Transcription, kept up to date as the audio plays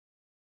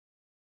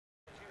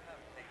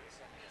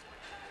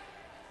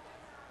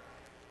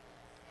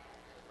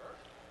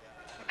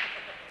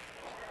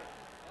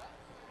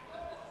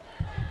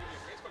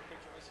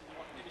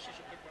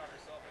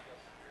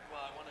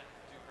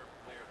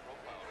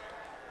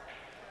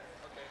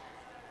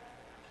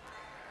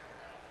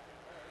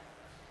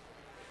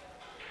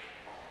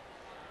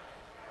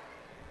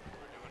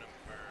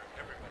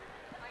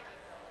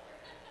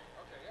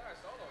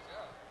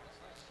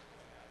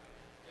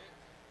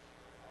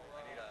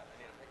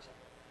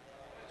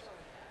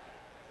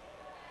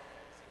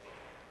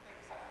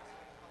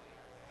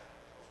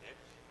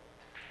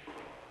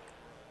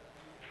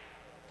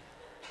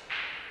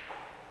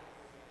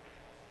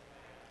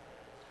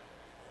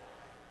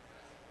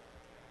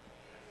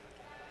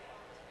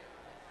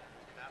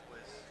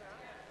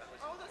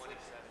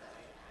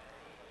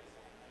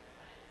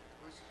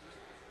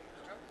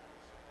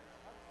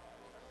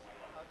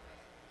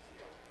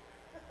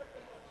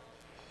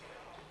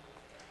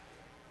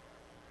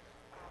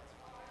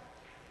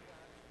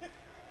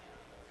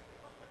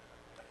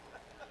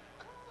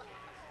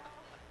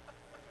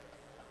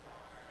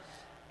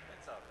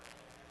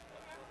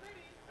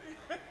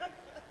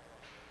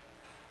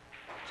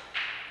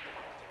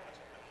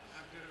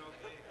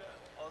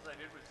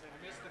I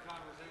missed the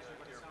conversation,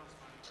 but it sounds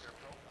funny.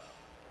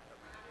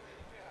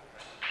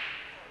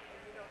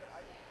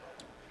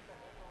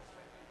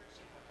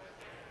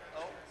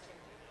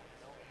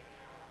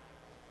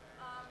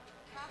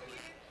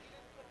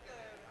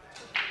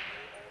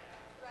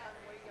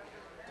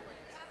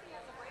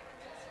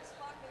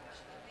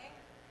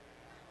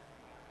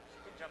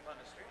 Jump on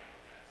the street.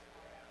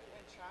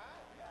 And chat?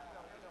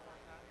 No, we don't want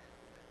that.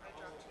 I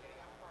dropped too many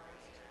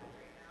F-bombs.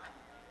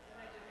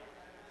 I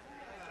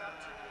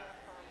dropped too many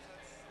F-bombs.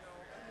 That's no.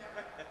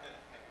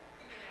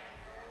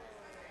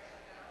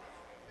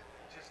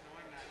 Just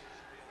knowing that you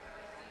should be able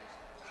to.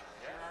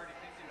 Yeah. You're already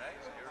thinking, right?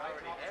 You're I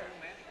already dropped there. too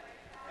many.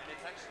 And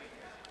it's actually,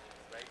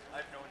 right?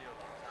 I've known you a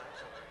long time,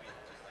 so it'd be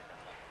just like a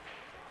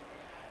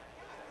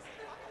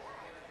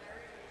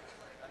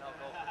and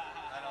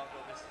I'll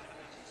go listen to the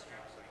PG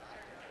stream so you can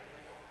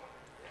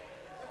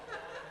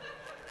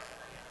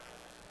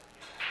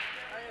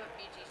I have a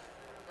PG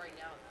right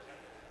now.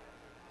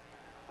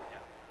 yeah.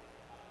 It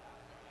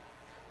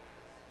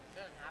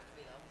doesn't have to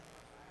be though.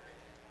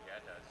 Yeah,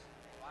 it does.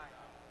 Why?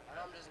 My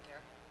mom doesn't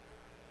care.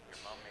 Your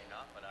mom may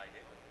not, but I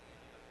did.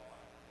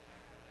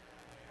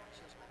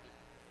 She was my baby.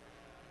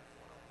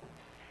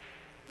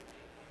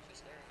 She's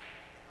scary.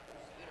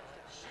 You know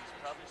it. She's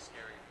probably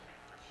scary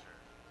for sure.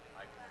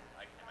 I can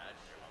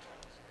imagine your mom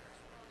being scary.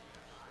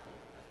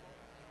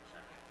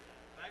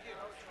 Thank you.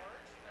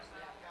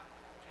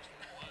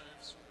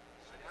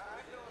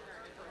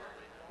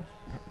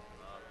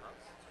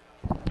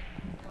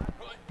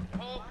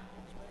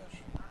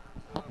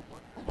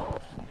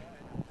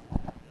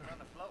 You're on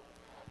the float.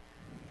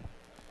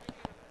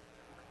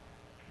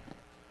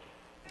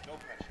 No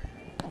pressure.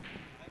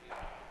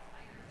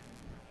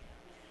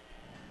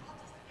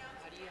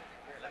 How do you?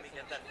 Here, let me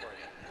get that for you.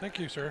 Thank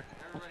you, sir.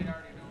 Everybody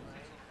already knows.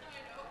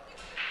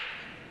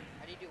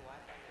 How do you do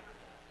Wi-Fi?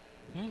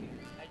 Hmm?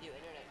 How do you do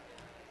internet?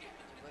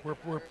 We're,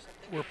 Like we're, or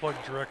something? we're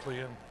plugged directly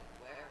in Where?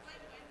 Where's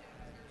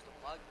the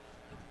plug?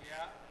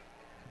 Yeah.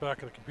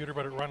 back of the computer,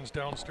 but it runs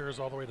downstairs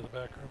all the way to the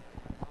back room.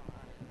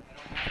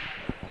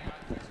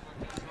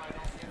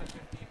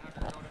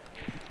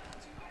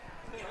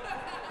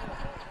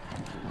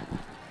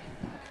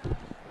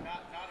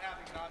 Not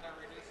having it on there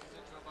reduces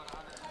it to about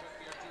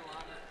 150 or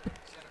 200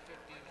 instead of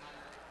 1,500.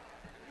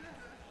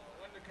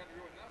 Wouldn't have kind of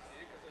ruined that for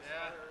you because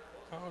yeah.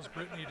 How's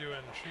Brittany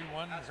doing? She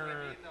won That's what I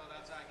her mean, though.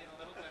 That's I get a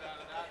little bit out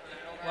of that, but I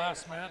don't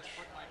last mind if I match. just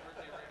put my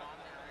birthday right on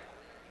there, right?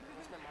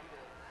 What's my mom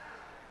doing?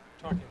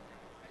 Talking.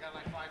 I got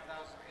like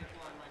 5,000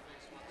 people on my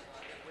Facebook, so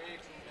I get way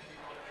too many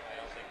I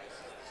don't think notifications. this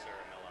is the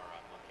Sarah Miller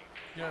I'm looking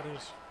for. Yeah, it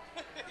is.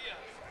 Yeah.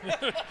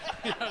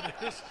 Yeah, it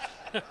is.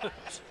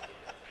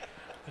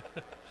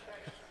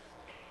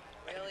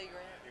 Really,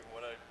 Grant? Even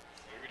what I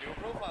maybe do a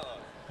profile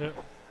of. Yeah. And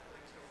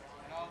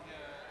all the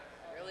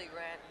Really,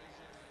 Grant?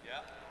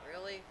 Yeah.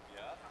 Really?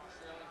 Yeah.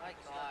 My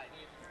God.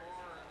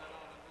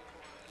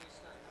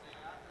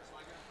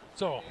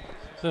 So,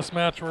 this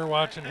match we're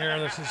watching here,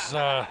 this is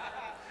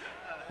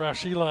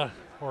Rashila,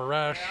 or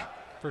Rash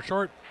for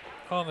short,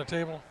 on the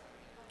table.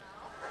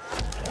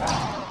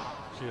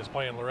 She is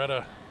playing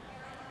Loretta.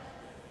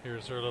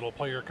 Here's her little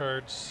player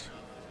cards.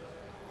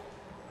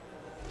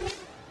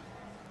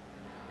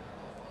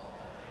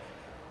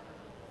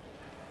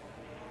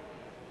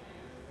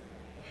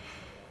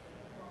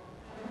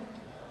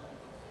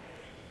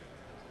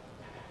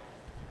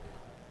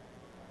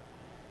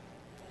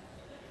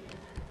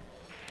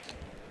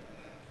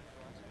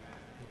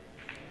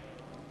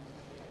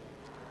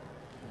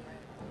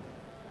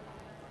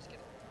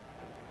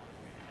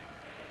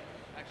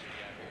 Actually,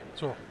 yeah.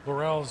 So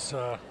Laurel's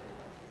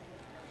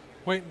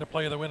waiting to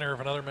play the winner of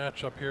another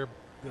match up here.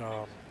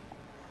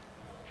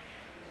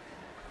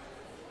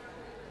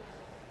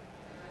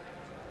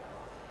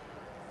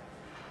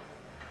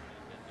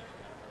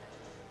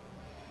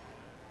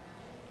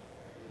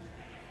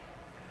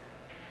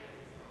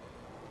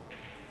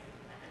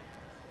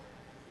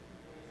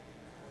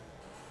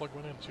 Plug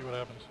one in, see what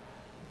happens.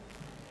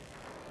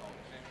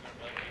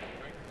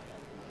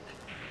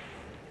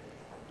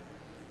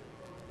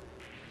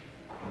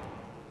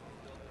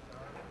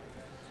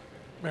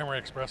 Memory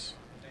Express.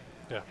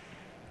 Yeah.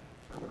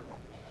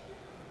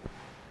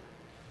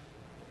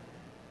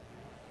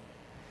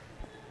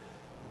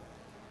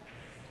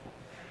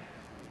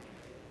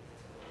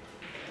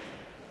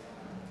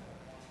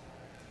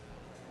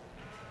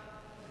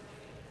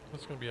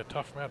 This is going to be a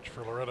tough match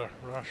for Loretta.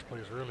 Rosh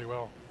plays really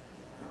well.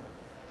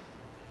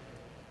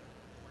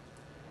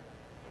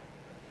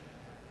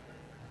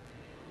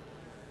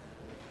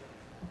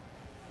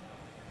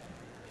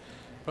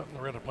 But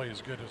Loretta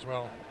plays good as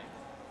well.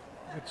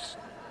 It's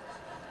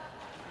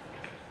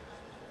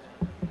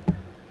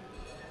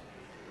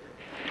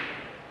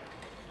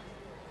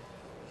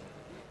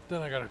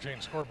then I got to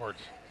change scoreboards.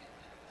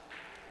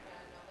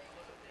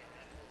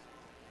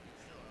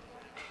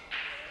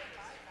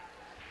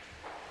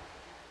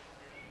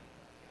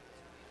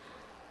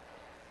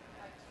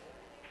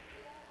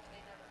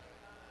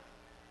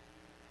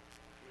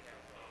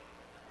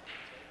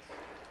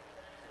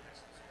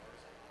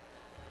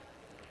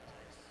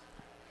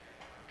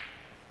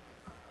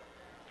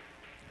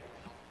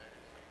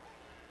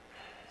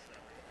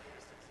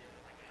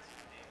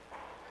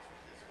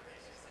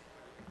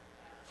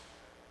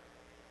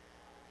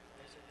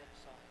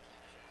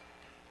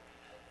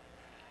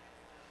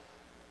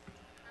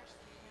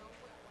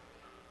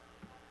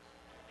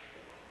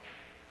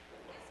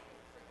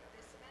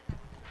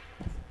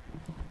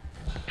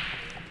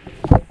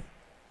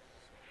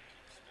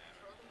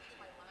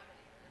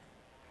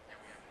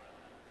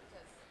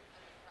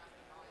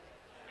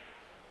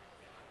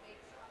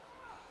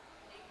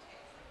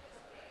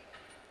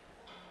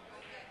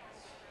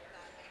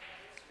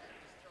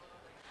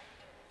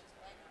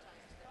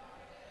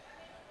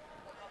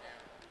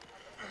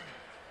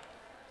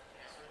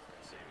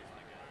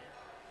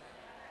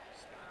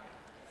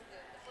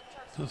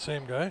 It's the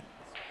same guy.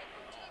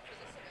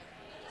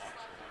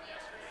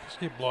 Just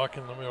keep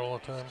blocking them all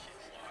the time.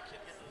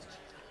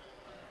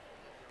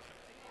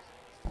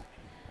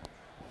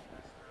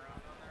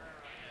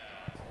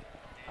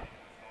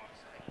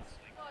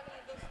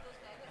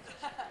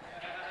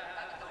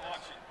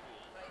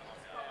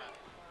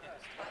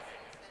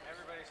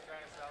 Everybody's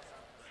trying to sell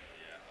something.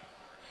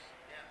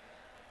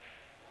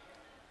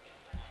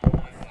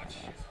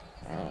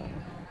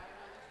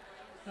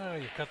 Oh,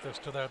 you cut this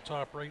to that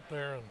top right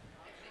there, and do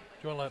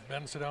you want to let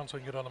Ben sit down so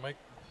he can get on the mic?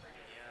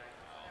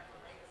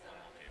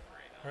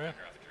 All right.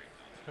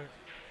 Okay.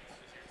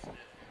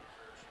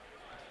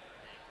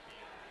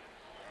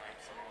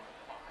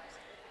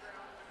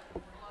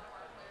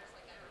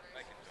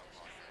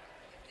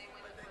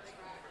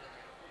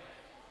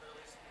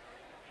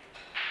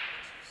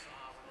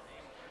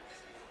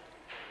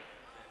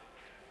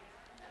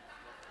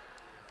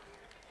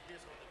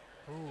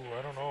 Ooh,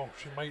 I don't know.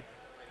 She might.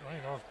 I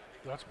don't know.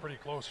 That's pretty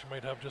close. She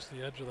might have just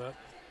the edge of that.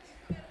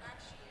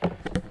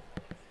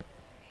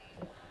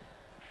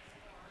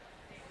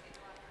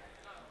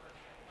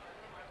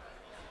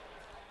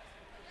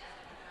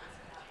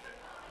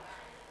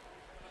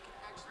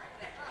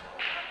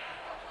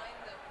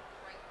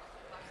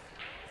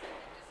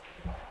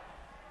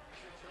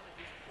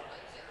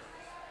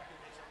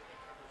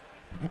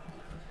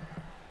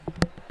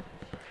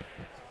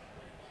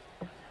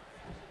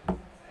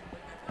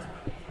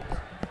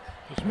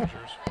 Just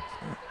measures.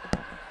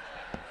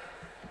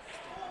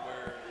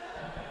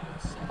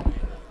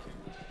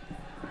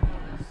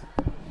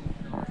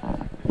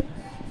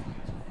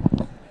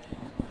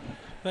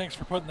 Thanks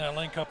for putting that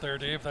link up there,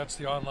 Dave. That's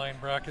the online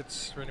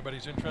brackets for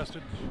anybody's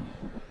interested.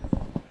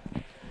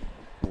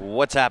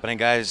 What's happening,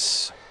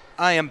 guys?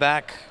 I am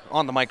back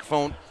on the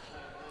microphone,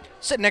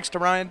 sitting next to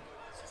Ryan.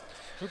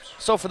 Oops.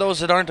 So for those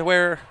that aren't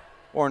aware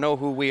or know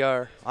who we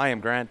are, I am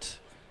Grant.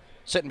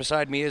 Sitting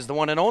beside me is the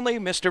one and only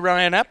Mr.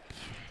 Ryan Epp.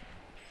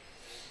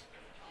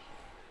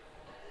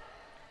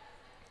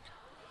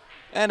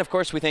 And of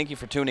course, we thank you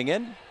for tuning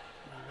in.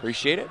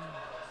 Appreciate it.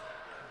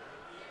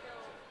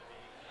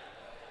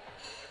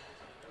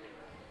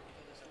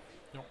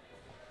 Nope,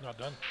 not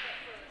done.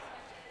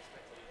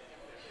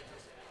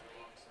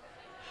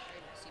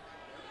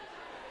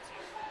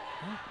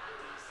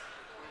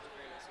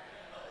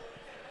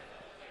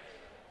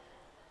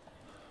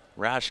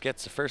 Rash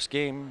gets the first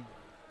game.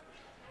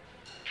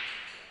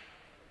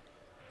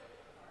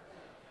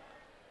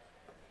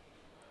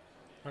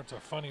 That's a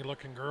funny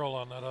looking girl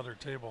on that other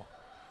table.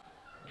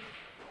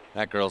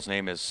 That girl's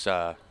name is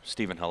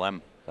Stephen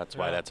Halem. That's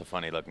why Yeah. that's a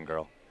funny looking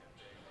girl.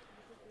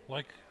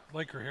 Like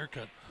her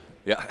haircut.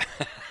 Yeah.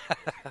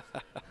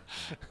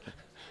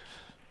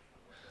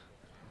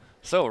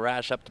 So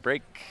Rash up the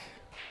break.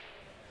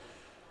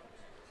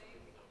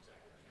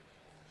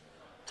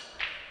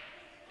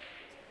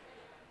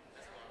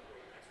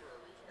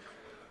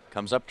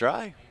 Comes up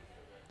dry.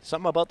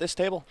 Something about this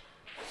table.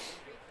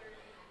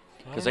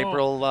 Because I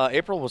don't know.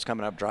 April was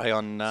coming up dry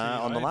on the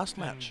I last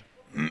didn't- match.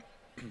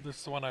 This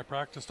is the one I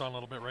practiced on a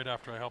little bit right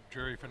after I helped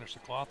Jerry finish the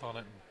cloth on it.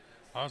 And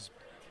I was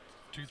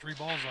 2-3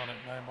 balls on it,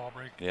 9-ball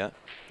break. Yeah,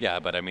 yeah,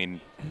 but I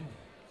mean,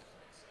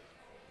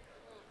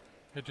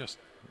 It just.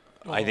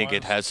 I think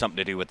it was- has something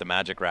to do with the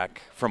magic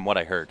rack. From what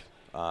I heard,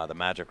 the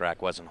magic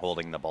rack wasn't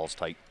holding the balls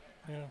tight.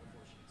 Yeah.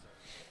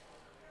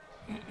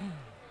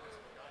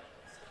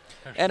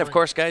 And of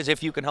course, guys,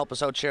 if you can help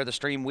us out, share the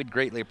stream. We'd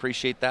greatly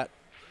appreciate that.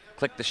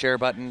 Click the share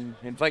button.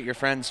 Invite your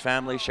friends,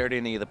 family. Share to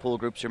any of the pool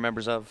groups you're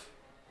members of.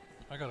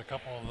 I got a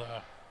couple of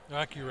the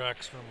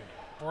AccuRacks from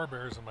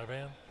Forebears in my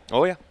van.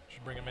 Oh yeah.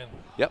 Should bring them in.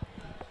 Yep.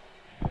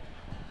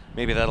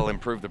 Maybe that'll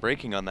improve the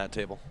braking on that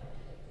table.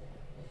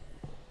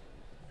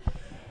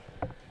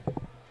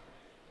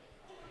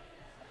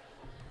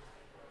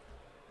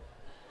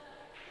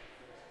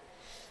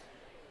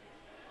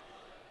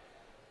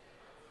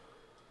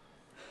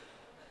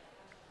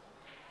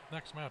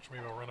 Next match,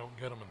 maybe I'll run out and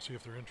get them and see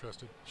if they're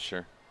interested.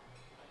 Sure.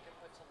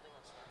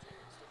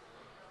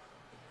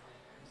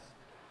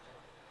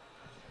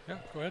 Yeah,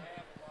 go ahead.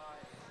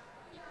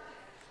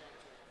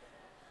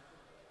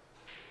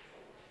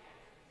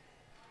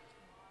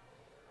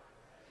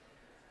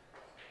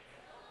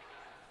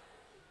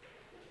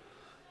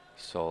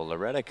 So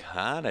Loretta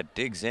kind of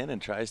digs in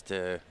and tries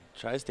to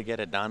get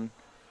it done.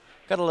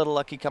 Got a little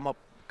lucky, come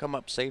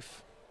up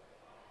safe.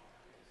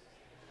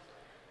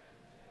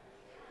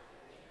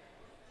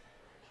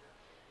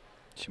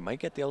 She might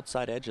get the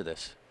outside edge of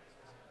this.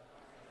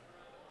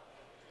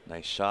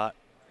 Nice shot.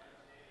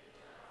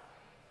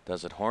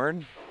 Does it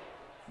horn?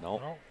 No.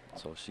 No.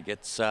 So she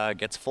gets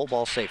full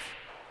ball safe.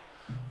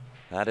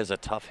 That is a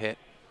tough hit.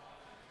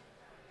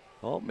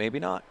 Oh, maybe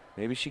not.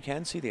 Maybe she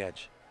can see the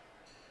edge.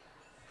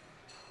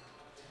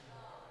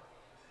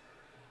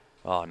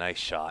 Oh, nice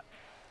shot.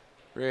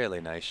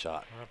 Really nice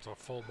shot. That's a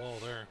full ball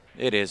there.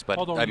 It is, but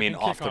Although I you mean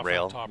can off kick the off that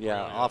rail. top Yeah,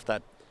 rail, yeah.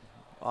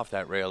 off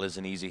that rail is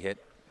an easy hit.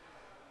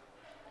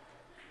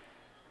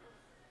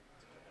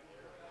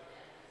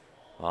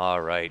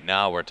 All right,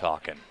 now we're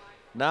talking.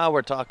 Now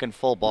we're talking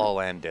full ball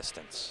and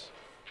distance.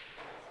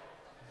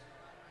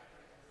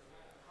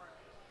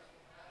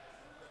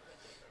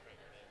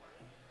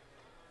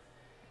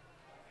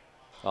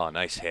 Oh,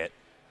 nice hit.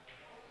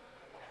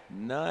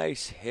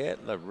 Nice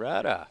hit,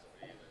 Loretta.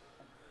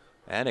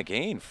 And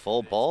again,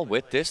 full ball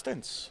with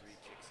distance.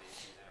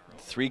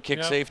 3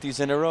 kick safeties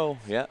in a row.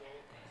 Yeah.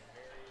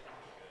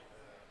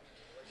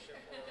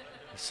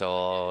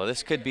 So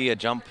this could be a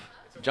jump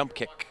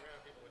kick.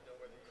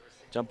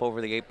 Jump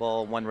over the 8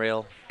 ball, 1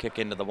 rail, kick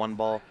into the 1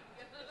 ball.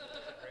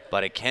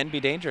 But it can be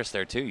dangerous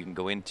there too. You can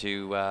go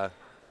into.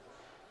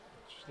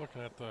 Just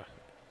looking at the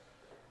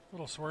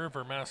little swerve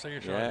or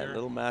massage right Yeah, here.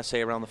 little masse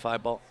around the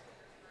 5 ball.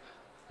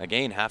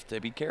 Again, have to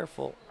be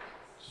careful.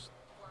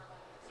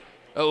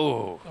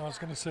 Oh. I was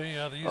going to say,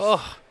 these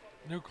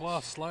new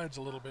cloth slides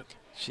a little bit.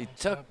 She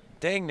took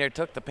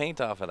the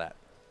paint off of that.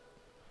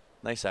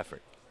 Nice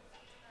effort.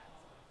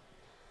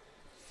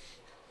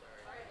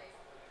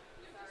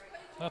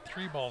 That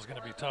 3 ball is going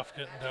to be tough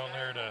getting down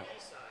there to.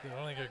 I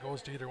don't think it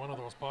goes to either one of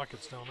those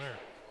pockets down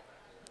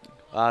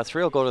there.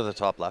 3 will go to the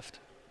top left.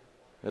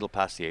 It'll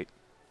pass the 8.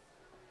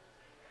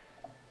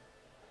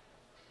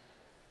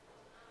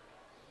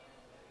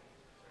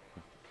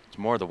 It's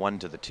more the 1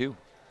 to the 2.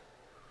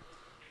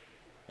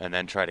 And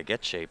then try to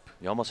get shape.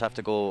 You almost have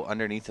to go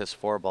underneath this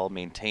 4 ball,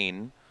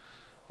 maintain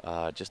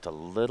just a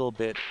little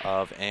bit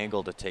of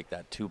angle to take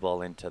that 2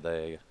 ball into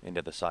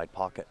the side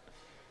pocket.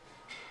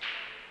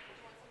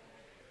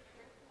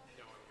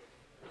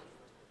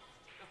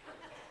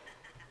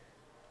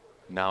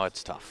 Now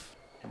it's tough.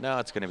 Now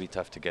it's going to be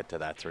tough to get to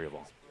that 3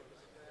 ball.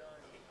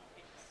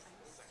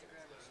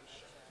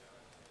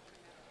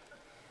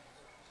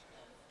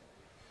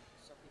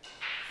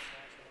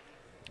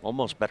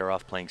 Almost better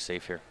off playing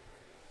safe here.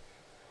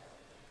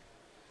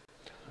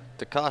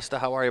 DaCosta,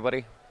 how are you,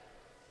 buddy?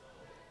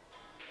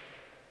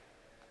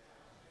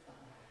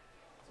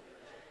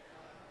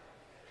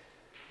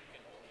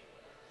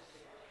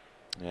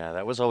 Yeah,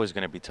 that was always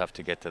going to be tough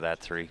to get to that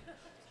 3.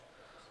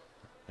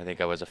 I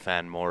think I was a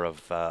fan more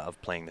of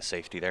playing the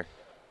safety there.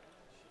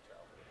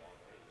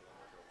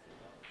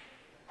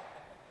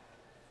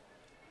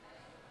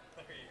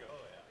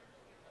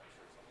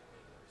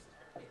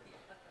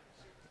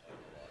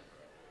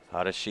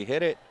 How does she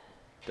hit it?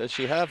 Does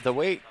she have the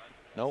weight?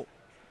 Nope.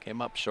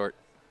 Came up short.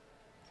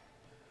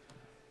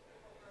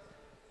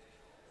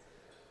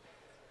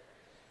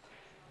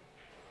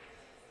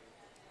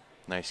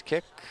 Nice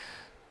kick.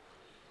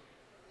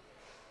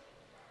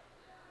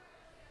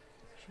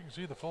 You can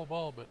see the full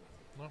ball, but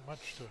not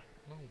much to,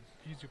 no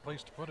easy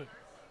place to put it.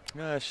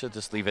 I should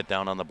just leave it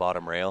down on the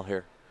bottom rail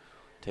here.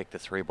 Take the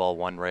 3 ball,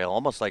 1 rail,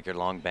 almost like you're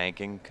long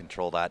banking.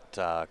 Control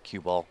that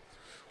cue ball,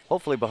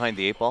 hopefully behind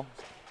the 8 ball.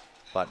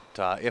 But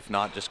if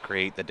not, just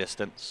create the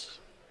distance.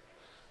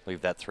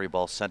 Leave that 3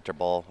 ball center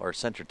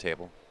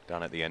table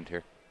down at the end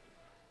here.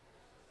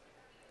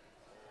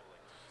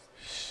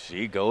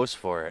 She goes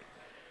for it.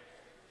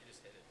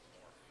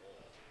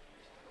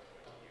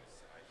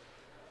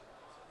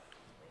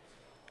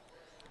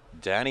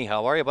 Danny,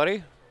 how are you,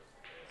 buddy?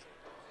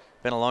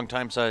 Been a long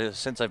time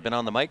since I've been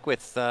on the mic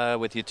with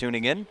you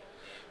tuning in.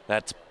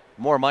 That's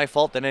more my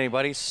fault than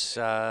anybody's.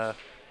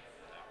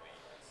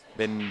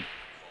 Been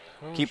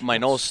keeping my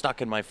nose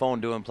stuck in my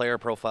phone doing player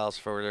profiles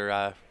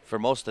for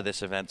most of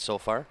this event so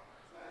far.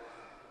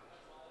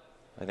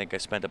 I think I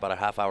spent about a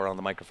half hour on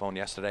the microphone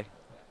yesterday.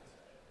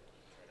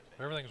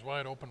 Everything's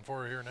wide open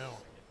for her here now.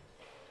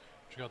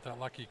 She got that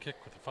lucky kick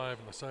with the 5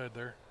 on the side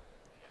there.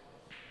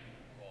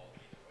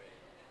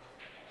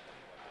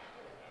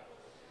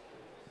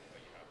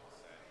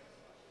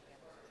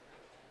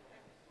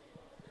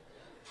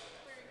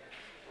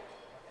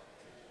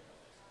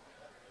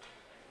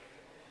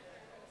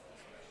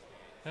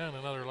 And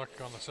another luck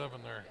on the 7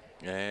 there.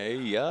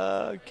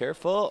 Hey,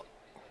 careful.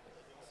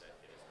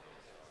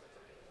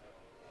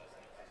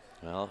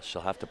 Well,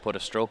 she'll have to put a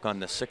stroke on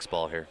the 6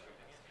 ball here.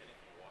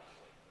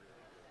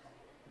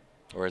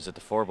 Or is it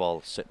the 4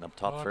 ball sitting up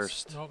top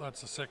first? No,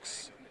 that's a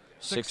 6.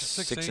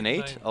 6 and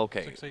 8?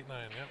 Okay. 6, 8, 9,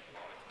 yeah.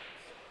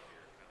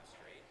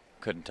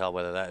 Couldn't tell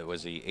whether that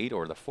was the 8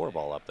 or the 4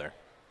 ball up there.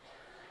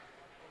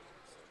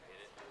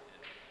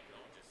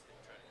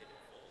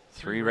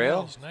 3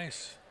 rails.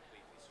 Nice.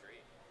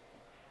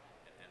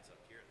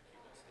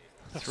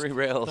 3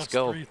 rails, that's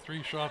go.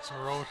 Three shots in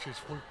a row. She's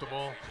fluked the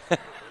ball.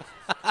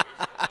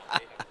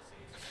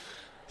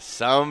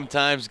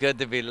 Sometimes good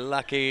to be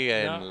lucky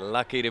and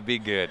lucky to be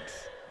good.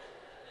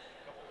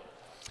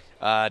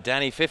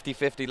 Danny,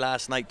 50-50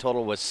 last night.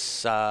 Total was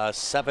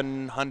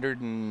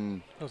 700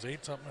 and... It was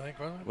 8 something, I think,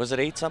 wasn't it? Was it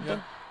 8 something?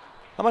 Yeah.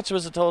 How much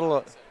was the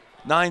total?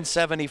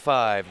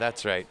 975.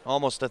 That's right.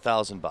 Almost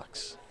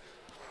 $1,000.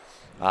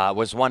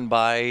 Was won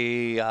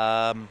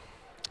by...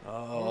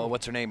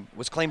 what's her name?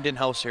 Was claimed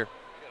in-house here.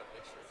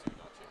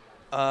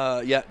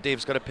 Yeah,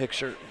 Dave's got a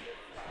picture.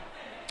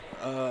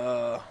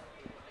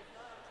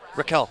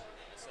 Raquel.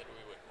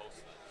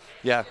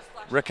 Yeah,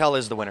 Raquel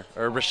is the winner.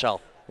 Or Rochelle,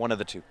 one of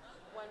the two.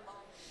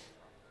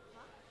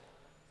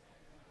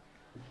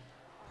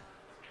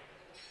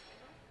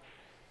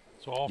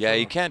 So yeah,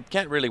 you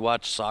can't really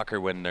watch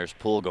soccer when there's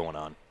pool going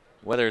on,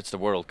 whether it's the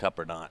World Cup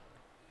or not.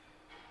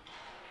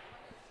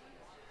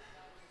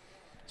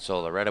 So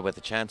Loretta with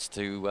a chance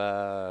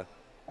to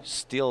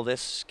steal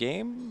this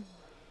game.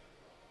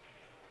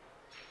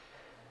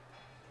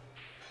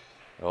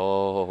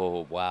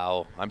 Oh,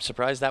 wow. I'm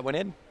surprised that went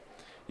in.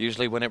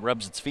 Usually when it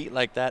rubs its feet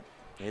like that,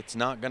 it's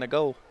not going to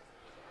go.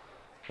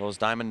 Those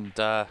diamond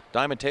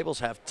tables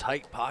have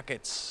tight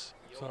pockets.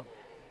 So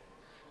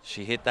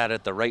She hit that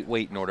at the right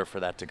weight in order for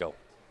that to go.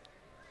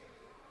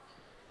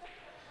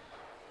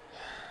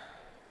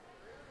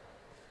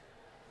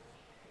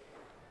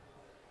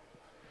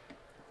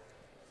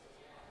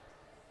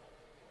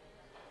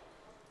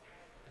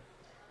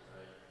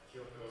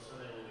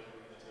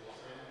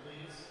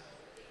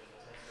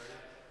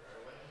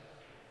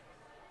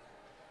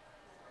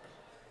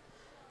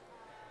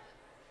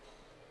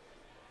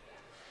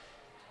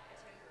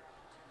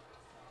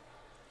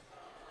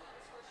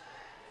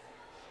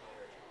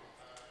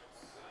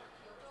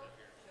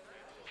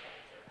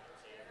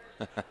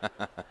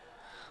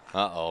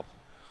 Uh-oh.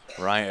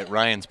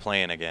 Ryan's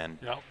playing again.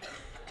 yeah.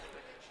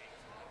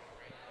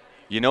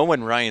 You know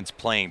when Ryan's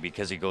playing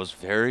because he goes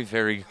very,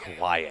 very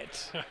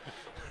quiet.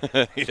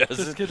 He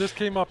doesn't. This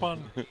came up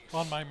on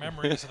my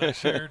memories that I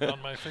shared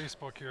on my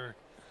Facebook here.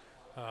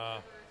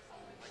 As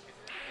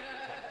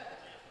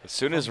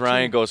soon as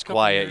Ryan goes couple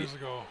quiet, years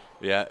ago.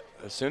 yeah.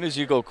 As soon as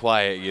you go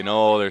quiet, you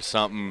know there's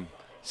something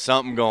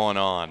going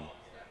on.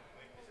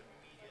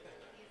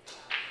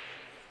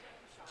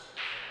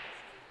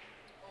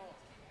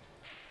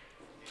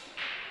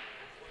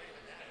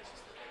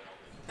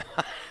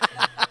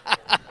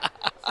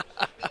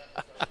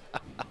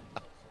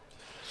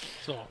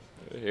 So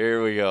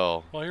Here we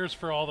go. well, here's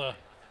for all the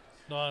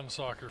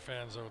non-soccer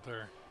fans out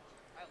there.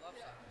 I love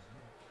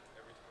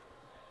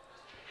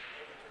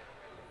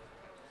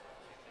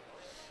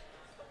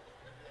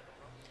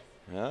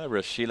soccer.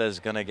 Rashila's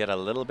going to get a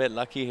little bit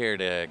lucky here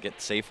to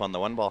get safe on the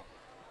one ball.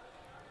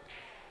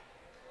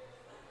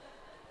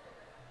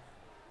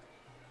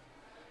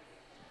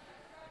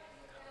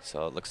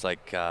 So it looks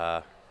like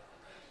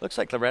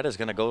Loretta's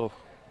going to go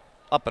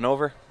up and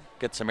over,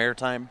 get some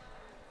airtime.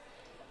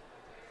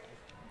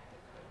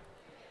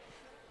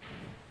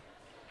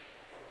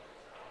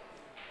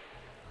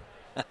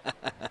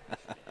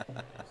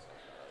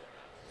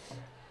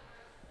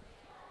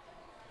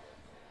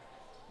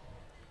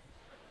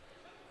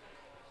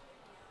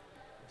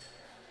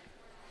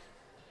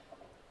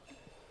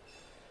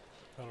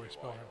 How do we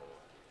spell him?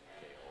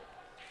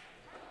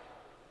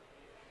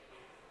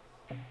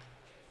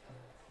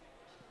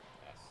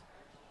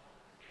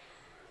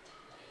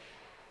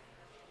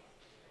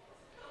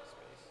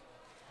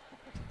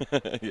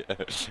 Yeah.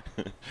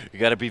 You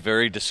got to be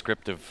very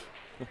descriptive.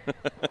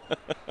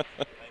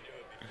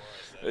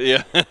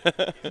 Yeah. I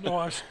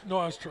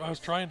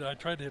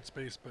tried to hit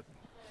space, but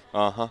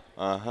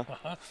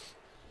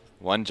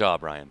One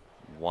job, Ryan.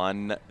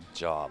 One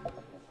job.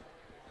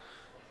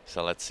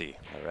 So let's see.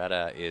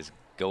 Loretta is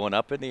going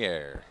up in the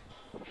air.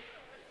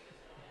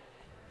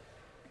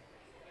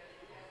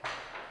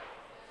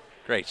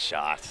 Great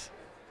shot.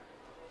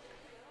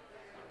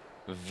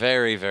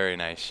 Very, very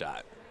nice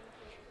shot.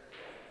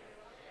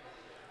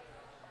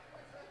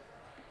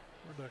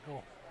 where'd that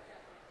go?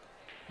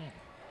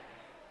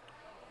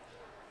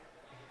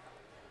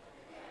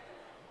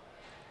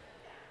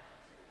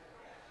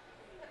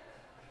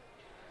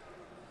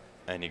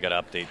 And you got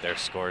to update their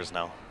scores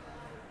now.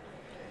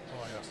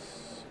 Oh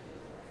yes.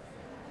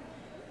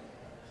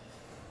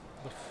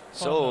 The fun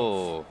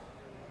So, of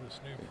this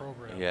new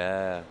program.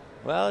 yeah.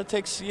 Well, it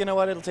takes, you know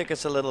what, it'll take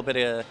us a little bit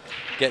of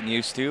getting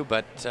used to,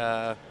 but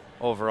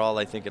overall,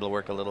 I think it'll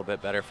work a little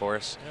bit better for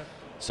us. Yeah.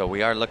 So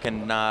we are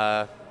looking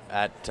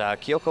at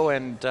Kyoko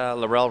and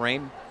Laurel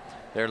Rain.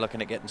 They're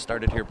looking at getting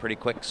started here pretty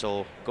quick,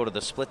 so go to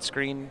the split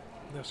screen.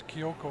 This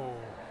Kyoko,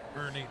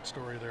 her neat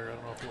story there. I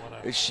don't know if you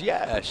want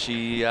to.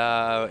 She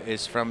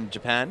is from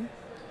Japan.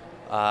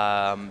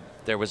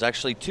 There was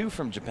actually two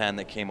from Japan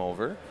that came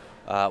over.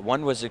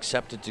 One was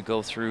accepted to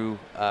go through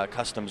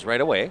customs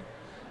right away,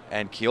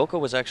 and Kyoko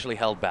was actually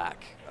held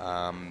back.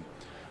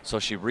 So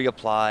she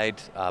reapplied,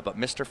 but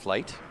missed her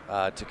flight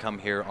to come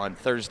here on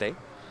Thursday.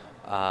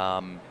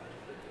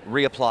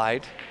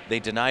 Reapplied. They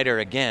denied her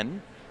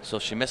again, so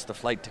she missed the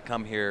flight to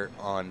come here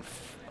on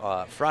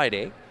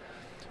Friday.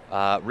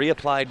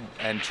 Reapplied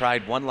and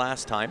tried one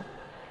last time,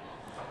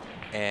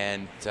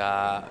 and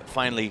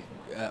finally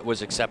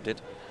was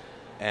accepted.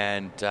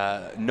 And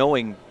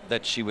knowing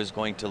that she was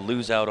going to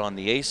lose out on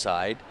the A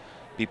side,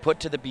 be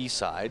put to the B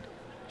side,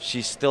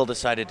 she still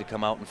decided to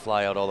come out and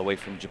fly out all the way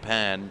from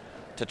Japan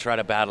to try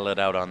to battle it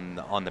out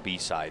on the B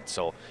side.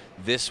 So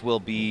this will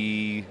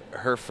be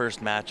her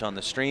first match on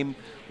the stream.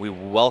 We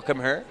welcome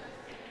her,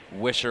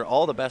 wish her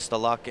all the best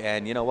of luck,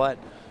 and you know what,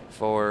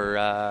 for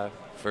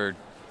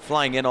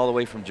flying in all the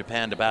way from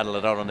Japan to battle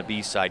it out on the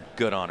B side,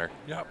 good on her.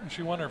 Yeah, and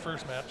she won her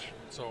first match,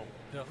 so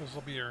yeah, this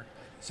will be her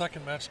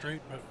second match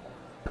straight.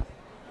 But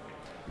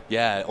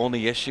Yeah,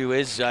 only issue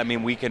is, I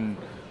mean, we can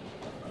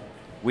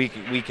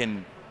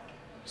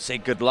say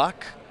good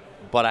luck,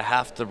 but I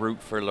have to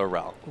root for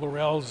Laurel.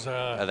 Laurel's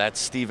That's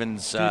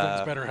Steven's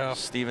better half.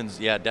 Steven's,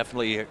 yeah,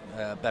 definitely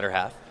better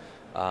half.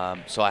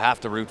 So I have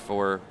to root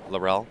for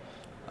Laurel.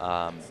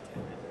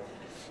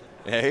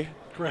 Hey?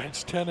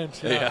 Grant's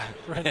tenants. Yeah.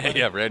 Rent money.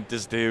 Yeah, rent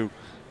is due.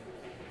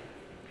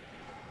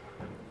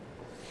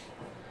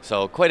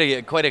 So quite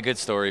a good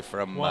story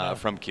from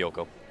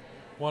Kyoko.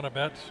 Want to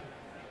bet?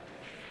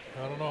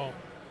 I don't know.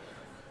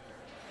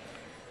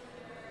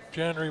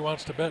 January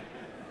wants to bet.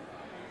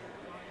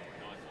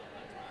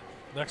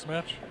 Next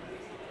match?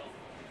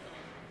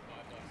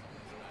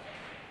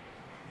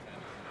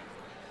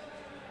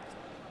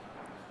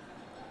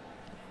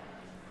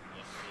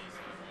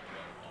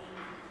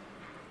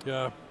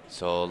 Yeah.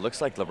 So it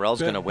looks like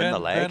Labrelle's going to win the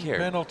leg here.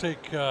 Ben will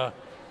take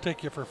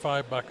you for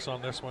 $5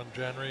 on this one,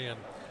 January, and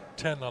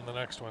 10 on the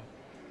next one.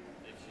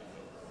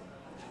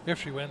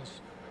 If she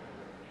wins.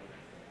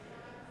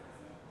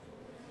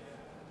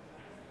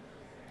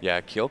 Yeah,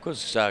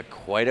 Kyoko's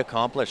quite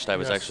accomplished. I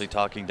was Yes. actually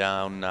talking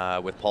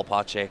down with Paul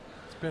Pache.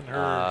 It's been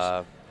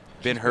her.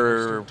 Been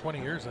her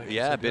 20 years, I think.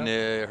 Yeah, been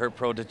her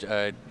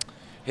protege,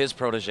 his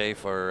protege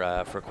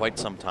for quite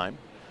some time.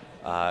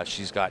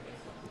 She's got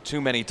too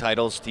many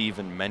titles to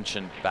even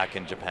mention back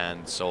in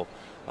Japan. So,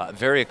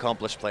 very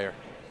accomplished player.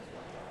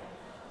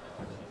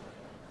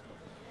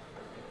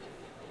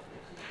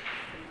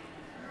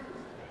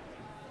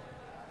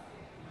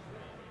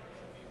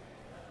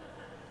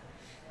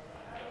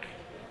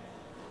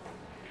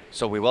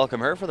 So we welcome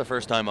her for the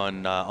first time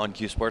on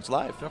Q Sports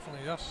Live.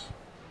 Definitely, yes.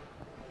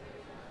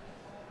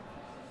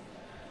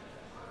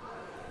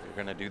 You're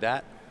gonna do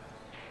that.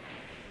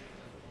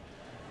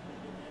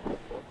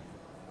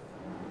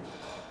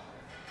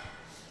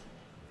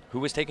 Who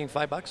was taking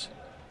 $5?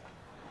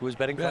 Who was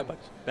betting Ben. $5?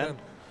 Ben.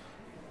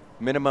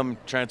 Minimum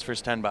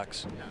transfers $10. Yeah,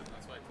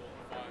 that's why I told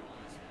him 5 on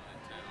this one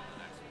and 10 on the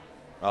next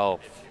one. Oh,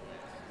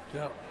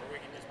 Yeah. Or we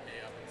can just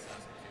pay up in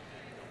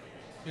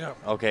Saskatoon.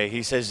 Yeah. okay.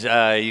 He says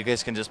you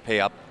guys can just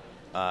pay up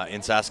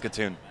in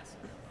Saskatoon.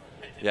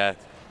 Yeah.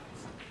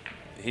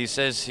 He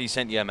says he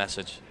sent you a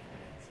message.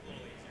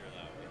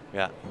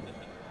 Yeah.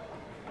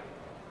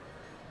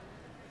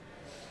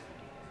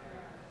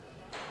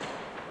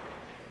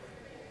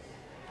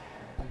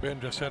 Ben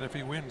just said if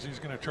he wins, he's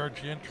going to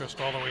charge you interest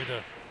all the way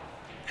to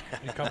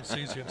he comes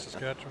sees you in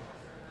Saskatchewan.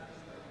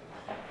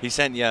 He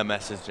sent you a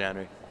message,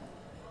 January.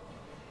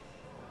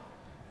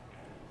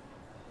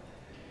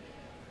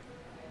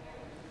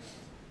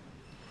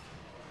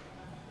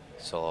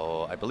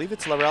 So I believe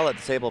it's Laurel at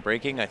the table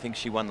breaking. I think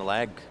she won the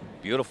leg.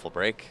 Beautiful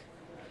break.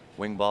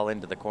 Wing ball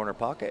into the corner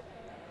pocket.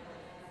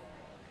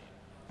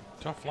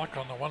 Tough luck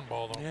on the one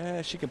ball, though.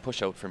 Yeah, she can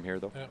push out from here,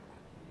 though. Yeah.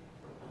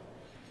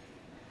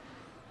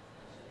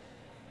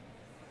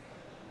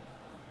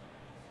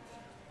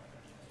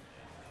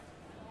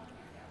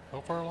 How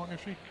far along is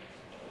she?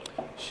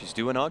 She's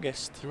due in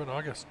August. Due in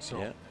August, so.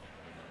 Yeah.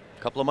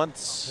 Couple of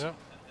months. Yeah.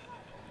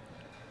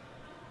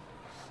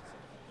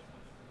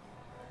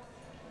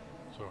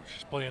 So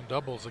she's playing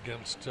doubles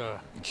against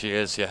She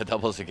is, yeah,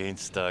 doubles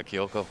against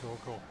Kyoko.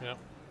 Kyoko. Yeah.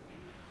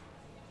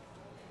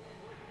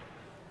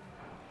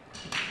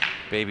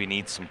 Baby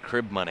needs some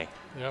crib money,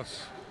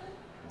 Yes.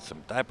 and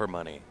some diaper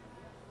money.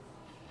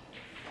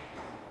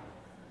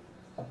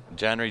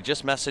 January,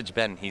 just message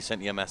Ben. He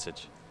sent you a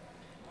message.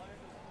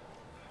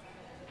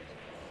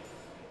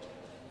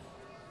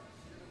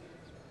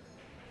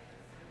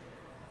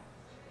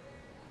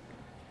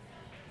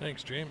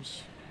 Thanks,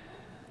 James.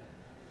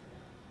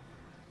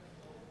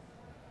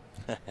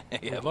 Yeah,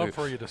 We'd love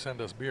for you to send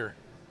us beer.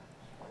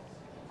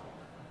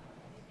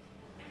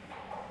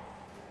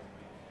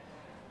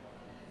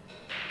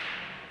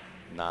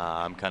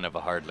 Nah, I'm kind of a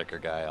hard liquor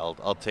guy.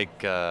 I'll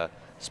take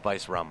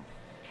spice rum.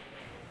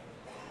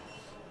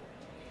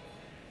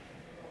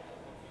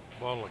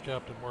 Bottle of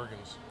Captain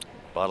Morgan's.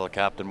 Bottle of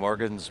Captain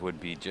Morgan's would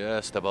be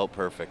just about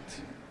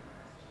perfect.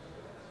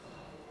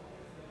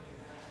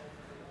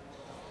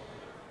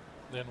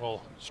 Then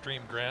we'll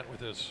stream Grant with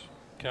his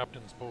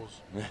captain's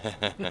pose.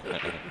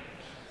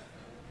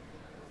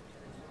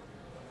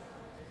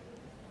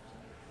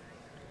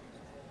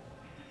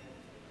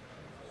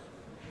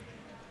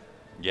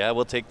 Yeah,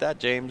 we'll take that,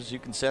 James. You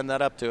can send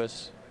that up to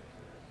us.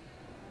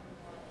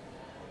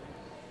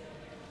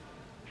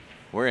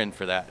 We're in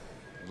for that.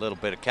 A little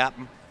bit of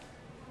Captain.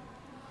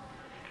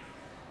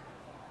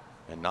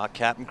 And not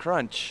Captain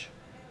Crunch.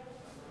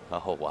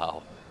 Oh,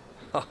 wow.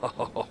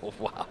 Oh,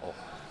 wow.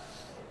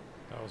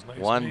 That was nice.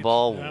 One meat.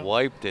 ball Yeah.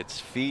 wiped its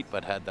feet,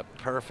 but had the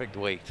perfect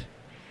weight.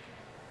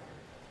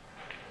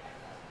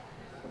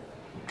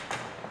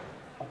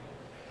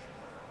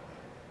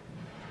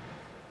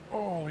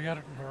 Oh, we got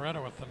it in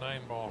Moretta with the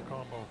 9-ball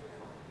combo.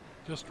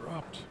 Just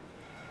dropped.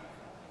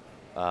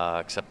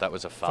 Except that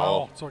was a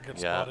foul. So it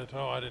gets Yeah. spotted.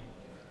 Oh, I didn't.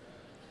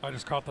 I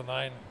just caught the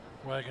 9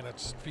 wagging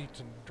its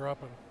feet and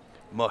dropping.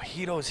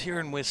 Mojitos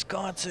here in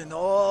Wisconsin.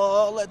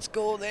 Oh, let's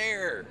go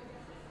there.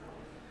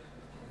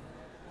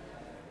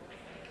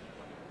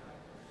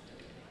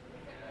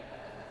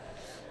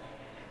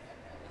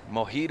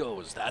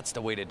 Mojitos, that's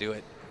the way to do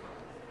it.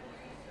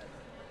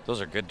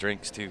 Those are good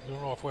drinks too. I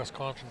don't know if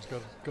Wisconsin's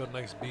got a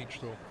nice beach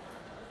though.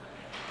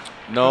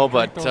 No,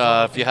 Drink but those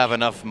on the if you have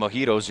enough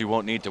mojitos, you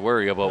won't need to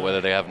worry about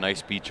whether they have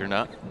nice beach or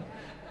not.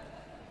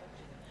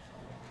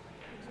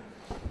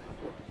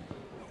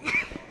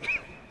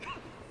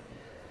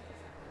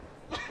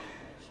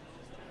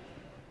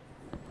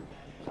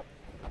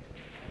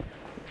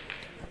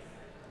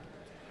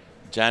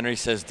 January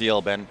says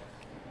deal, Ben.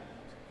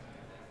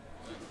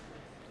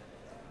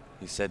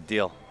 He said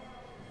deal.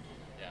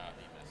 Yeah,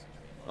 he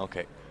messaged me.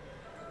 Okay.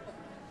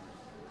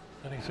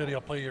 And he said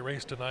he'll play you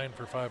race to 9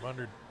 for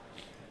 500.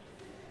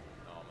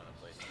 No, I'm gonna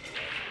play some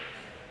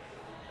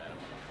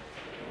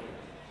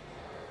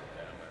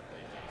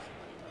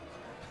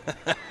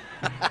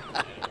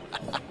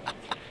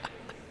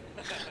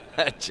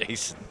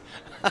Jason.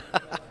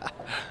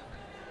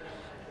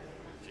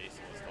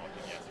 Jason was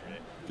talking yesterday.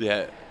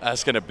 Yeah,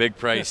 asking a big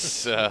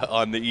price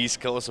on the East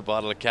Coast. A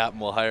bottle of Captain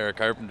will hire a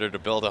carpenter to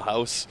build a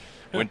house.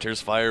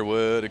 Winter's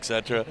firewood,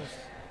 etc.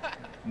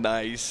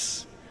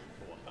 Nice.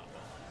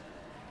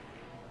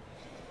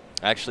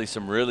 Actually,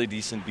 some really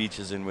decent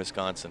beaches in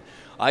Wisconsin.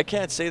 I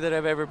can't say that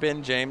I've ever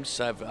been, James.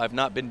 I've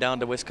not been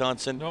down to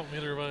Wisconsin. No,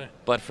 neither have I.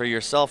 But for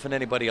yourself and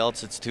anybody else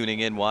that's tuning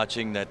in,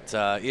 watching, that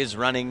is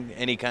running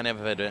any kind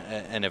of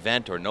an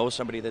event or knows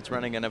somebody that's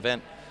running an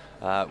event,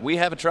 we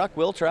have a truck.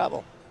 We'll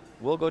travel.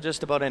 We'll go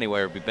just about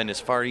anywhere. We've been as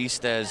far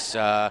east as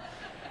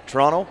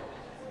Toronto,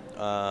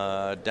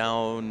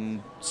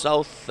 down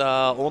south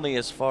only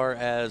as far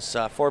as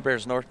Fort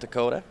Bears, North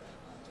Dakota.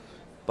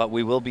 But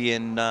we will be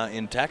in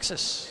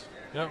Texas.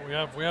 Yeah,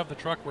 we have the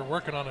truck. We're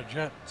working on a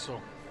jet,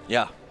 so.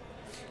 Yeah.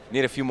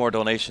 Need a few more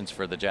donations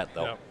for the jet,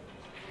 though. Yeah.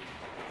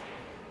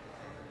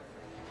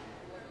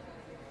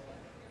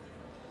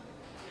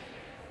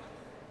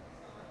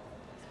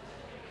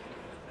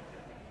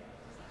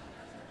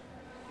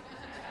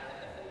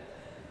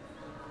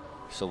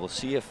 So we'll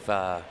see if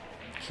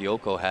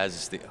Kyoko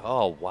has the.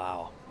 Oh,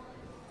 wow.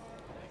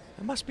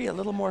 It must be a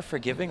little more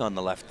forgiving on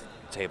the left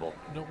table.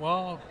 No,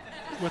 well,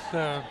 with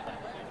the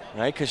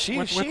Right, because she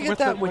With hit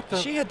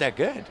that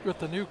good. with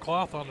the new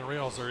cloth on the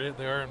rails,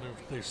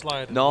 they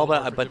slide. a No,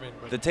 little more but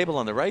forgiving, the table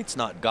on the right's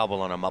not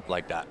gobbling them up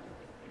like that.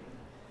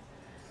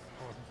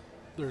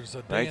 there's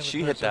a day Right, and-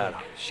 she there's hit a-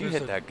 that. She there's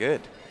hit a that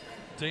good.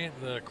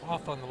 The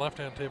cloth on the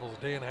left-hand table is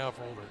a day and a half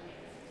older,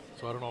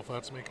 so I don't know if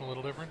that's making a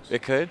little difference.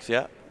 It could,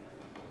 yeah.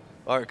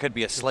 Or it could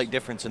be a slight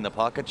difference in the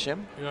pocket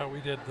shim. Yeah, we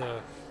did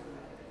the.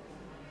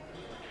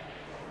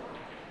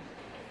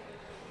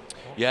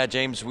 Yeah,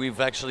 James, we've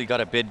actually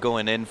got a bid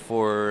going in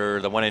for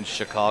the one in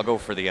Chicago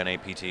for the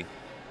NAPT.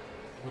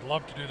 Would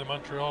love to do the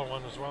Montreal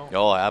one as well.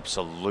 Oh,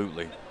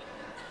 absolutely.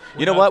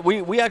 We You know had-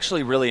 what? We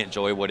actually really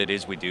enjoy what it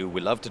is we do.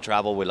 We love to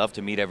travel. We love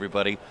to meet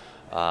everybody.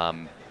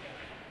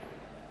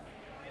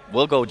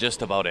 We'll go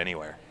just about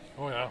anywhere,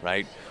 Oh yeah.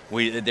 right?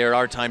 There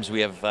are times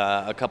we have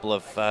a couple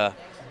of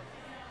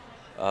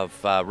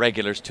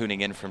regulars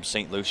tuning in from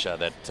St. Lucia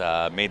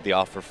that made the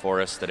offer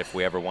for us that if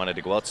we ever wanted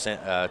to go out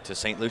to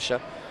St. Lucia,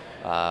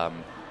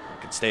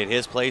 we could stay at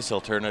his place.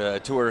 He'll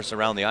tour us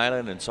around the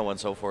island and so on and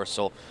so forth.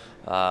 So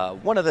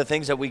one of the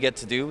things that we get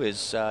to do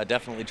is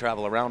definitely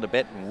travel around a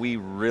bit, and we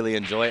really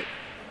enjoy it.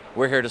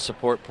 We're here to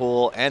support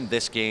pool and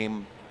this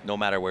game no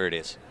matter where it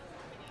is.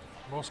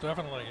 Most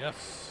definitely,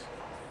 yes.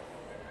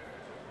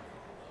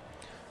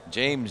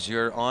 James,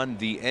 you're on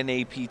the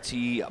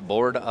NAPT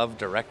Board of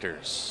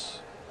Directors.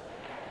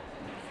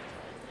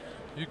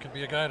 You could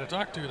be a guy to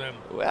talk to then.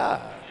 Yeah.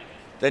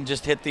 Then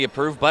just hit the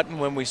approve button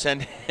when we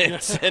send in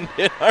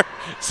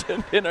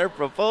our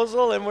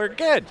proposal, and we're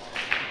good.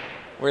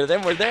 We're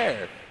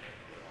there.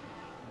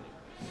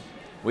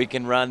 We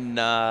can run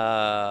 4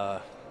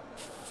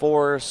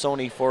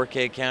 Sony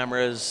 4K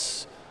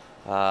cameras,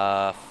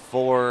 4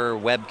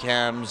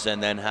 webcams,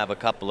 and then have a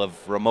couple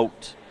of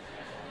remote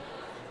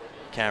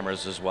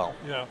cameras as well.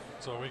 Yeah,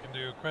 so we can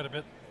do quite a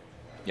bit.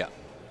 Yeah.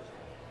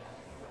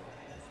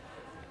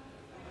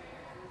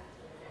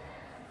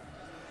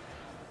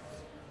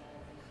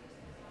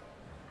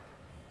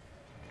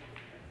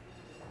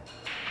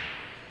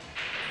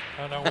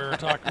 I know we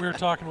were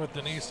talking with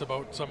Denise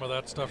about some of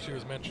that stuff. She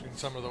was mentioning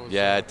some of those.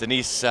 Yeah,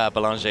 Denise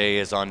Belanger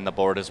is on the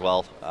board as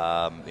well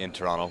in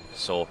Toronto.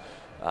 So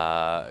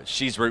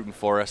she's rooting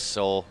for us.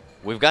 So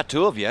we've got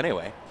 2 of you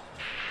anyway.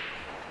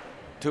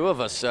 2 of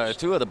us,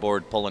 2 of the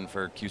board pulling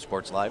for Q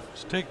Sports Live.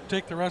 Just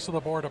take the rest of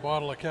the board a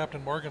bottle of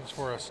Captain Morgan's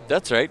for us.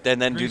 That's right.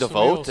 And then do Grease the the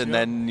vote. wheels, And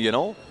yeah.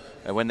 then,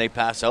 and when they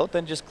pass out,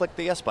 then just click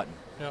the yes button.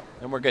 Yeah.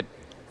 And we're good.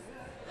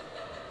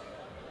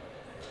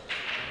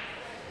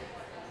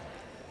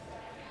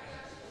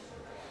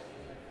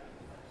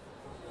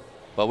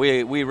 But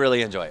we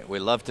really enjoy it. We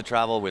love to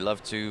travel. We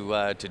love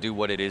to do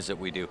what it is that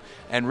we do.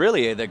 And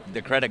really,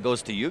 the credit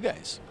goes to you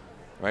guys,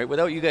 right?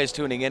 Without you guys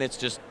tuning in, it's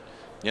just,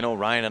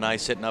 Ryan and I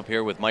sitting up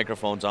here with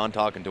microphones on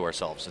talking to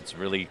ourselves. It's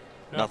really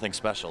nothing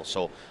special.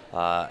 So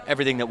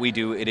everything that we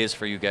do, it is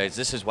for you guys.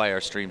 This is why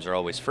our streams are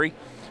always free.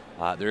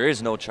 There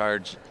is no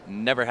charge.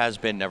 Never has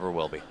been, never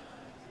will be.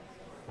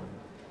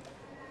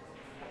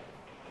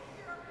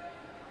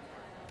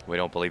 We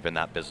don't believe in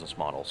that business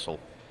model, so.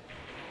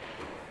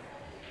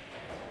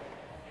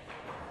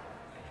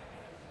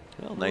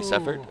 Well, nice Ooh,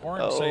 effort.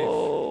 horn Oh,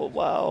 safe.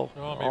 wow.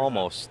 Oh, maybe not.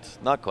 Almost.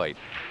 Not quite.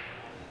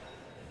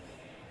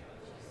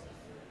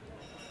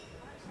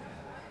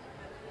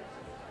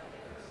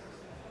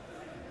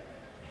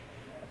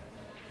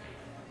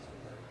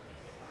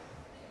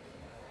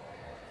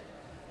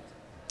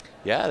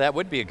 Yeah, that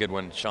would be a good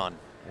one, Sean.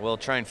 we'll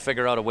try and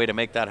figure out a way to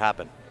make that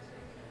happen.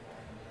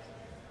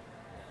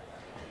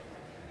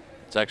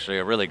 It's actually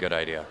a really good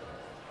idea.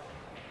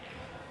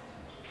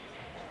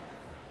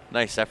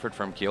 Nice effort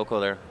from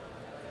Kyoko there.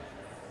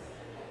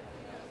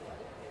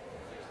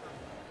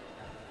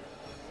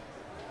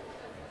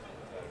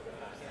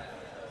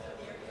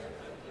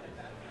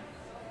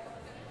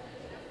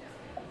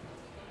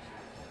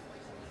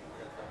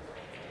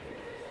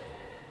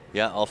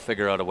 Yeah, I'll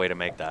figure out a way to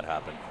make that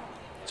happen.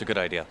 It's a good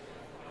idea.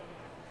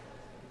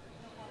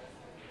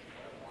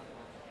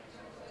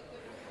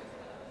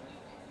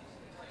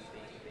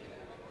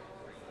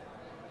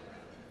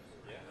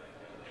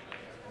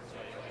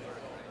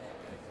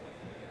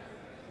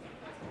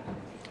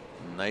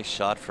 Nice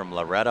shot from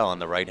Loretta on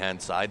the right-hand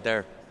side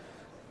there.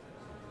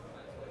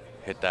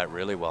 Hit that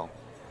really well.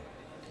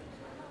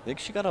 I think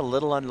she got a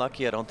little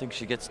unlucky. I don't think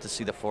she gets to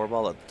see the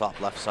 4-ball at the top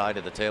left side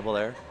of the table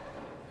there.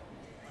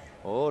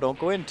 Oh, don't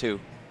go in two.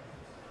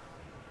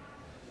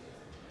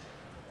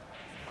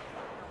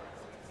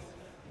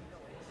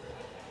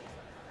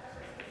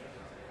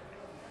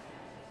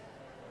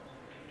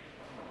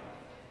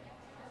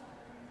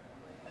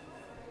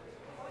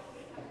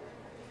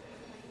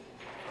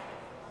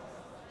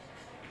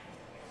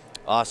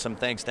 Awesome.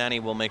 Thanks, Danny.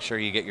 We'll make sure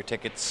you get your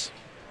tickets.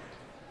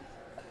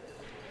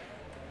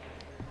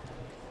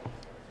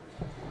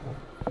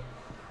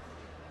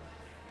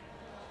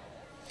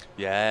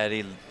 Yeah,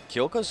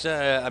 Kyoko's,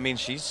 I mean,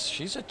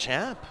 she's a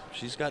champ.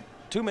 She's got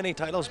too many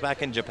titles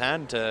back in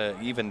Japan to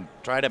even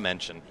try to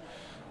mention.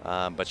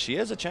 But she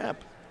is a champ.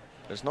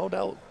 There's no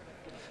doubt.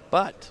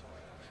 But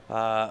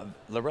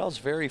Laurel's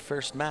very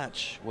first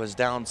match was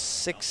down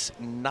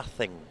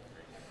 6-0.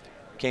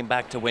 Came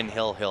back to win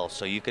Hill.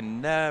 So you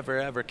can never,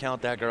 ever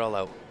count that girl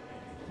out.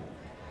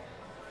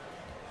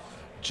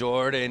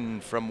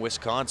 Jordan from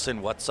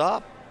Wisconsin, what's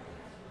up?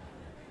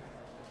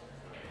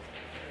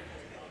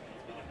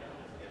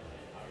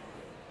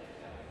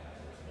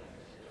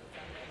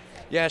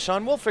 Yeah,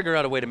 Sean, we'll figure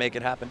out a way to make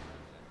it happen.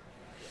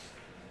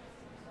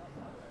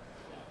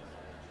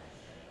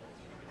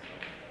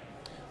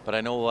 But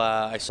I know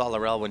I saw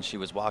Laurel when she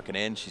was walking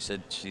in. She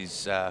said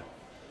she's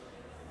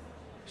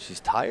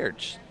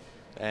tired,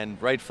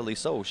 and rightfully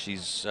so.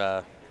 She's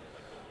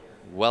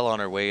well on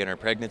her way in her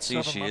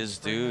pregnancy. She is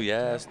due,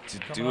 yes,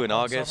 due in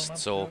August.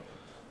 So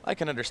I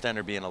can understand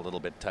her being a little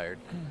bit tired.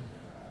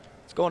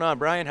 What's going on,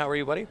 Brian? How are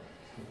you, buddy?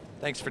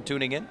 Thanks for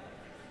tuning in.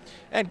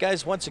 And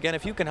guys, once again,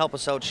 if you can help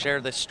us out,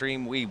 share this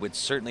stream, we would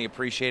certainly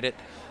appreciate it.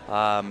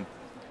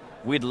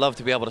 We'd love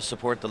to be able to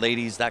support the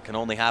ladies. That can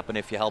only happen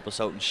if you help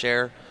us out and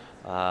share.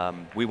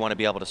 We want to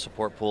be able to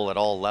support pool at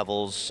all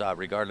levels,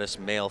 regardless,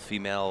 male,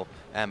 female,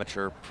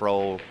 amateur,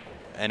 pro,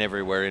 and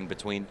everywhere in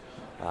between.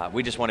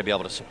 We just want to be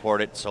able to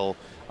support it. So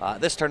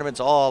this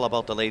tournament's all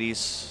about the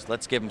ladies.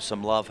 Let's give them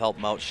some love, help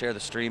them out, share the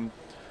stream,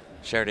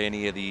 share to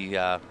any of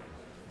the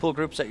pool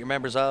groups that you're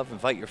members of,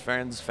 invite your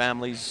friends,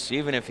 families.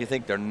 Even if you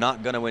think they're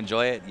not going to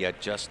enjoy it, you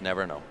just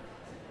never know.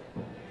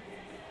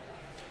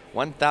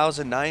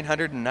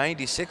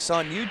 1,996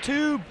 on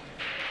YouTube.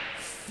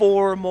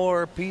 4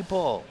 more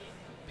people.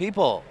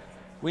 People,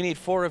 we need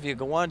 4 of you.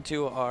 Go on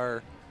to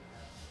our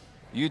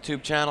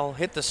YouTube channel,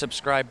 hit the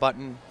subscribe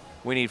button.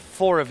 We need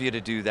 4 of you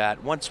to do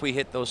that. Once we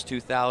hit those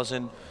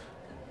 2,000,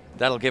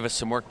 that'll give us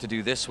some work to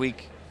do this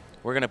week.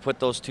 We're going to put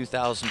those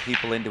 2,000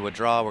 people into a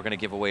draw. We're going to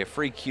give away a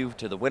free cue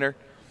to the winner.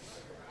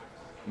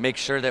 Make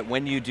sure that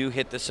when you do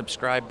hit the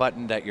subscribe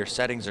button that your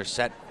settings are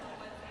set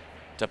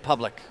to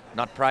public,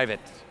 not private.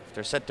 If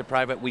they're set to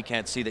private, we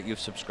can't see that you've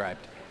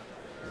subscribed.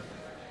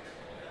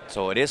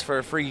 So it is for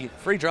a free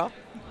draw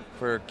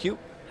for Q.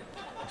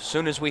 As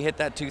soon as we hit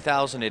that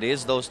 2,000, it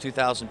is those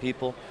 2,000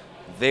 people.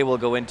 They will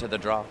go into the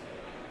draw.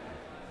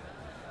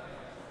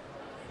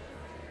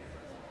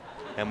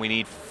 And we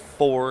need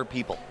 4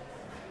 people.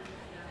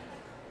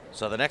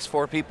 So the next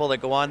 4 people that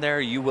go on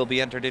there, you will be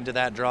entered into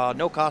that draw.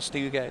 No cost to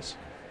you guys.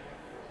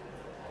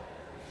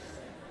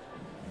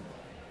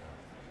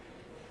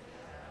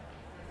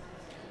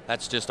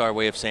 That's just our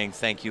way of saying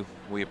thank you.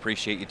 We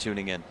appreciate you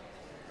tuning in.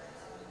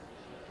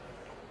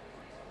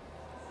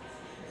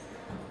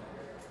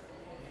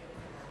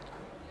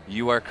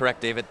 You are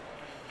correct, David.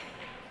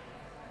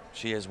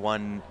 She has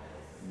won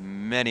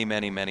many,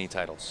 many, many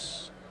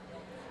titles.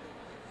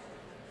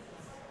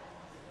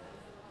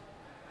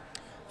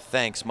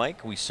 Thanks,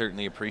 Mike. We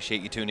certainly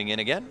appreciate you tuning in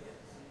again.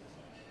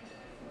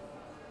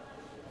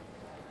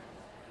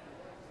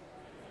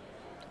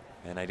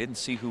 And I didn't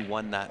see who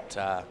won that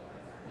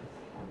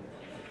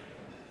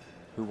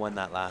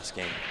last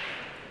game.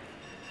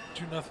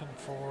 2-0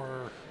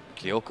 for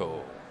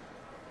Kyoko.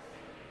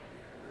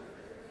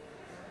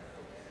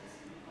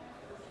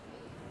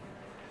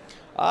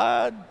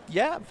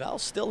 Yeah,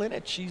 Val's still in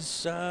it.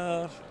 She's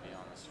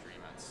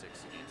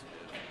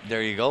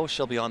there you go.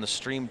 She'll be on the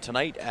stream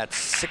tonight at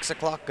 6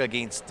 o'clock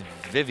against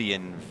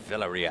Vivian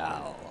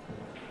Villarreal.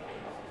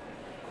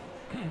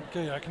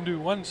 Okay, I can do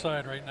one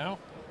side right now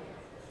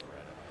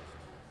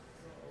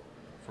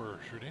for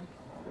shooting.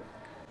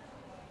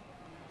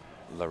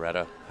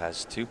 Loretta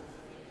has 2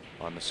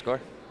 on the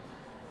score.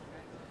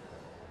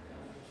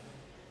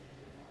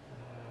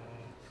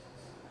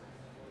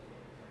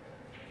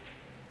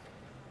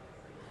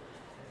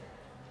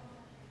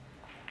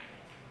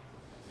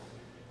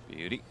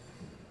 Beauty.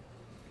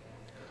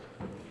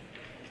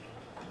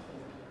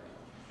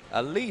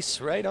 Elise,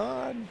 right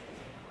on.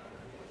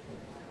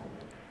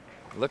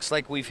 Looks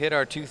like we've hit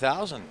our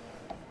 2,000.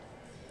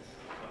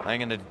 I'm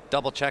going to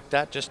double check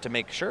that just to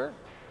make sure.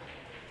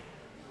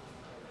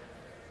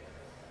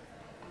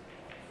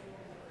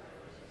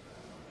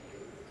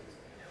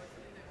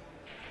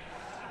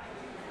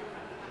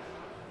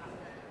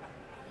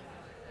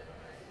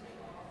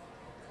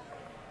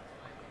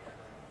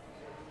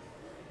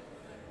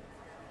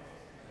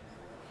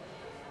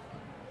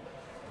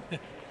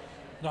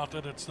 Not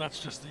that that's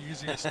just the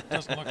easiest. It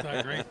doesn't look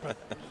that great, but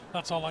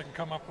that's all I can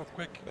come up with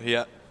quick.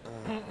 Yeah,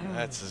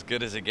 that's as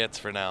good as it gets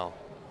for now.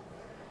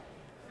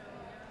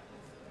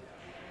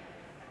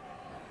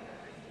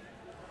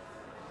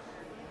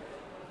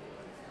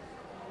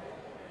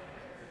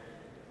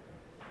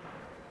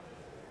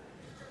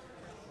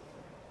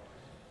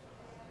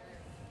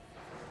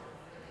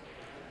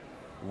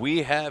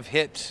 We have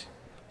hit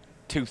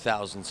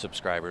 2,000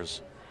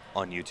 subscribers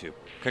on YouTube.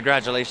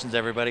 Congratulations,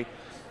 everybody.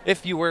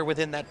 If you were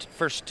within that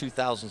first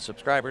 2,000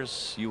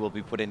 subscribers, you will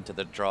be put into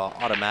the draw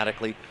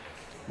automatically.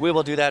 We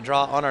will do that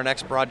draw on our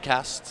next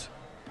broadcast.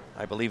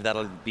 I believe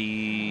that'll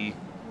be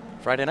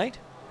Friday night?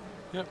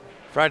 Yep.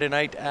 Friday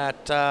night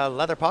at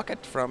Leather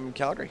Pocket from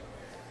Calgary.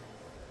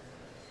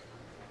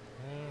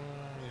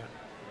 Yeah.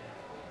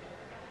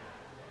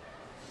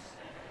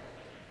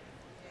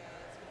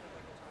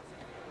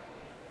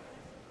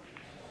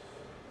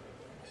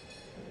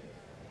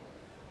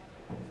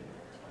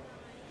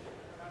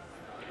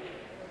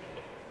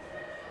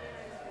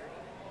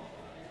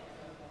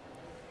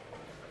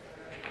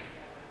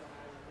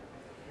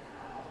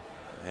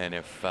 And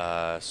if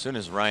as soon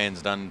as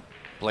Ryan's done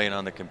playing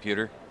on the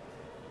computer,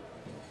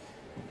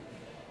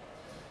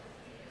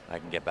 I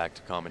can get back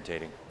to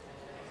commentating.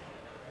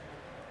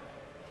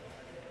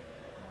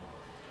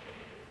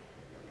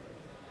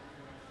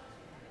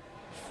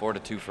 Four to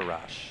 2 for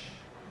Rosh.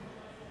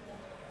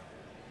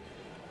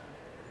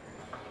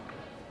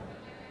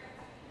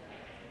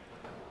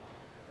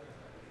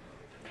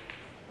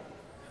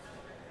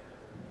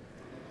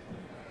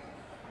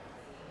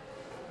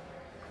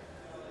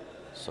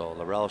 So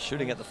Laurel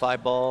shooting at the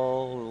 5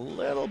 ball, a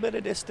little bit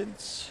of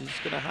distance. She's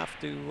going to have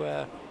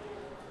to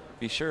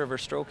be sure of her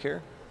stroke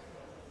here.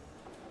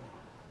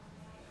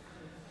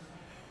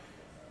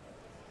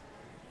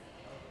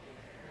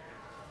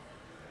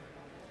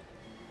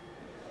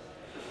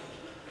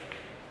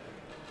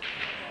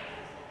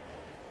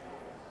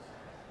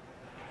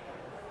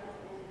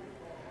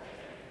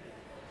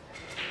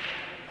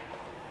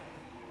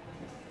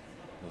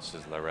 This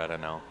is Loretta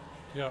now.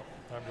 Yep.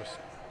 I'm just.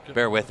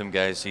 Bear with him,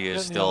 guys. He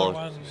is still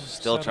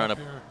trying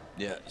to,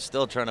 here.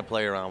 still trying to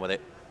play around with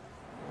it.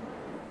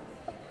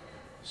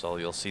 So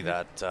you'll see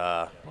that.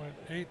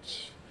 0.8.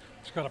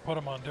 Just got to put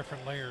them on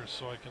different layers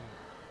so I can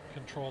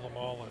control them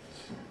all at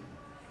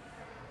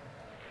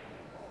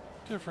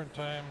different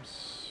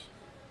times.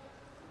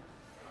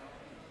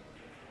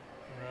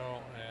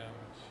 Well,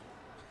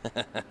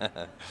 and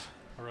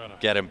Loretta.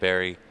 Get him,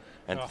 Barry.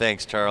 And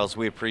thanks, Charles.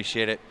 We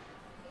appreciate it.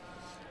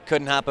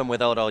 Couldn't happen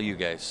without all you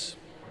guys.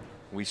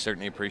 We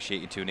certainly appreciate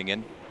you tuning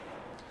in.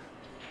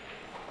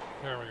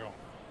 There we go.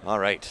 All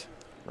right.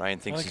 Ryan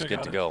thinks he's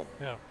good to go.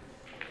 Yeah.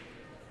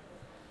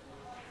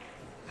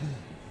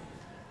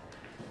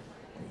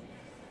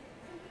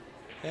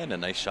 And a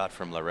nice shot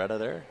from Loretta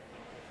there.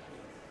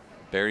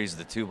 Buries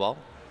the 2 ball.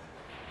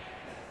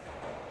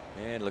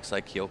 And it looks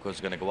like Kyoko's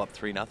going to go up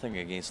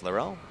 3-0 against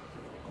Laurel.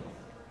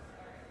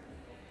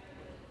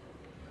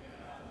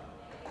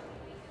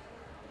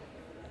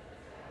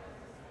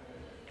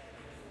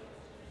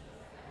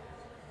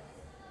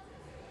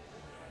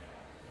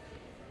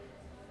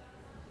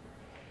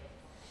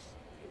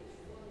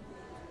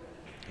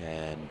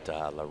 And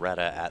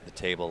Loretta at the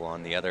table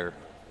on the other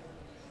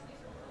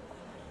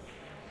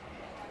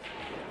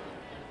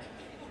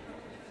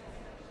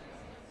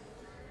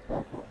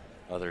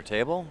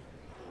table.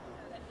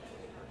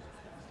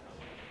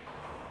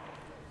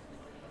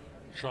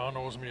 Sean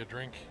owes me a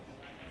drink.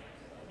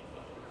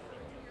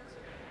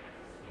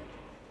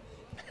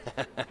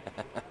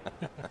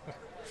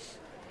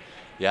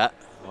 Yeah,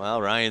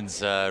 well,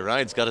 Ryan's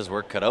got his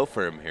work cut out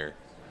for him here.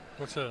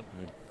 What's that?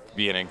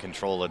 Being in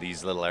control of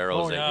these little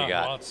arrows that you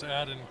got. Well, it's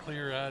add and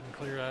clear,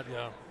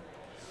 yeah.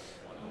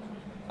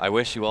 I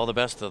wish you all the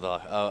best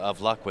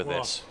of luck with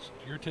this.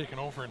 You're taking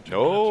over in 2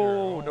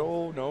 No,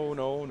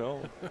 minutes.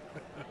 no.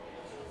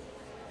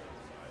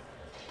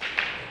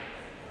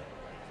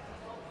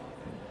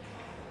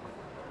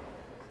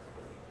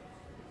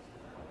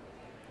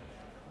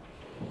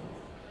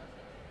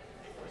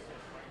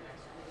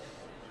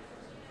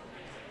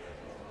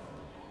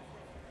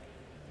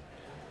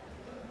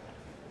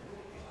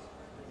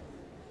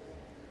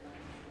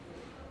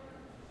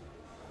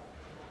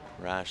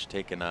 Rash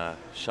taking a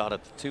shot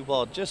at the 2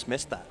 ball, just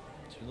missed that.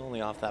 She was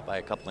only off that by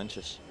a couple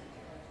inches.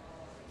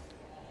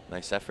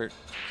 Nice effort.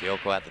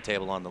 Kyoko at the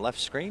table on the left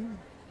screen.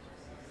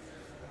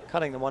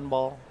 Cutting the 1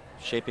 ball,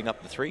 shaping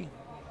up the 3.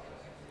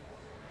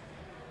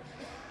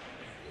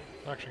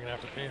 Actually, gonna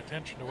have to pay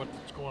attention to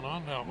what's going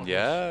on now. with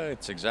Yeah,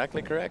 it's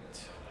exactly correct.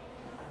 this.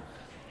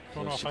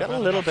 Don't know So if she I've got a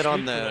had little enough bit on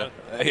sleep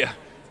for the that. yeah.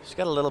 She's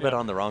got a little bit Yeah.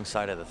 on the wrong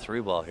side of the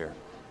 3-ball here.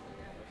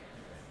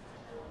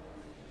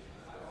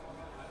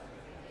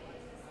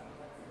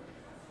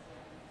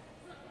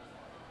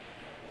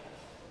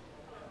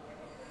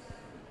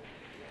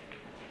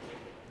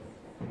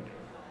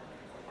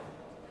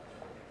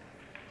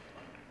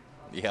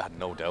 Yeah,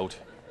 no doubt.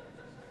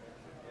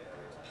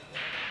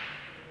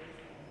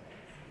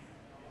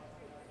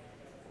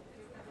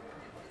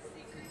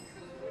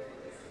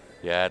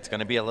 Yeah, it's going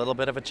to be a little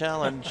bit of a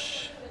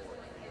challenge.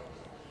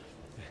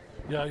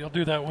 Yeah, you'll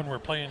do that when we're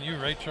playing you,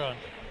 right, Sean?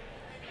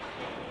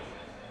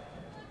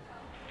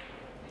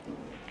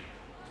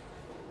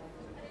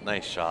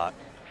 Nice shot.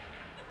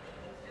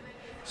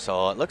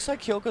 So it looks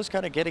like Kyoko's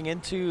kind of getting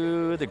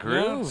into the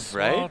groove,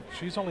 right? Well,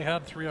 she's only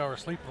had 3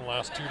 hours sleep in the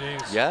last 2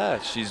 days. Yeah,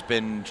 she's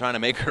been trying to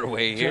make her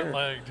way Jet here.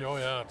 lagged. Oh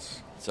yeah,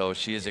 it's So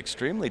she is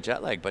extremely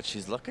jet lagged, but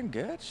she's looking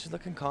good. She's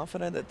looking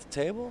confident at the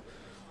table.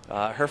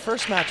 Her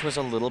first match was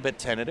a little bit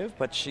tentative,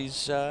 but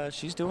she's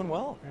doing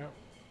well. yeah.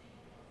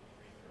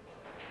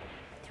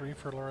 3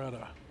 for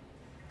Loretta.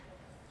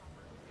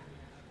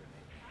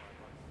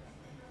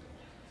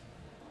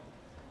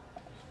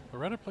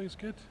 Loretta plays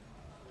good.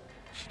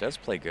 She does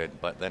play good,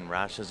 but then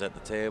Rash is at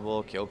the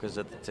table, Kyoka's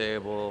at the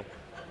table.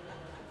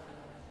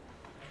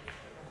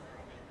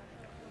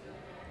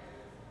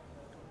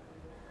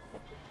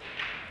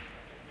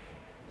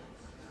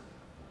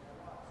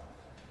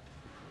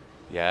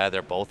 Yeah,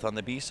 they're both on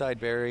the B side,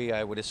 Barry.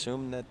 I would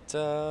assume that,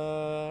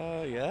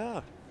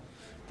 yeah,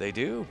 they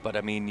do. But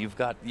I mean, you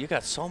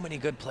got so many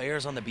good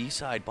players on the B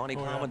side. Bonnie Oh,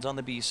 yeah. Plowman's on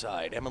the B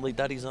side. Emily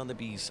Duddy's on the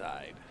B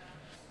side.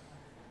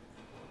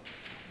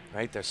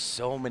 Right, there's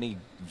so many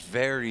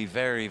very,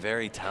 very,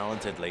 very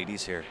talented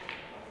ladies here.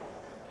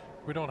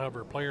 We don't have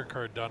her player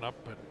card done up,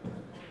 but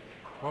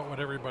what would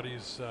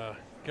everybody's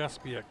guess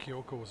be at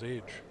Kyoko's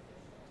age?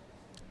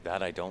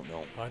 That I don't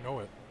know. I know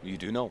it. You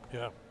do know.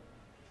 Yeah.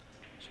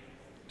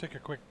 Take a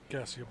quick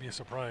guess. You'll be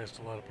surprised,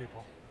 a lot of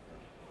people.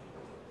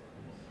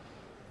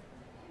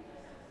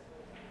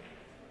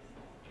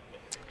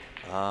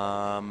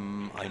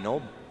 I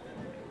know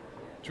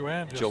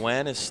Joanne.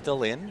 Joanne is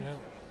still in. Yeah.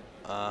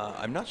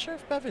 I'm not sure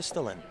if Bev is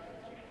still in.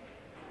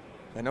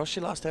 I know she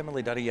lost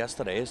Emily Duddy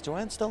yesterday. Is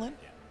Joanne still in?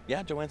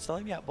 Yeah, Joanne's still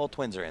in. Yeah, both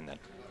twins are in then.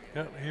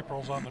 Yeah.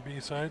 April's on the B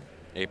side.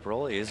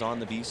 April is on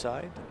the B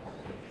side.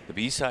 The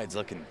B side's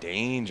looking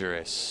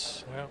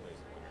dangerous. Yeah.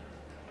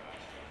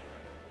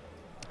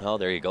 Oh,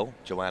 there you go.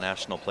 Joanne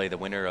Ashton will play the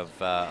winner of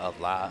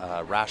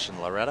Rash and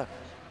Loretta.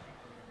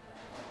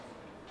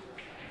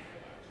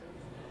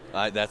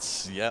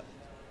 That's, yep.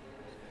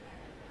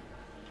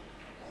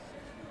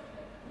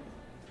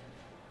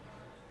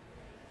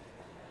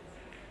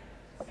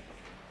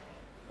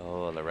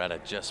 Oh, Loretta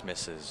just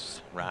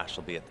misses. Rash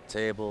will be at the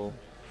table.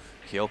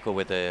 Kyoko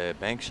with a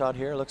bank shot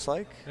here, looks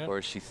like. Yep. Or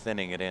is she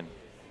thinning it in?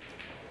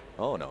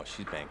 Oh, no,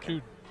 she's banking.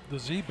 Dude, the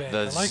Z bank. The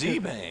I like Z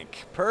it.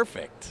 bank.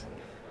 Perfect.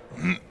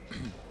 She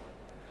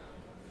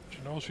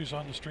knows she's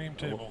on the stream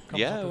table. Comes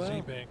Yeah, with the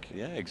well, Z bank.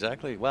 yeah,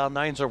 exactly. Well,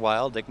 nines are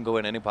wild. They can go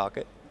in any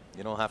pocket.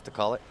 You don't have to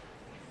call it.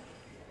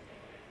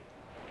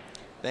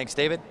 Thanks,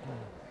 David.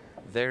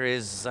 There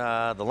is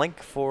the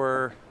link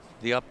for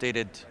the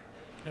updated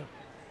Yeah.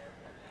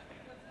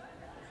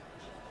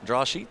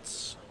 draw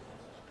sheets.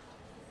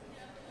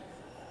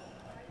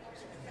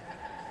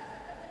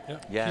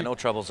 Yeah, no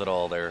troubles at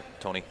all there,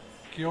 Tony.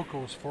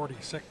 Kyoko's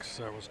 46,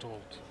 I was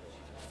told.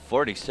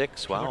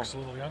 46, She wow. looks a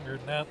little younger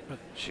than that, but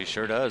She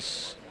sure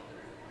does.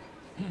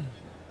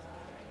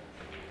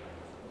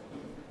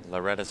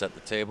 Loretta's at the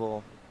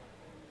table.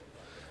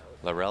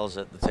 Laurel's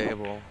at the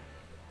table.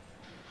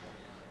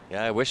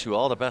 Yeah, I wish you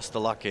all the best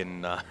of luck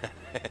in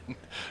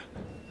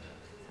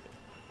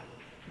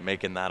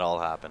making that all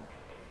happen.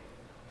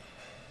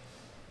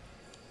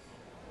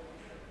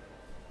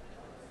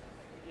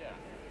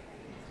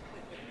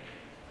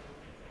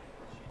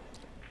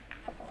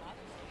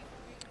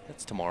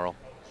 That's tomorrow.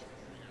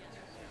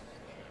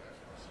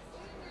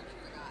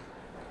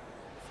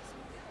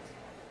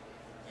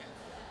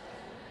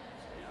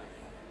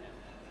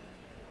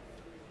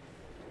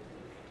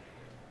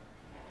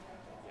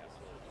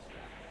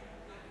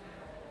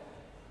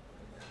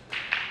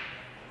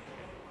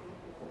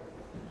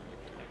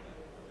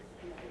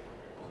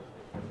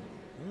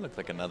 Looked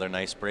like another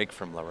nice break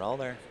from Laurel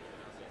there.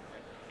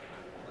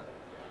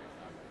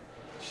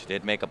 She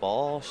did make a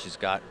ball. She's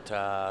got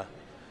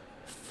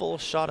full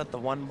shot at the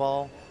one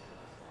ball.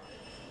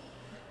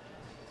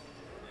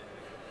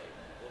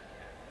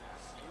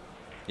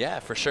 Yeah,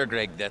 for sure,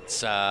 Greg. That's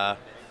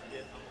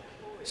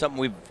something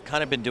we've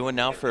kind of been doing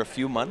now for a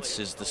few months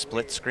is the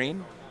split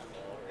screen.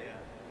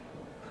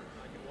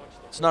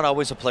 It's not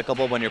always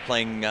applicable when you're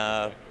playing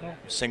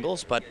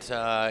singles, but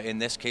in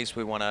this case,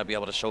 we want to be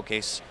able to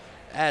showcase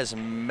as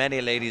many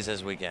ladies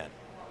as we can.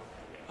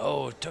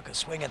 Oh, took a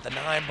swing at the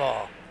 9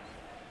 ball.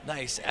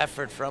 Nice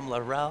effort from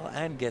Laurel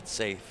and gets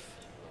safe.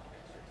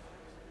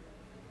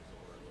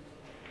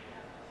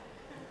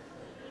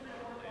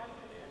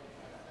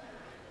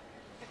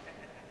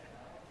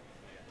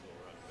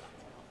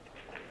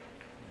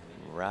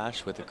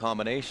 Rash with the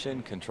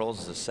combination,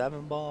 controls the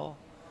 7 ball.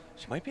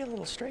 She might be a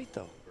little straight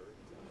though.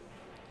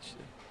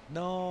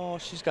 No,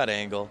 she's got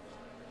angle.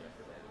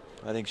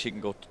 I think she can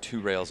go 2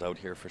 rails out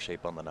here for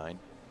shape on the 9.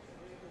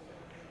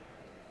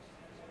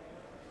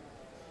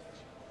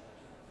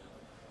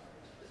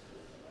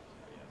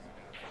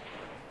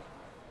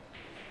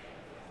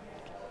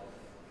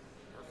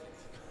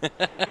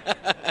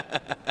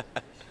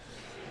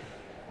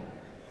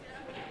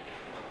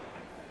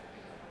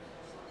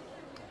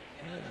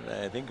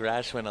 I think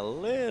Rash went a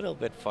little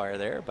bit far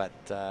there, but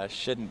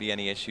shouldn't be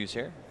any issues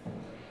here.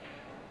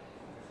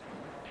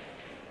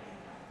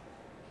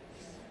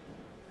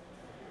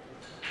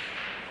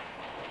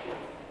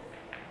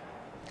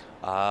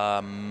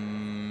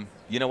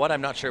 You know what?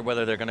 I'm not sure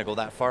whether they're going to go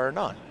that far or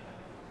not.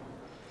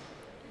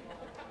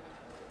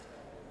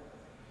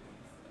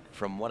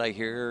 From what I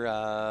hear,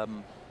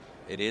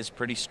 it is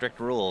pretty strict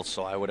rules,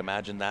 so I would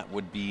imagine that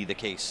would be the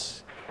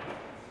case.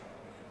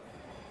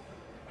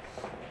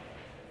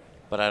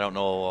 But I don't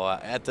know.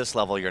 At this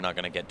level, you're not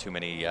going to get too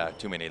many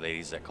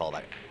ladies that call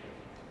that.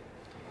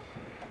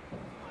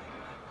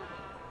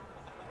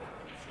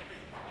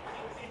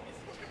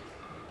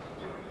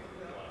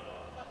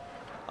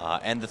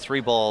 And the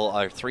 3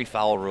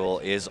 foul rule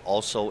is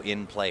also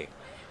in play.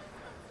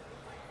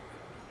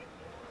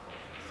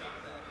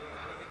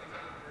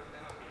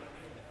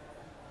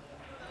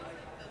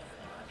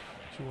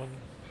 Two, 1,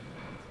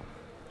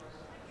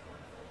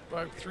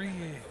 5, 3.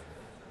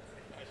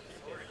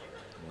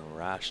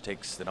 Rash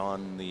takes it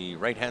on the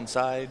right-hand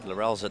side.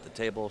 Laurel's at the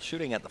table,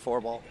 shooting at the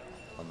 4 ball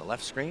on the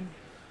left screen.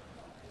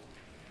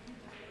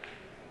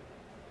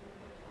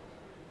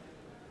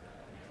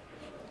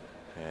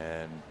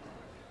 And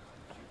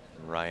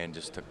Ryan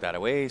just took that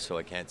away, so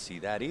I can't see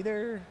that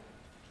either.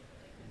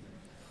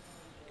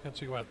 Can't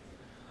see what?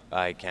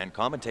 I can't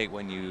commentate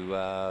when you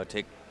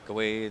take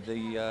away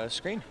the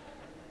screen.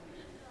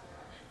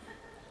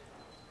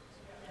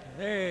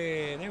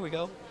 Hey, there we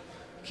go.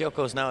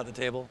 Kyoko's now at the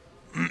table.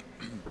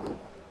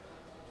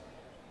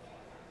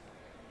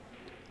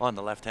 On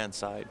the left-hand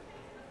side.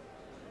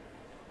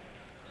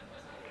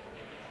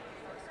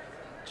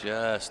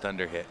 Just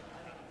under hit.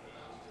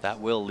 That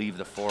will leave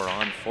the 4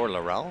 on for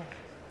Laurel.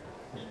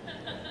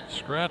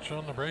 Scratch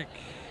on the break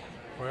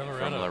by Loretta.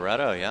 From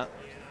Loretta, yeah.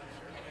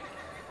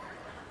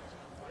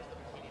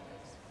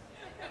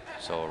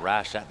 So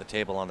Rash at the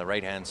table on the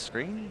right-hand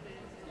screen.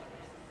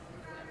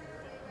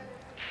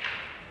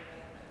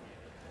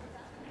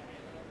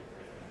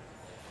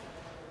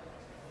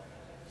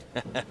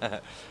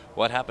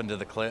 What happened to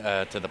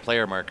the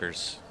player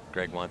markers?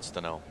 Greg wants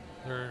to know.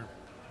 They're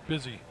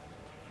busy.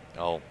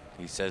 Oh,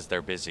 he says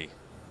they're busy,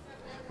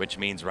 which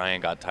means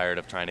Ryan got tired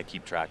of trying to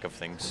keep track of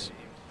things.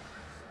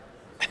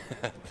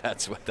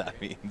 That's what that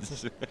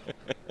means.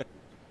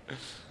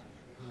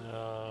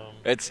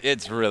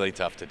 It's really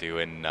tough to do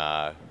in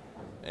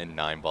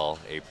 9-ball,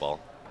 8-ball,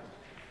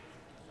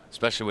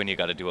 especially when you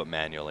got to do it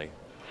manually.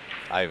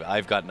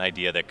 I've got an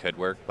idea that could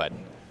work, but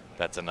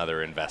that's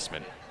another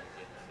investment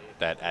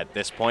that at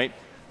this point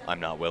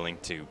I'm not willing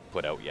to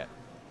put out yet.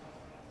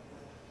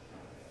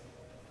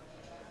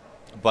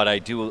 But I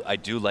do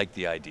like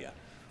the idea.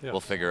 Yes. We'll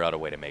figure out a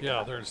way to make it.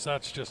 Yeah,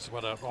 that's just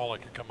what all I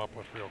could come up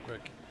with real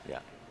quick. Yeah.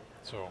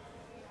 So.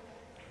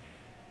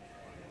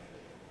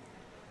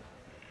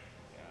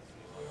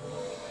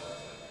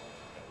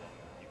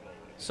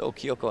 So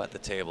Kyoko at the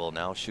table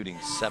now shooting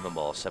 7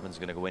 ball. 7's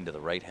going to go into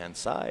the right-hand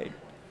side.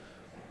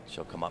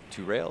 She'll come up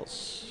 2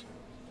 rails.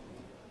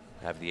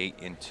 Have the 8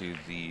 into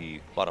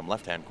the bottom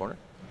left-hand corner.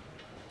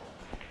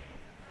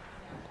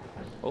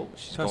 Oh,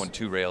 she's going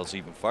 2 rails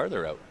even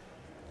farther out.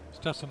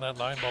 Just testing that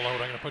 9 ball out. I'm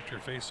going to put your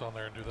face on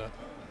there and do that.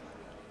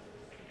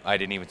 I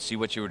didn't even see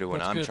what you were doing.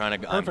 That's I'm good.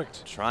 trying to Perfect.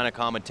 I'm trying to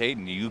commentate,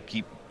 and you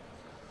keep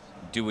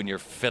doing your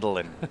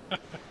fiddling.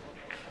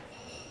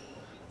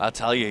 I'll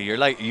tell you,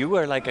 you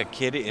are like a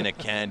kid in a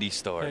candy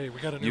store. Hey, we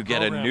got a new you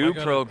program. get a new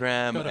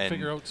program, Gotta and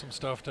figure out some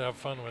stuff to have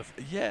fun with.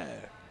 Yeah.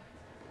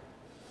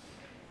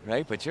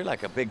 Right, but you're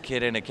like a big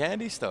kid in a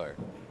candy store.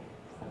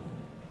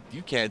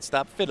 You can't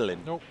stop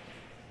fiddling. Nope.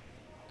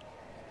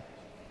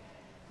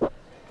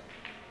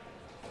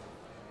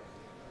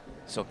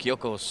 So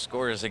Kyoko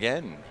scores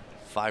again.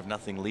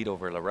 5-0 lead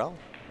over Laurel.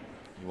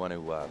 You want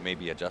to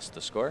maybe adjust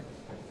the score?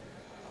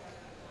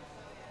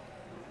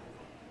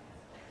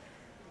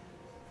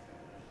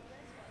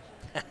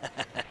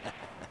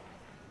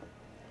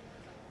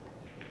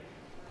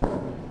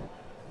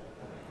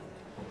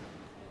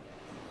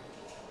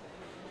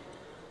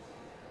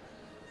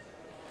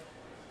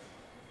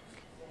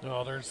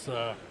 No, there's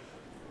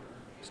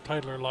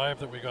Tidler Live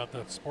that we got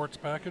the sports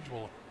package.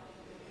 Well,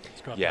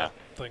 it's got that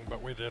thing, but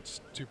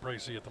it's too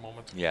pricey at the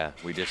moment. Yeah,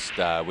 we just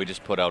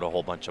put out a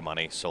whole bunch of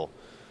money, so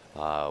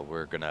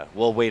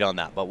we'll wait on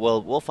that, but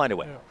we'll find a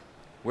way. Yeah.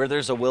 Where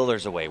there's a will,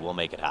 there's a way. We'll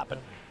make it happen.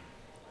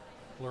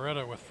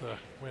 Loretta with the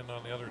win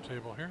on the other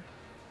table here.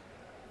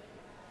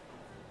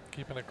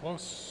 Keeping it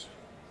close.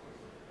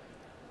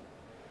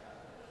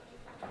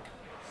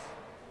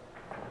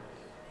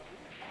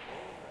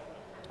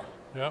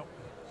 Yep.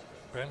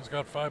 Ben's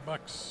got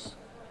 $5.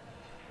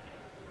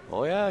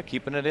 Oh, yeah,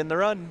 keeping it in the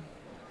run.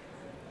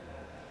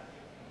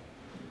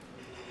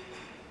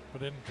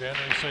 But didn't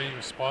January say he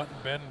was spotting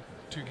Ben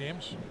 2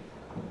 games?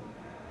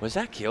 Was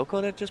that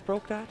Kyoko that just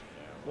broke that?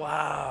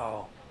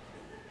 Wow.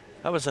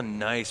 That was a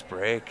nice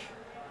break.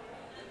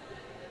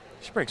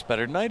 She breaks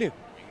better than I do.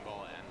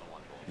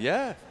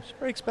 Yeah, she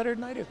breaks better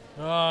than I do.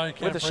 Oh, you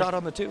can't With a shot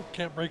on the 2.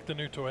 Can't break the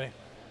new toy.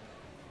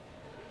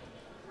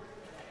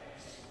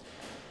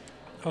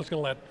 I was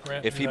going to let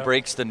Grant If do he that.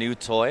 breaks the new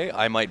toy,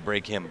 I might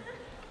break him.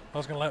 I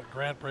was going to let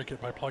Grant break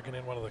it by plugging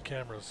in one of the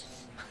cameras.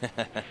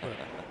 But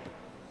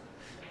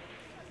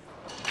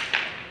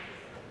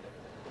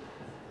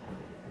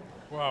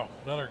wow,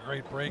 another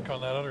great break on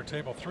that other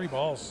table. 3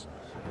 balls.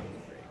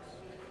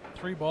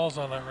 3 balls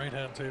on that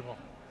right-hand table.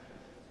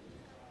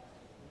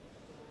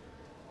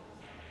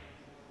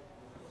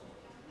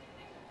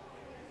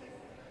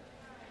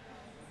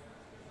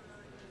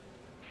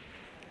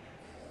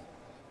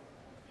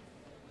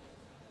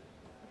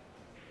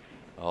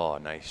 Oh,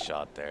 nice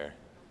shot there.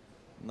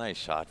 Nice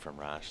shot from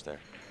Rash there.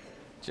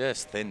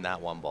 Just thinned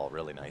that one ball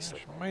really nicely.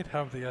 She might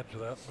have the edge of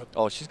that, but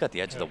Oh, she's got the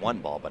edge of the one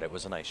ball, but it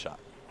was a nice shot.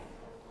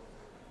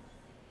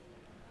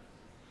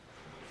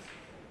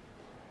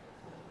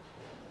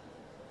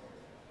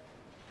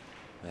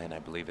 And I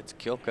believe it's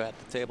Kyoko at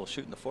the table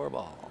shooting the 4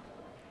 ball.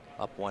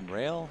 Up 1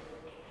 rail.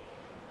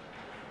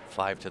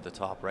 5 to the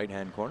top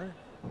right-hand corner.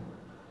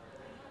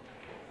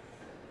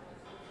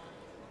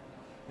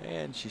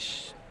 And she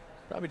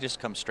probably just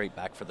comes straight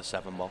back for the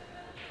 7 ball.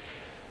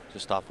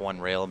 Just off 1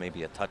 rail,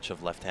 maybe a touch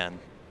of left hand.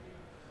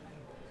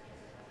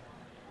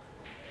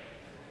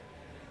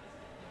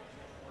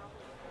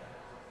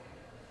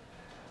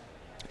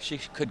 She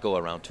could go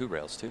around 2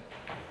 rails too.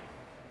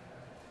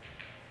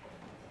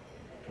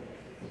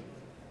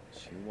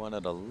 She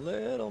wanted a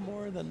little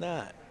more than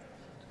that.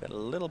 Got a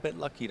little bit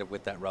lucky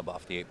with that rub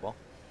off the 8 ball.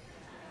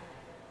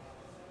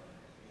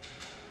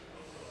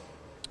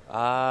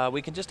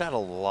 We can just add a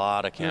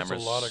lot of cameras.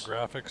 there's a lot of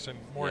graphics and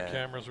more Yeah.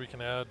 cameras we can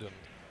add. And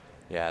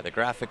Yeah, the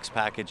graphics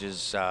package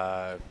is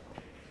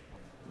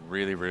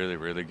really, really,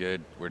 really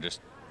good. We're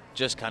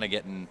just kind of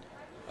getting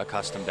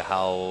accustomed to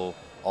how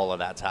all of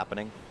that's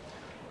happening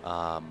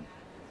and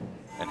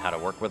how to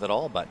work with it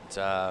all. But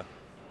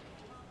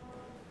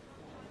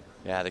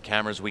yeah, the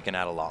cameras we can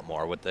add a lot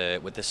more with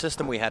the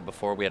system we had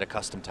before. We had a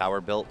custom tower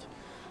built,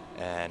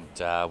 and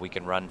we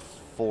can run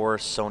 4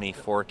 Sony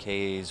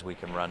 4Ks. We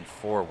can run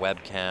 4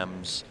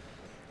 webcams,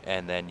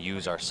 and then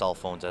use our cell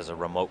phones as a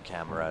remote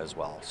camera as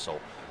well. So.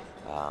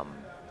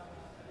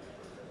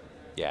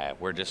 Yeah,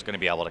 we're just going to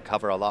be able to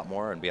cover a lot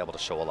more and be able to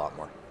show a lot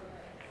more.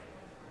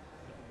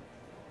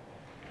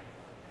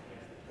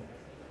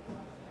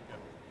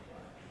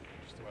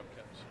 just the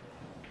webcams.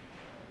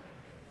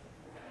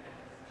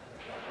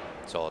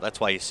 So that's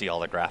why you see all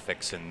the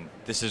graphics, and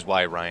this is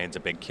why Ryan's a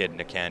big kid in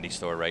a candy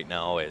store right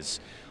now, is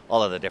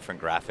all of the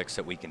different graphics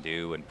that we can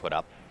do and put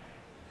up.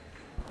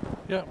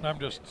 Yeah, and I've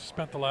just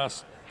spent the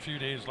last few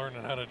days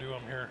learning how to do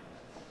them here.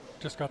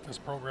 Just got this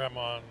program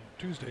on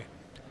Tuesday.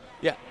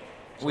 Yeah,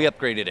 we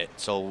upgraded it.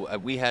 So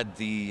we had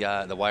the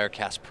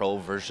Wirecast Pro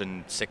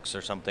version 6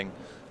 or something,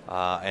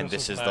 and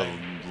this is the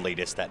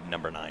latest at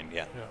number 9.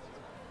 Yeah. Yeah.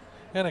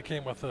 And it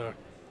came with a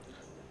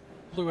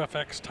Blue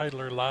FX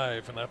Titler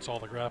Live, and that's all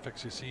the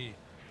graphics you see.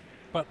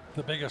 But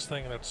the biggest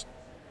thing that's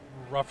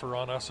rougher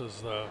on us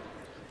is the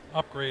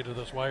upgrade of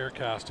this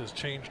Wirecast has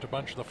changed a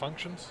bunch of the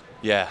functions.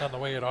 Yeah. And the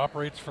way it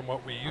operates from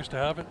what we used to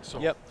have it. So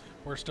Yep.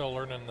 we're still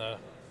learning the.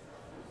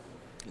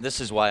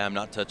 This is why I'm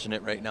not touching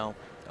it right now.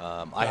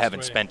 I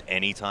haven't spent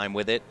any time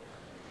with it.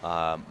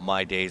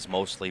 My day's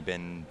mostly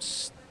been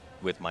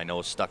with my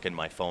nose stuck in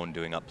my phone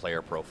doing up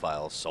player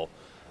profiles. So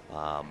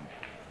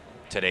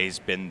today's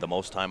been the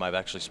most time I've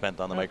actually spent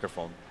on the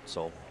microphone.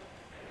 So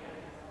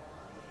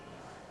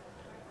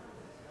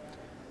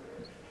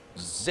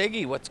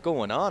Ziggy, what's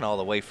going on all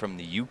the way from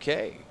the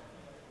UK?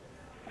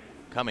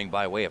 Coming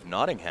by way of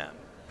Nottingham.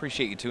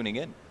 Appreciate you tuning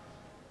in.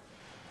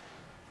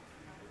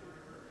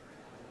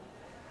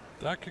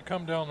 That could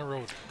come down the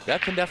road.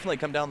 That can definitely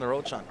come down the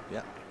road, Sean.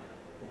 Yeah.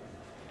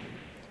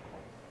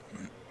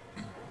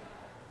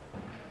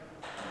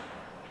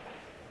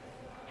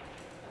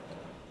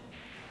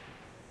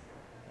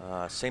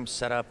 Same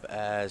setup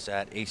as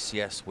at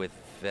ACS with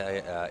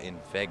in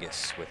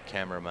Vegas with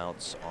camera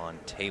mounts on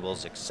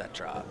tables,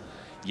 etc.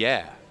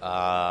 Yeah,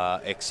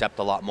 except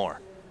a lot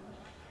more.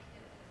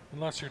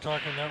 Unless you're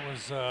talking that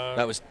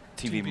was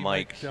TV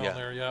mic down yeah.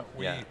 there.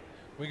 Yeah,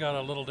 we got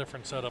a little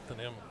different setup than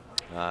him.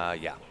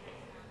 Yeah.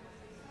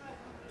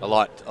 A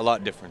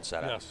lot different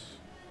setup. Yes.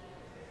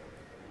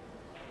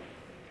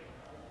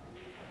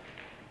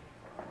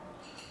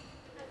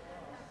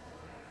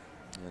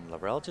 And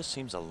Laurel just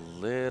seems a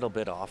little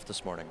bit off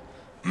this morning.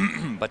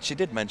 But she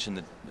did mention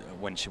that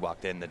when she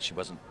walked in that she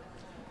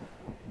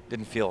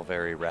didn't feel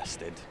very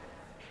rested.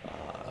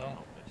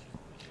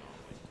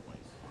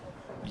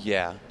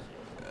 Yeah.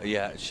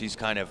 Yeah, she's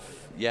kind of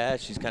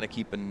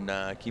keeping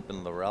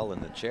Laurel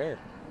in the chair.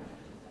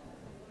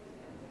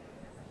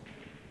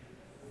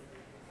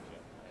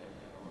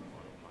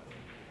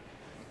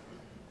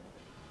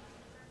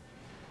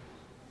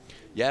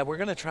 Yeah, we're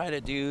gonna try to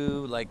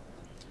do like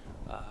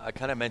I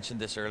kind of mentioned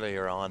this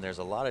earlier on. There's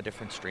a lot of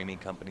different streaming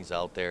companies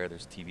out there.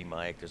 There's TV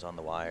Mike, there's On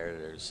the Wire,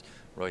 there's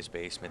Roy's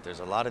Basement. There's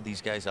a lot of these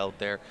guys out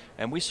there,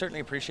 and we certainly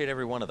appreciate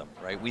every one of them,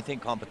 right? We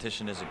think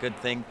competition is a good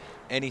thing.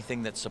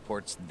 Anything that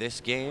supports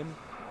this game,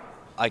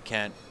 I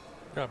can't.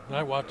 Yeah,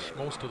 I watch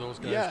most of those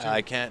guys Yeah, too.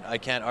 I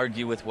can't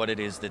argue with what it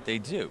is that they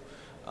do,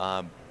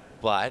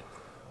 but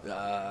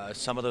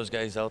some of those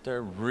guys out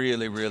there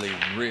really, really,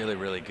 really,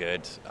 really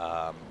good.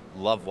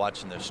 Love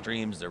watching their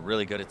streams. They're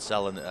really good at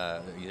selling,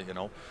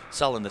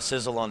 selling the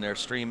sizzle on their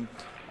stream.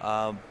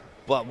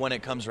 But when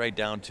it comes right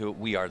down to it,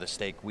 we are the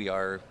stake. We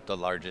are the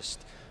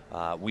largest.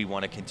 We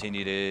want to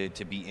continue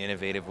to be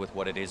innovative with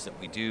what it is that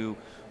we do,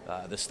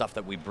 the stuff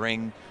that we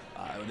bring.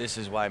 This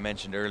is why I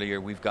mentioned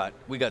earlier we got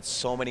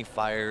so many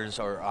fires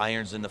or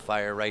irons in the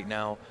fire right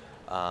now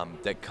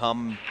that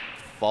come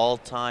fall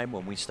time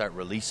when we start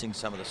releasing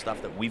some of the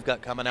stuff that we've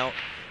got coming out.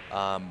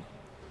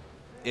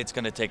 It's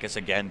going to take us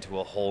again to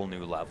a whole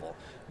new level.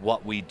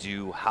 What we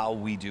do, how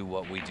we do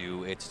what we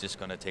do, it's just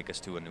going to take us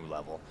to a new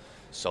level.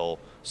 So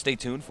stay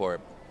tuned for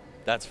it.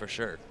 That's for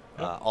sure.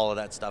 All of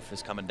that stuff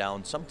is coming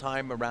down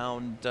sometime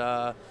around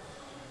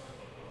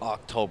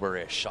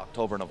October-ish,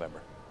 October,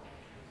 November.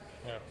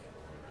 Yeah.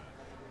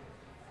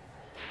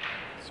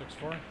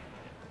 6-4.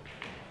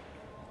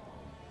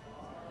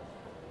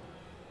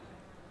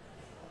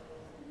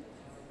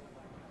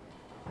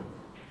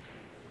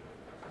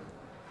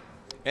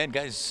 And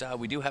guys,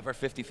 we do have our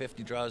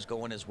 50-50 draws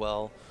going as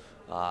well.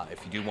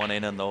 If you do want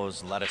in on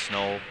those, let us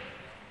know.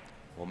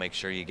 We'll make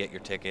sure you get your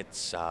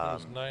tickets. It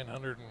was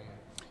 900 and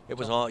It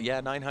was all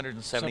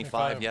 975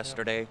 75,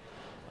 yesterday.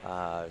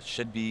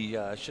 Should be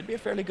a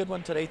fairly good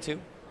one today too.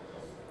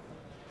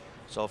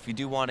 So if you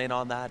do want in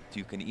on that,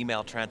 you can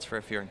email transfer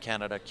if you're in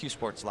Canada.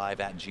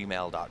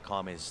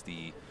 qsportslive@gmail.com is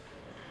the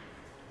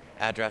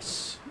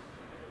address.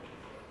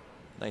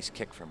 Nice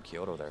kick from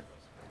Kyoto there.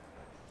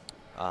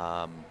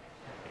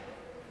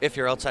 If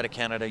you're outside of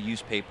Canada,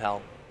 use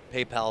PayPal.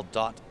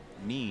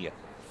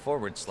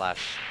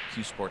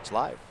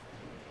 PayPal.me/qsportslive.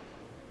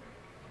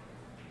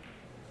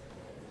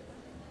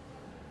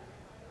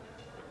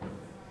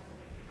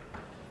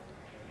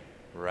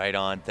 Right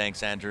on.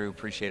 Thanks, Andrew.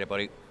 Appreciate it,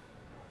 buddy.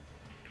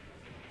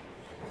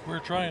 we're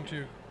trying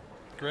to,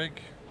 Greg.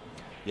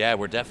 Yeah,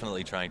 we're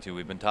definitely trying to.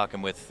 We've been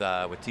talking with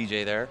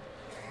TJ there,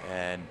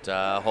 and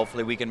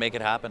hopefully we can make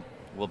it happen.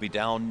 We'll be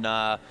down.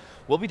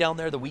 We'll be down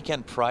there the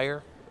weekend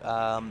prior.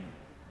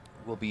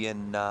 We'll be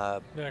in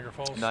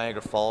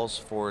Niagara Falls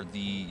for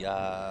the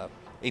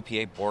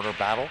APA border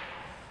battle.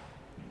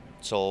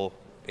 So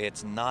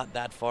it's not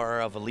that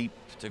far of a leap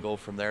to go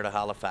from there to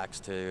Halifax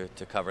to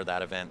cover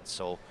that event.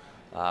 So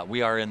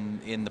we are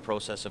in the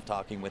process of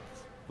talking with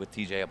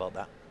TJ about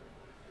that.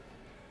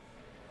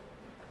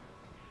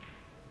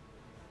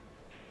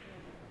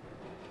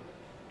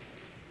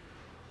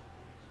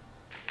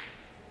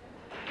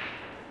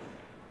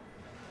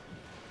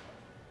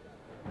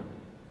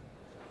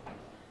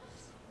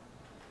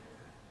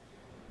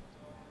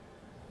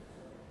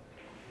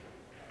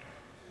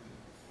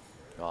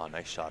 Oh,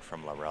 nice shot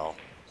from Laurel.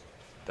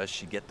 Does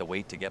she get the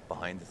weight to get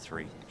behind the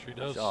three? She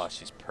does. Oh,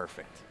 she's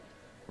perfect.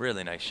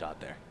 Really nice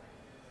shot there.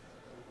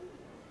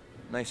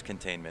 Nice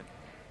containment.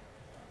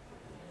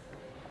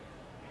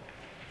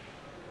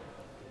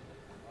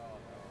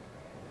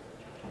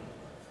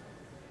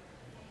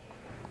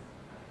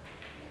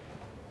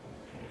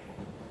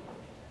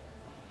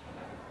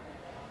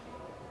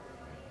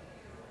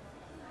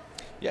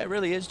 Yeah, it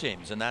really is,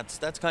 James, and that's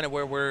kind of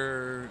where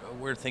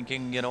we're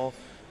thinking,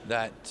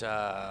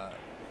 that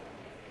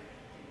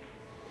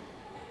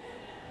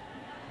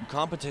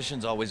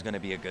competition's always going to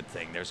be a good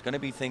thing. There's going to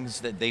be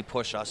things that they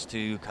push us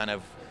to kind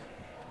of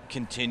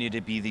continue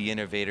to be the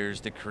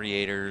innovators, the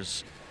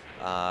creators,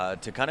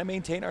 to kind of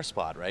maintain our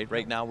spot, right?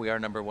 Right now we are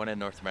 #1 in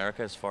North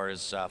America as far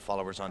as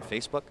followers on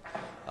Facebook,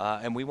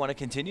 and we want to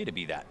continue to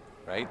be that,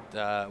 right?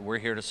 We're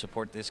here to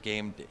support this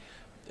game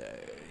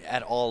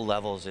at all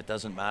levels. It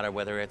doesn't matter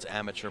whether it's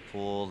amateur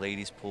pool,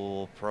 ladies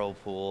pool, pro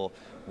pool.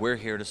 We're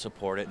here to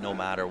support it no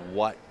matter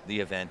what the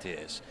event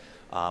is.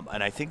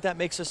 And I think that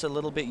makes us a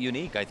little bit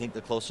unique. I think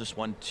the closest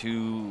one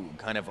to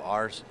kind of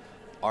our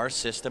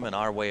system and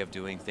our way of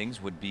doing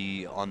things would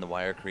be On the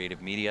Wire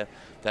Creative Media.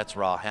 That's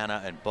Raw,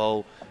 Hannah, and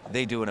Bo.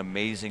 They do an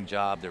amazing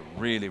job. They're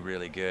really,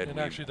 really good. And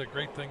actually, the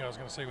great thing I was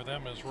going to say with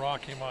them is Raw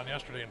came on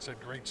yesterday and said,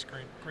 "Great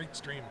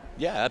stream."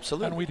 Yeah,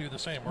 absolutely. And we do the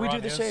same. We We're do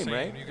on the his same, scene,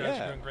 right? and you guys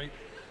Yeah. are doing great.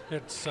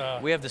 It's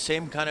we have the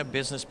same kind of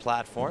business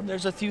platform.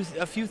 There's a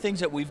few things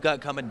that we've got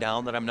coming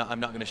down that I'm not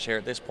going to share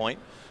at this point.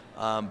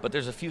 But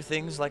there's a few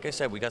things, like I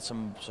said, we got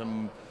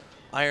some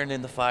iron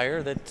in the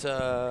fire that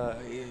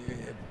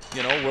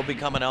will be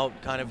coming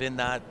out kind of in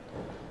that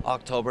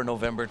October,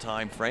 November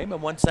time frame.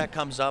 And once that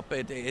comes up,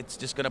 it's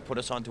just going to put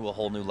us onto a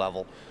whole new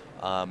level.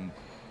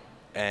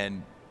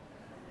 And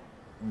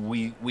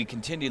we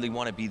continually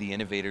want to be the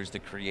innovators, the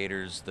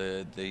creators,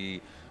 the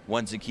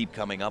ones that keep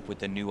coming up with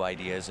the new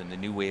ideas and the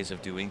new ways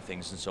of doing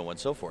things and so on and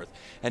so forth.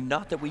 And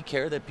not that we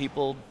care that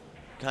people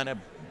kind of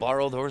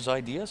borrow those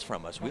ideas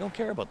from us. We don't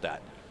care about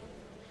that.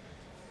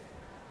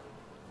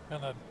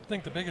 And I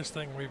think the biggest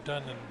thing we've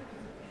done, and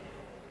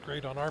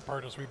great on our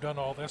part, is we've done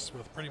all this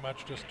with pretty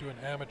much just doing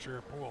amateur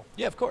pool.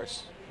 Yeah, of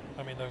course.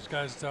 I mean, those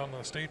guys down in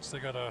the States, they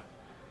got a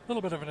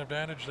little bit of an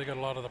advantage. They got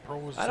a lot of the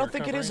pros. I don't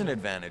think it is an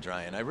advantage,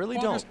 Ryan. I really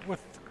don't. Just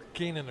with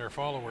gaining their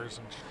followers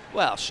and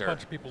Well, a sure.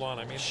 bunch of people on.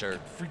 I mean, Sure.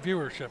 free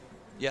viewership.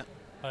 Yeah.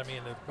 I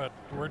mean, but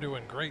we're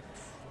doing great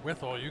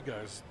with all you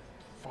guys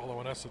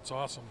following us. It's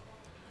awesome.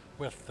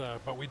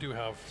 But we do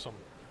have some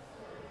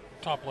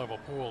top level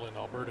pool in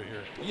Alberta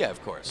here. Yeah,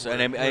 of course.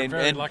 We're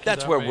very lucky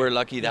that's that where way. we're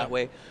lucky that Yeah.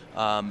 way.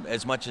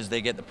 As much as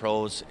they get the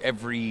pros,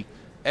 every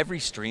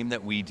stream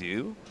that we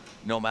do,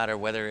 no matter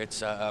whether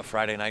it's a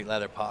Friday night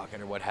leather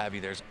pocket or what have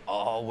you, there's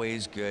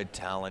always good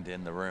talent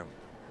in the room,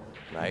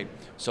 right?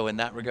 So in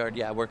that regard,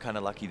 yeah, we're kind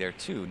of lucky there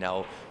too.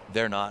 Now,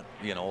 they're not,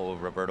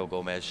 Roberto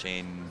Gomez,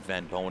 Shane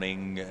Van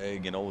Boning,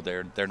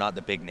 they're not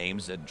the big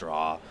names that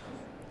draw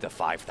the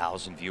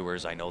 5,000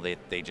 viewers. I know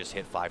they just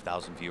hit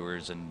 5,000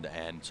 viewers and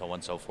so on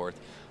and so forth.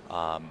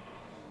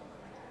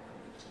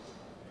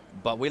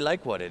 But we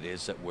like what it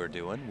is that we're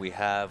doing. We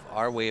have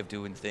our way of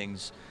doing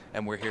things,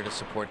 and we're here to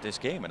support this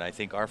game. And I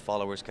think our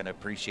followers can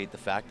appreciate the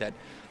fact that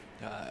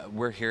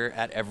we're here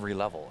at every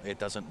level. It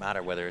doesn't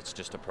matter whether it's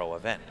just a pro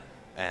event.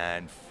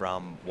 And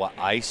from what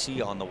I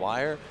see on the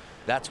wire,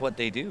 that's what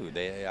they do.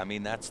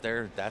 That's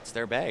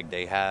their bag.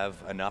 They have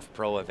enough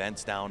pro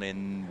events down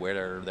in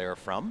where they're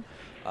from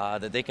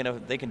that they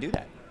can do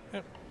that.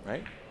 Yep.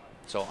 Right?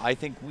 So I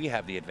think we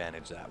have the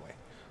advantage that way.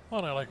 Well,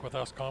 and I like with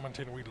us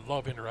commentating, we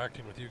love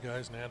interacting with you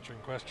guys and answering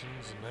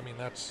questions. And I mean,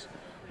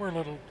 we're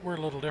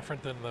a little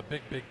different than the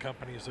big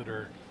companies that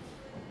are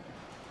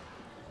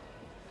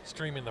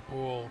streaming the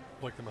pool,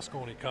 like the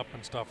Moscone Cup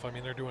and stuff. I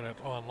mean, they're doing it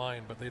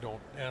online, but they don't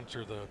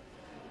answer the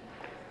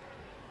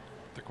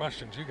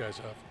questions you guys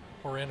have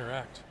or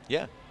interact.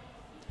 Yeah.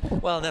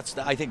 Well,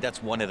 I think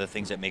that's one of the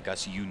things that make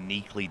us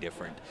uniquely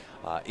different,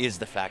 is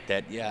the fact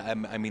that,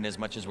 as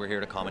much as we're here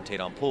to commentate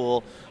on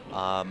pool,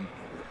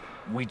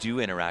 we do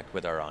interact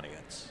with our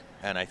audience.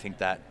 And I think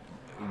that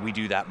we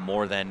do that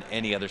more than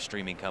any other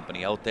streaming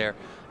company out there.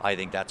 I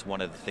think that's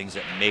one of the things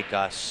that make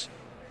us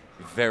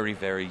very,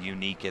 very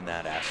unique in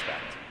that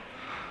aspect.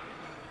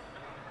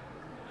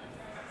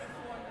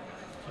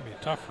 It'd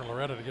be tough for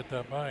Loretta to get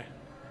that by.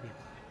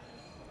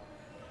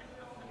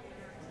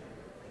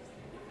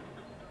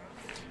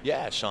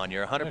 Yeah, Sean,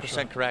 you're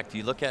 100% correct.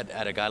 You look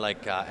at a guy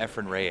like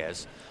Efren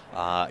Reyes.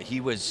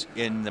 He was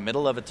in the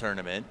middle of a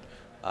tournament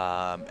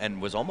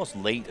and was almost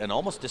late and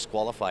almost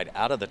disqualified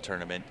out of the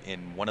tournament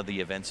in one of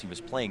the events he was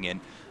playing in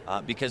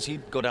because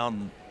he'd go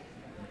down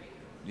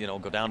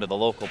to the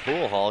local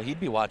pool hall.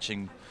 He'd be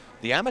watching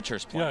the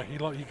amateurs play.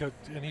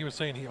 Yeah, he was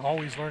saying he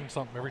always learns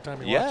something every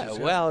time he Yeah, watches.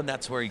 well, and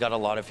that's where he got a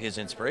lot of his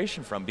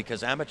inspiration from,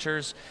 because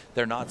amateurs,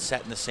 they're not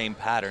set in the same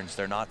patterns.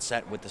 They're not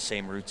set with the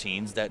same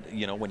routines that,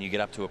 when you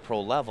get up to a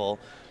pro level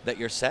that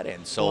you're set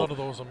in. So a lot of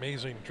those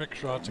amazing trick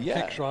shots and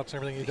kick shots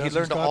and everything he does. He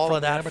learned all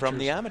of that from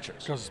the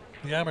amateurs. Because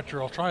the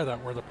amateur will try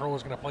that, where the pro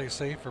is going to play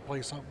safe or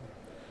play something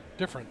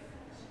different.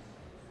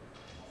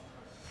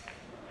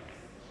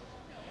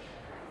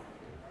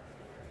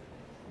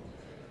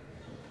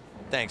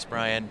 Thanks,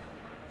 Brian.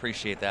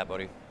 Appreciate that,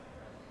 buddy.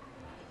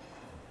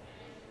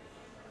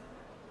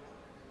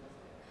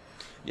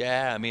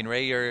 Yeah, I mean,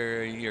 Ray,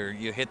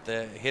 you hit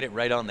it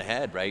right on the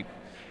head, right?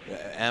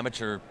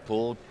 Amateur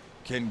pool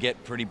can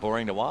get pretty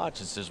boring to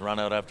watch. It's just run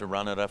out after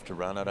run out after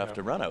run out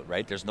after run out,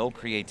 right? There's no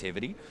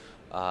creativity,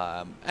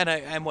 and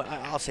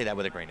I'll say that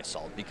with a grain of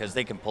salt, because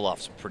they can pull off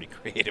some pretty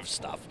creative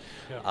stuff.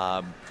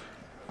 Yeah.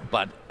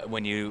 But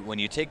when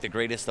you take the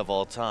greatest of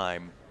all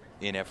time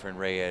in Efren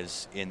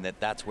Reyes, in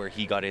that's where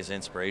he got his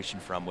inspiration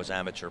from, was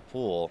amateur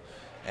pool,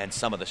 and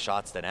some of the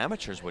shots that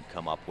amateurs would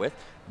come up with,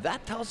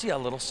 that tells you a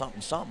little something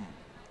something.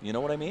 You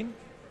know what I mean?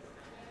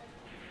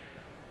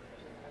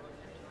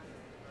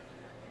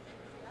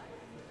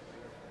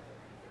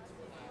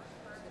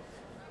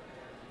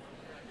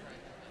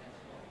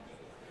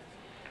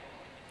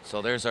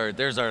 So there's our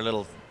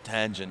little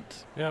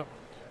tangent. Yeah.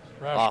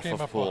 Rash Off came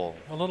of up pool.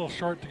 a little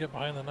short to get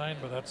behind the 9,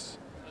 but that's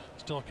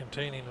still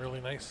containing really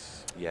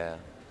nice. Yeah.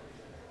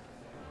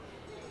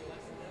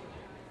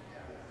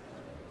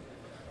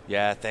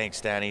 Yeah,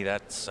 thanks, Danny.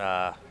 That's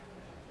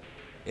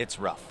it's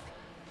rough.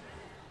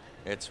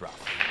 It's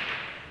rough.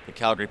 The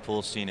Calgary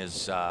pool scene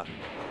is a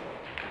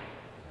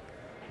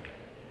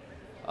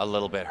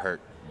little bit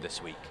hurt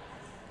this week.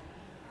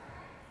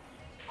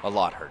 A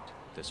lot hurt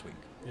this week.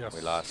 Yes.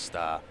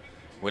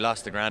 We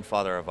lost the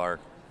grandfather of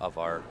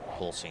our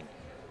pool scene.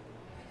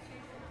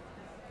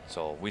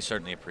 So we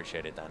certainly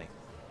appreciate it, Danny.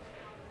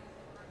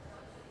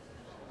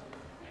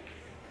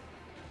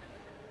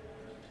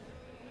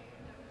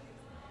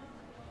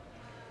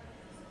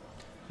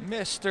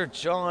 Mr.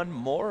 John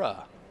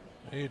Mora.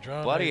 Hey,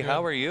 John. Buddy,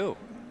 how are are you?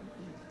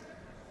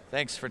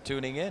 Thanks for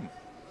tuning in.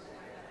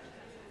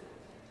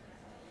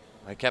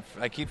 I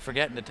keep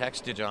forgetting to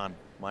text you, John.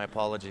 My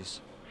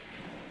apologies.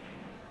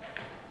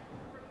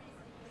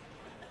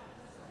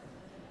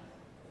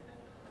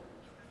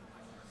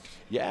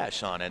 Yeah,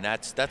 Sean, and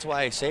that's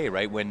why I say,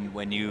 right,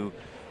 when you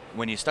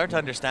when you start to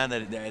understand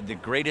that the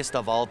greatest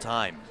of all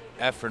time,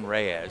 Efren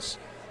Reyes,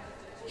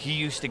 he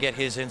used to get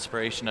his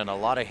inspiration and a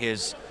lot of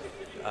his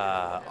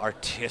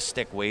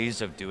artistic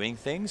ways of doing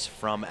things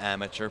from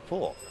amateur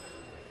pool.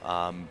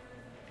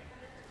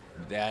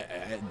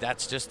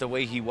 That's just the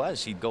way he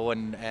was. He'd go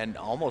and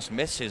almost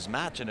miss his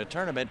match in a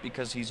tournament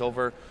because he's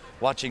over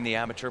watching the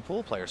amateur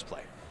pool players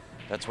play.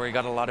 That's where he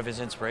got a lot of his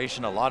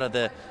inspiration. A lot of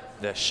the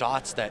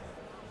shots that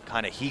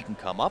kind of he can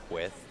come up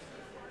with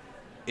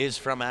is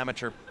from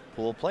amateur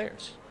pool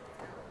players.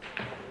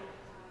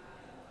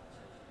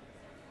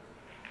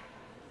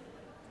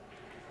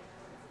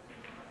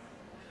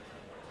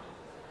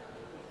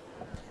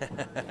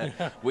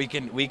 we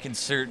can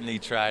certainly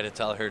try to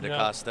tell her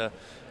DaCosta,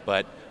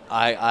 but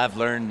I've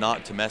learned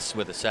not to mess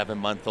with a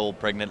 7-month-old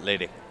pregnant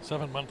lady.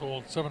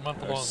 7-month-along.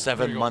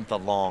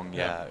 7-month-along,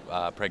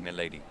 pregnant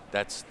lady.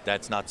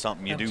 That's not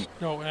something you do.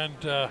 No, and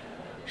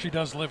she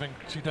does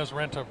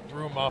rent a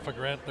room off of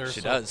Grant there.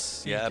 She so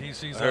does, yeah. He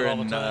sees her all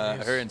the time.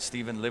 Her and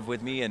Stephen live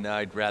with me, and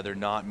I'd rather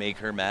not make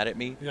her mad at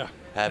me. Yeah.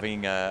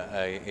 Having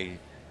a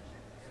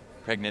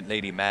pregnant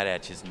lady mad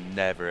at you is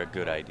never a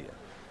good idea.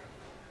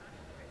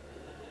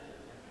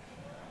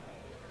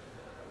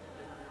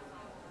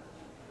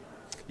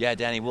 Yeah,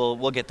 Danny,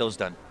 we'll get those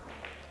done.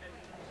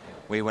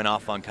 We went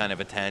off on kind of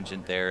a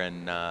tangent there,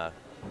 and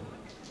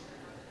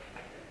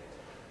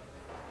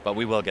but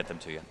we will get them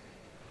to you.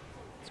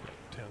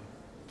 10.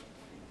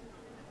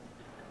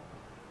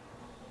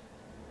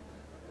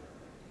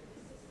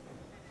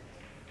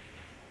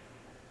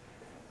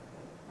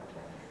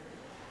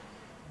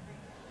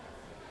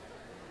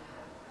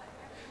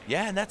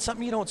 Yeah, and that's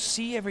something you don't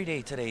see every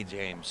day today,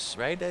 James,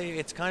 right?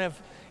 It's kind of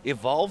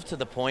evolved to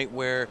the point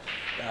where,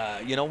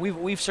 you know,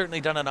 we've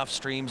certainly done enough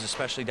streams,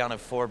 especially down at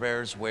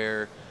Forebears,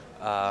 where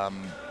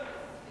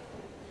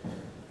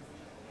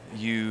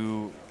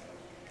you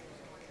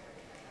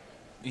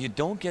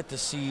don't get to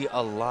see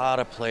a lot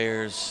of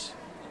players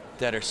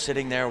that are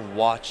sitting there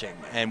watching.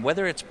 And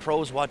whether it's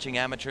pros watching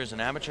amateurs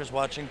and amateurs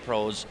watching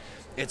pros,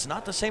 it's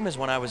not the same as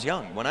when I was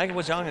young. When I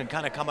was young and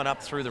kind of coming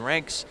up through the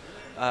ranks,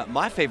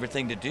 my favorite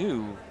thing to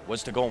do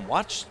was to go and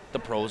watch the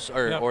pros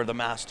or the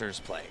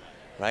masters play,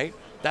 right?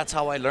 That's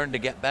how I learned to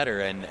get better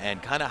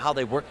and kind of how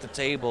they work the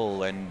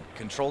table and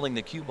controlling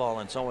the cue ball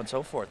and so on and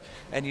so forth.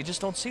 And you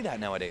just don't see that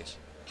nowadays.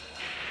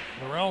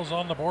 Morel's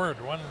on the board.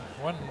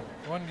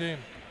 One game.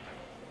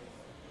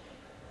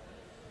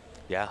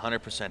 Yeah,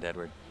 100%,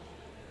 Edward.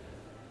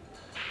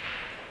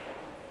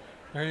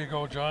 There you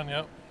go, John.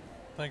 Yep.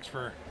 Thanks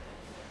for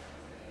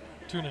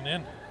tuning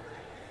in.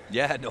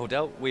 Yeah, no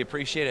doubt. We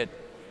appreciate it.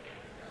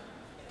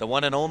 The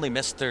one and only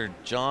Mr.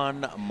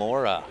 John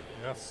Mora.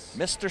 Yes.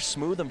 Mr.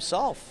 Smooth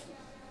himself.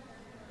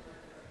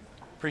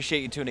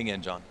 Appreciate you tuning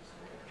in, John.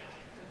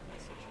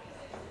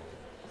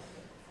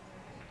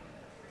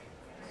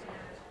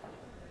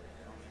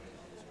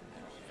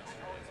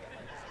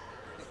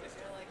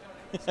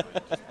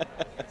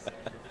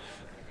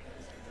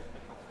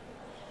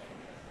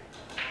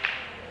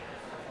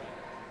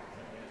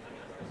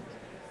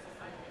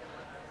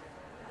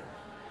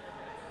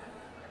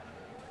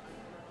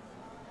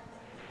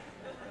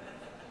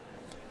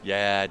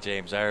 Yeah,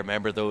 James, I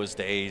remember those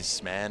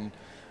days, man.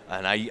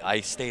 And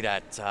I stayed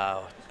at,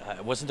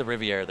 it wasn't the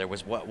Riviera. There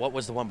was, what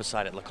was the one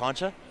beside it? La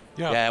Concha?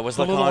 Yeah, it was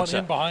the La little one Concha.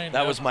 in behind,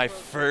 that was my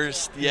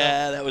first,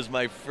 that was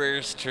my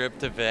first trip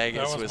to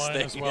Vegas. That was mine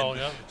as well,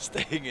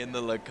 staying in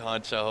the La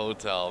Concha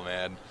hotel,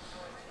 man.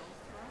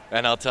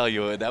 And I'll tell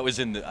you, I was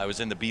in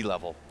the B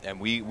level, and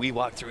we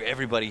walked through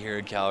everybody here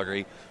in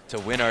Calgary to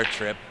win our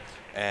trip,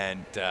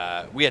 and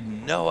we had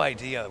no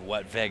idea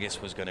what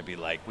Vegas was going to be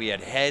like. We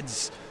had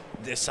heads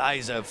the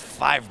size of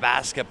 5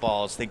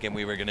 basketballs thinking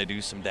we were going to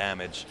do some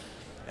damage.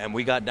 And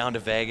we got down to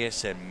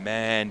Vegas, and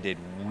man, did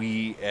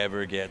we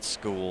ever get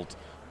schooled.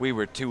 We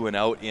were 2 and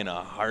out in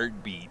a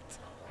heartbeat.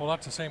 Well,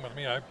 that's the same with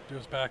me. It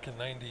was back in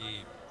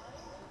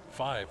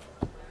 '95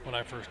 when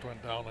I first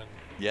went down, and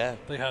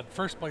they had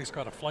first place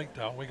got a flight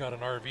down. We got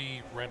an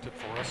RV rented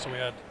for us, so we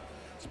had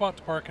spot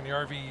to park in the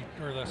RV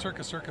or the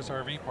Circus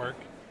RV park,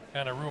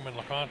 and a room in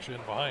La Concha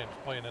in behind,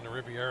 playing in the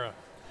Riviera.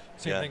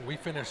 Same thing. We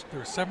finished. There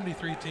were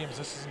 73 teams.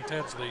 This is in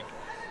Ted's league,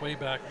 way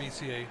back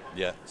BCA.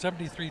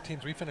 73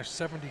 teams. We finished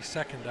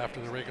 72nd after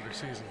the regular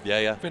season.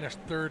 Finished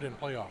 3rd in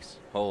playoffs.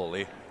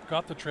 Holy.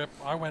 Got the trip.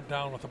 I went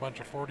down with a bunch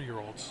of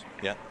 40-year-olds.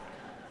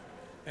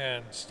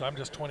 And I'm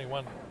just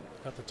 21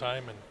 at the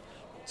time, and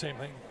same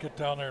thing. Get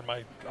down there, and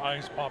my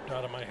eyes popped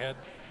out of my head,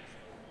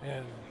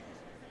 and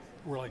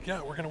we're like,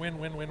 yeah, we're gonna win.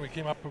 We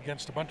came up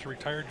against a bunch of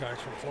retired guys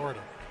from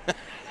Florida.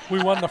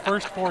 We won the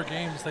first 4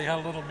 games. They had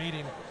a little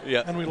meeting,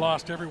 and we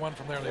lost everyone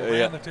from there. They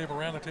ran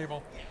the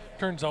table.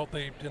 Turns out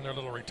they, in their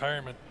little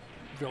retirement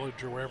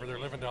village or wherever they're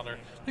living down there,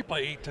 they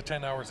play 8 to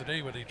 10 hours a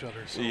day with each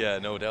other. So, yeah,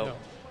 no doubt.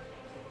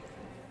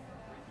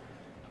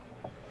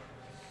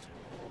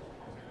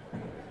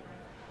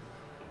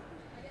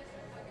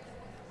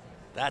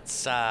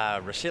 That's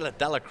Rachela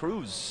Dela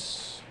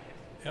Cruz.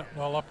 Yeah,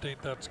 I'll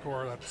update that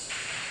score. That's.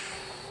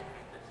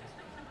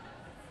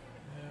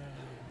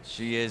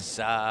 She is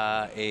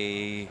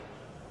a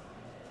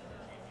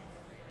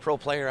pro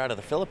player out of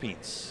the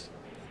Philippines.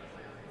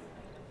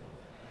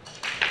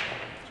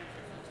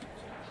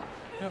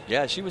 Yep.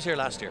 Yeah, she was here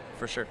last year,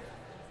 for sure.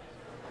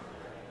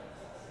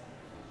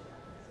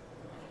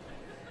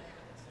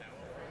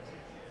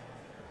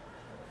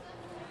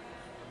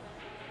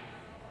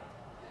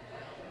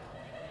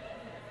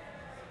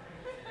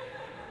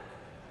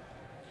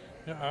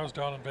 Yeah, I was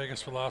down in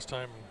Vegas for the last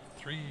time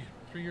 3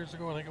 years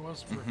ago, I think it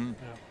was. Yeah.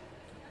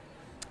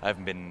 I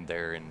haven't been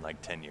there in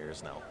like 10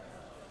 years now.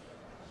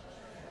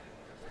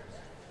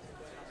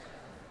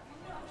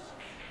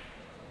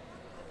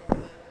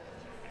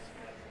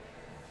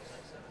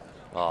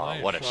 Oh,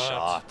 Nice what a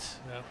shot.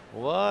 Yeah.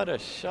 What a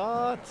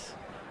shot.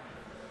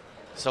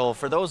 So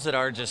for those that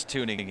are just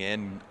tuning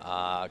in,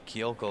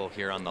 Kyoko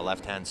here on the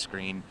left-hand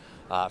screen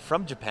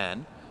from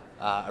Japan,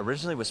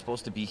 originally was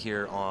supposed to be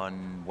here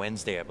on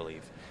Wednesday, I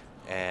believe.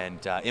 And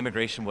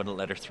immigration wouldn't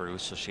let her through,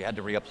 so she had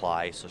to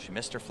reapply. So she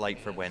missed her flight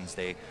for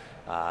Wednesday.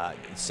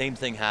 Same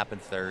thing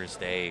happened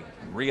Thursday,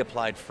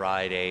 reapplied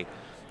Friday,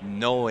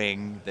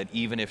 knowing that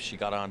even if she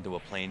got onto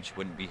a plane, she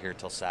wouldn't be here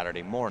till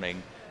Saturday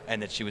morning,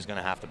 and that she was going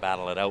to have to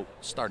battle it out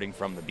starting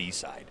from the B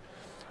side.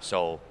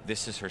 So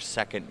this is her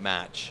second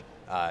match.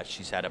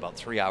 She's had about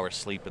 3 hours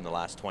sleep in the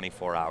last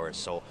 24 hours.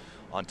 So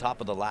on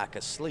top of the lack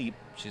of sleep,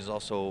 she's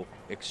also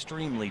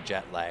extremely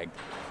jet lagged.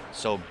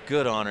 So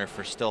good on her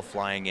for still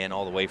flying in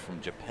all the way from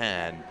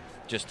Japan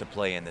just to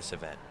play in this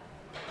event.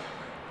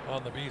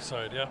 On the B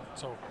side, yeah.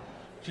 So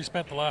she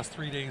spent the last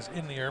 3 days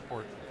in the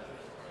airport,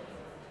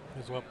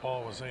 is what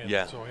Paul was saying.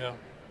 Yeah. So, yeah.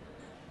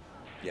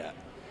 Yeah.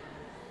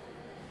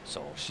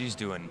 So she's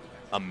doing Yeah,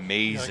 I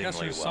amazingly guess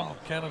there's well.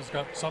 Canada's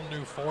got some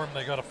new form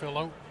they got to fill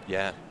out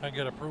Yeah, and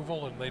get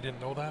approval, and they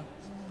didn't know that.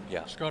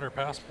 yeah. She's got her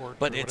passport.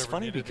 But or it's whatever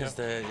funny needed, because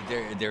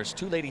yeah. there's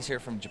two ladies here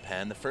from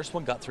Japan. The first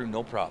one got through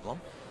no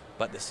problem,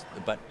 but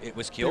it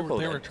was They were, Kyoko.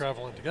 they that- were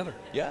traveling together.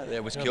 yeah,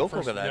 it was Yeah, the Kyoko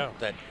first- that yeah.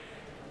 that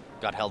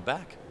got held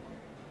back.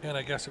 And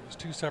I guess it was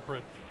two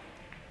separate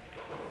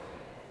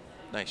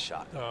Nice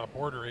shot.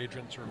 border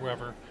agents or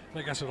whoever.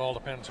 I guess it all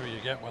depends who you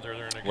get, whether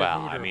they're in a good Well,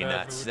 mood or I mean a bad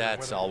that's mood or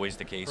that's whatever. always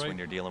the case when Right.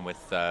 you're dealing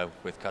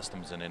with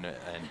customs and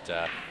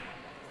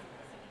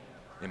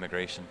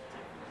immigration.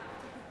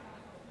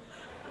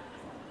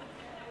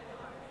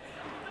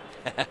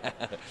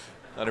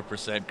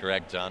 100%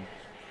 correct, John.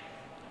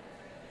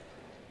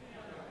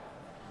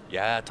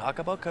 Yeah, talk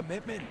about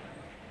commitment,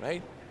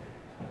 right?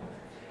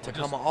 To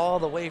come all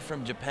the way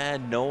from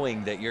Japan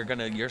knowing that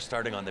you're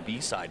starting on the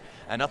B side.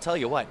 And I'll tell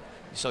you what,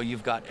 so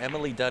you've got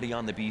Emily Duddy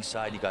on the B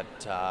side, you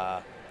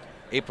got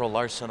April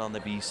Larson on the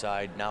B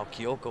side, now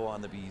Kyoko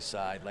on the B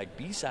side. Like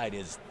B side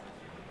it's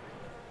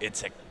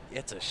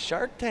a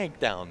shark tank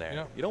down there.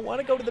 Yeah. You don't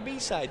want to go to the B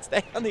side,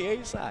 stay on the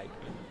A side.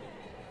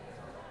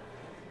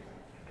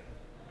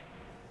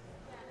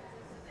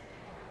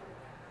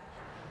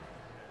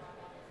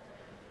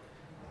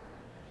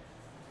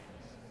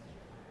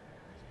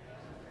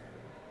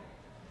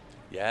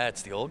 Yeah,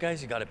 it's the old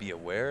guys you got to be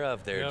aware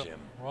of there, Yeah, Jim.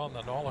 well, and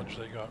the knowledge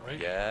they got, right?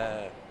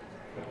 Yeah.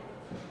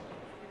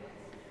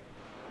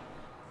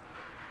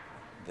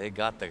 They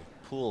got the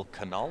pool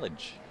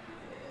knowledge.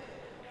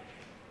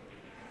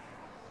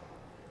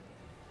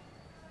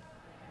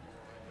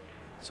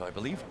 So I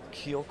believe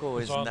Kyoko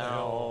It's is on the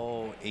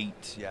now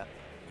 8, yeah.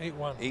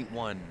 8-1.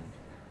 8-1.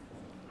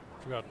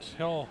 We got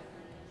Hill,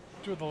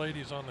 two of the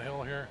ladies on the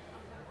hill here.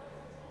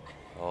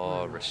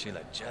 Oh,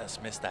 Rashila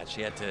just missed that.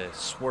 She had to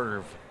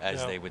swerve, as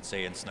Yeah. they would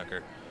say in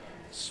snooker.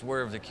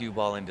 Swerve the cue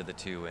ball into the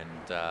 2,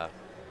 and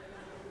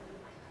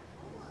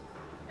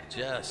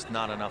just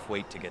not enough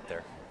weight to get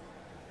there.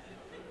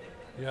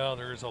 Yeah,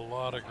 there's a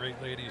lot of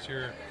great ladies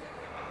here.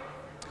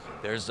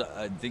 There's,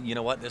 you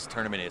know what? This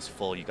tournament is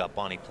full. You got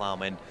Bonnie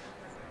Plowman,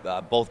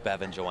 both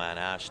Bev and Joanne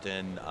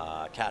Ashton,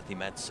 Kathy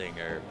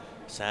Metzinger,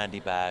 Sandy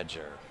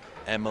Badger,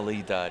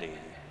 Emily Duddy,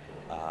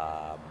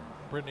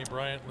 Brittany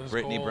Bryant, Liz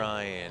Brittany Cole,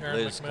 Bryant, Erin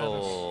Liz McManus.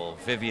 Cole,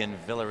 Vivian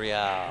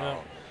Villarreal.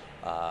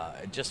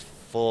 Just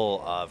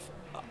full of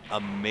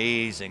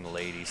amazing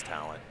ladies'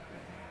 talent.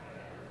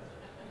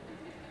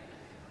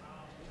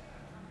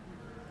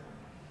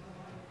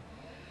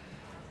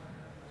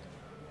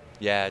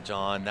 Yeah,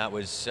 John, that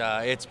was,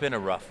 it's been a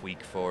rough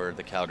week for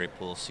the Calgary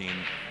pool scene.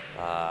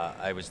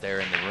 I was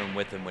there in the room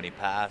with him when he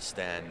passed,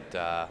 and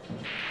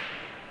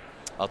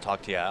I'll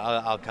talk to you.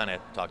 I'll kind of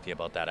talk to you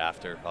about that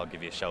after. I'll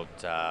give you a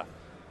shout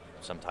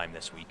sometime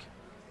this week.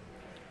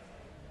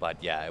 But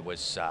yeah, it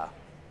was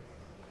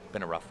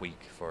been a rough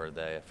week for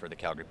the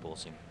Calgary pool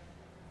scene.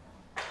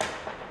 That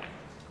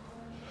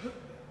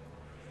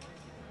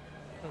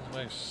was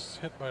a nice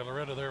hit by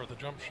Loretta there with the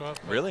jump shot.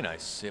 but Really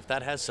nice. If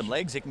that has some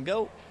legs, it can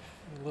go.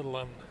 A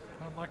little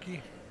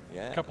unlucky.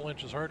 Yeah. A couple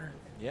inches harder.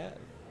 Yeah.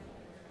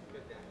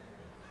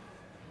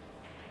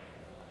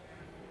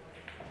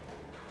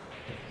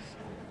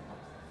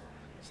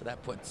 So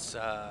that puts,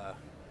 I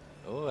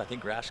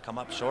think Rash come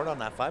up short on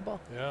that 5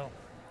 ball. Yeah.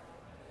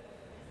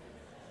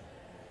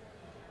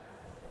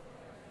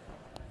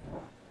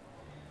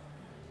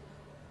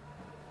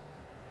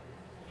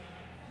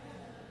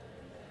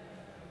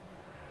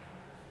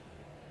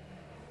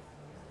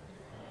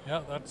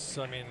 Yeah, that's,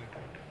 I mean,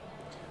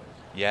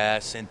 Yeah,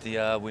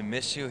 Cynthia, we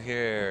miss you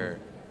here.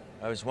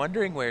 I was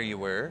wondering where you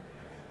were.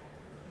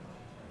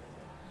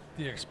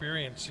 the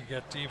experience you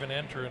get to even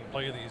enter and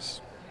play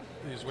these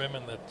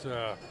women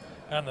that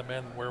and the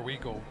men where we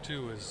go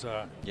too is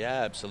Yeah,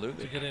 to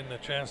absolutely. get in the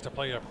chance to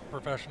play a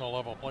professional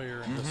level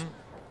player. And just,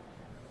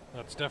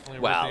 that's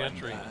definitely Well, worth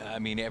the entry. I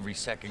mean, every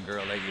second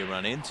girl that you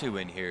run into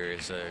in here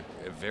is a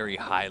very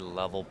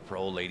high-level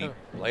pro lady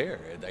player.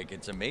 Like,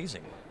 it's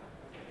amazing.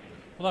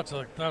 Well,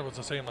 that was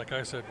the same, like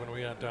I said, when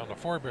we went down to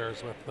Four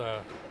Bears with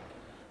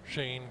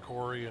Shane,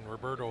 Corey, and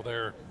Roberto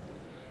there.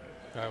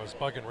 I was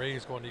bugging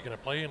Ray's going, "Are you going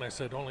to play?" And I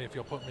said, "Only if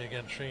you'll put me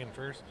against Shane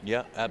first."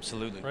 Yeah,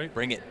 absolutely. Right?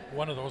 Bring it.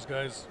 One of those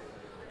guys.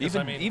 'Cause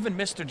Even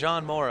Mr.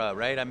 John Mora,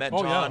 right? I met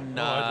Oh John. yeah,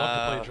 no, I'd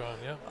love to play John.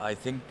 Yeah. I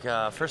think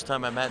first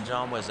time I met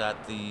John was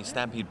at the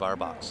Stampede Bar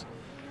Box,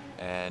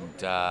 and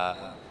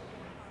to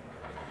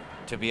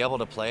be able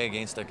to play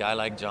against a guy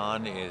like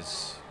John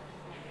is,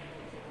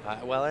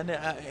 well, and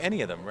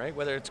any of them, right?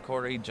 Whether it's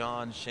Corey,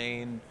 John,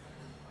 Shane,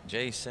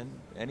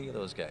 Jason, any of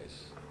those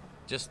guys,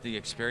 just the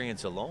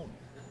experience alone.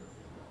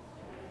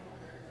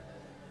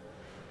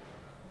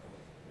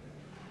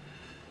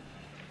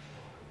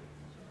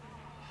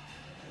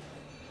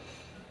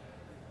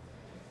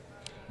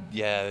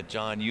 Yeah,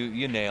 John,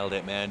 you nailed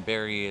it, man.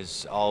 Barry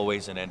is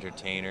always an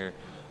entertainer.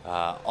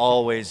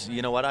 Always,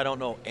 you know what? I don't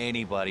know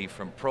anybody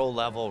from pro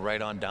level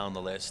right on down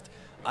the list.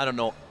 I don't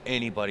know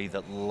anybody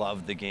that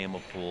loved the game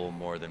of pool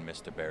more than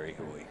Mr. Barry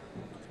Huey.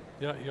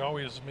 Yeah, he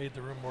always made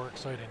the room more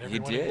exciting. He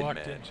Everyone did, he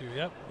walked man. into,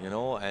 yep. You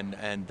know,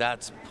 and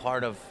that's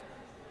part of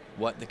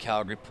what the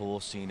Calgary pool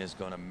scene is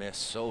going to miss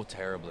so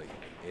terribly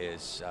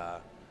is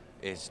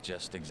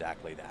just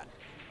exactly that.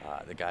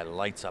 The guy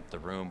lights up the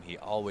room. He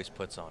always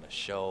puts on a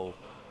show.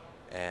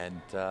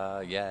 And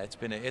yeah, it's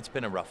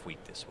been a rough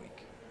week this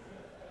week.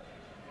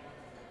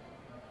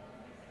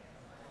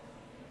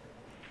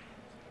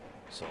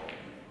 So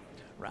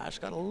Rash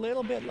got a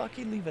little bit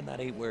lucky leaving that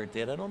 8 where it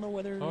did. I don't know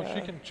whether. Oh,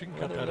 she can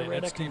cut whether that in.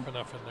 Loretta It's deep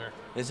enough in there.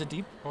 Is it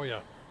deep? Oh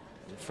yeah.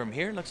 From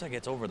here, it looks like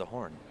it's over the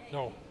horn.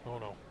 No,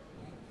 no.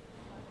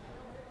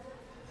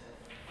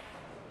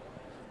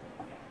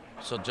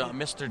 So, John,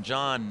 Mr.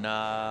 John,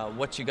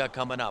 what you got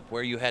coming up?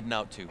 Where are you heading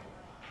out to?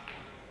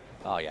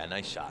 Oh yeah,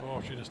 nice shot.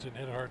 Oh, she just didn't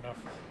hit it hard enough.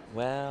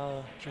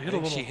 Well, She I hit a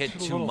think little- she hit she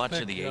hit a too little much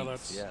thick. of the Yeah, 8.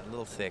 that's- Yeah, a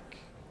little thick.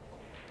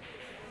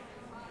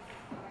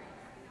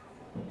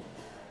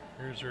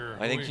 Here's her.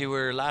 I think you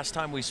were, last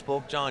time we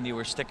spoke, John, you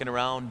were sticking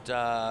around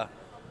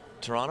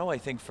Toronto, I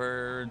think,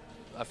 for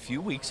a few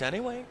weeks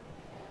anyway.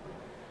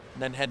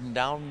 And then heading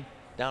down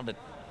to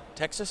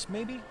Texas,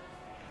 maybe? You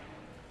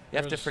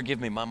have to There's- forgive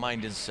me, my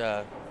mind is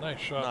Nice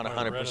shot. not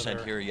by 100%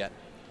 Loretta here yet.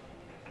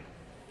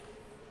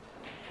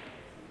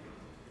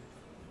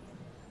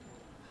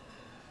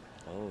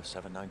 Oh,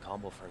 7-9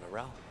 combo for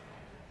Laurel.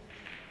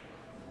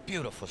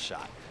 Beautiful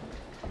shot.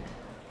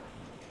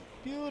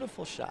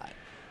 Beautiful shot.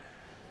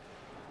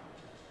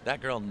 That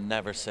girl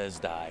never says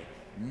die.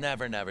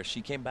 Never, never.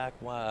 She came back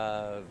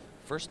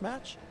first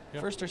match?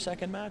 Yep. First or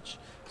second match?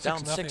 Down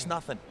 6-0.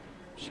 6-0.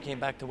 She came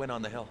back to win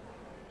on the hill.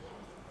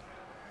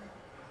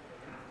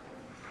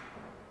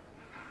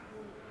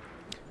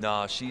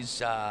 No,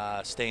 she's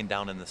staying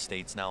down in the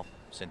States now,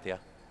 Cynthia.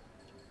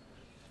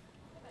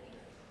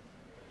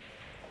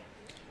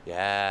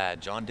 Yeah,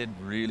 John did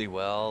really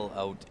well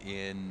out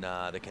in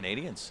the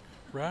Canadians.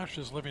 Rash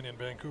is living in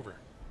Vancouver.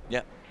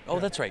 Yeah. Oh, Yeah.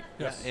 that's right.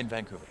 Yes. Yeah, in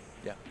Vancouver.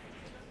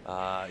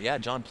 Yeah. Yeah,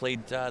 John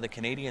played the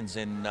Canadians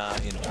in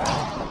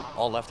Toronto,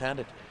 all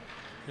left-handed.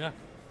 Yeah.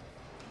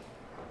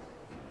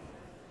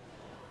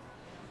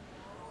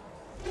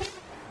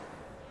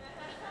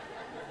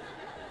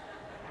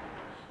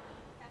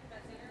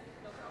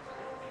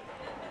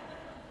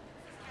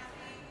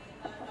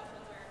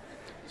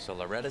 So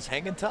Loretta's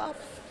hanging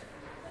tough.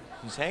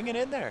 She's hanging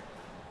in there.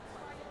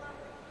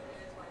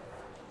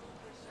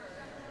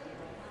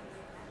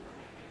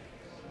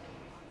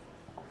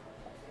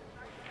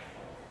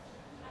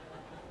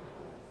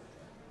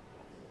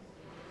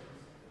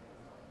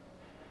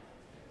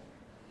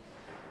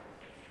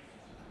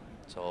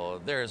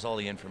 So there's all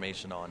the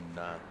information on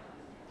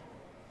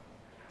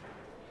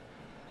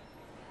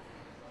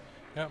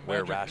Yeah, where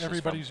Magic, Rash is from.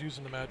 everybody's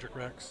using the Magic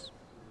Rex.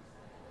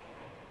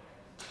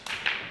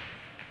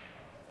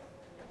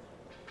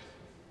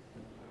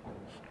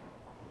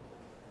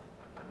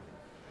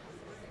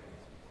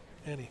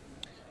 Any.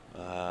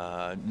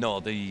 no,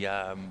 the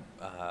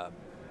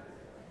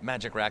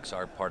Magic Racks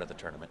are part of the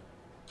tournament.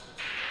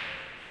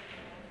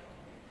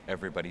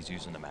 Everybody's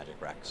using the Magic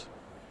Racks.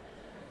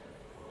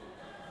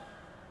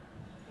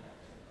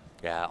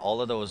 Yeah,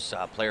 all of those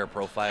player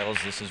profiles,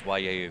 this is why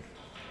you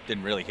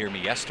didn't really hear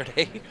me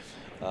yesterday.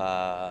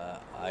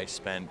 I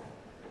spent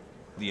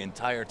the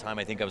entire time,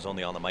 I think I was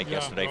only on the mic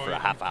yesterday for a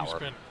half You hour.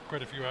 spent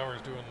quite a few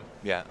hours doing.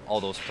 Yeah, all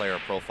those player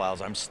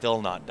profiles. I'm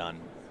still not done.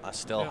 I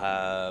still Yeah.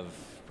 have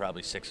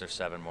probably 6 or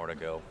 7 more to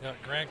go. Yeah,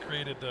 Grant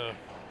created the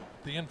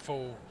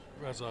info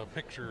as a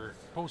picture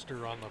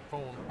poster on the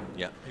phone.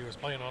 Yeah. He was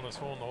playing on his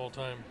phone the whole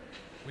time.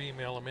 we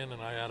email them in,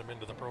 and I add them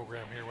into the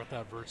program here with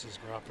that versus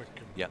graphic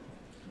and Yeah.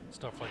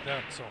 stuff like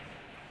that. So,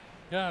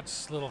 yeah,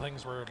 it's little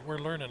things we're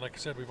learning. Like I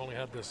said, we've only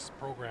had this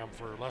program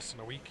for less than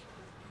a week,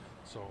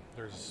 so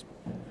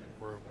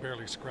we're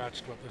barely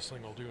scratched what this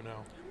thing will do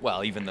now.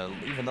 Well, even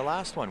the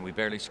last one, we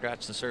barely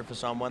scratched the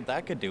surface on what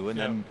that could do, and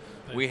Yeah, then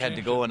they we had to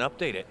changed go it. and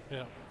update it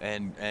Yeah,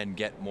 and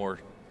get more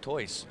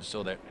toys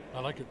so that I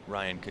like it.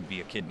 Ryan could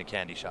be a kid in a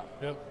candy shop.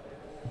 Yep.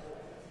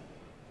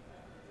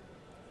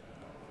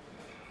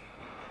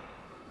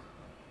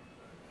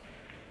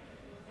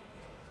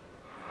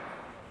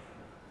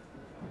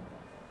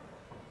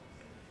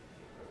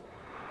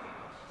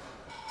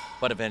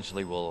 But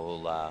eventually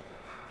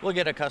we'll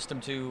get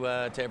accustomed to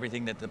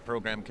everything that the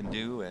program can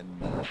do,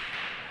 and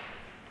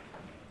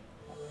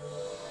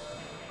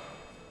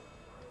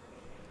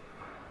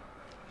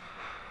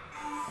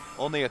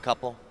only a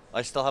couple.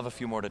 I still have a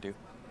few more to do.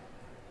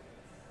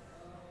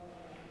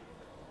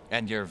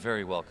 And you're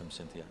very welcome,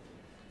 Cynthia.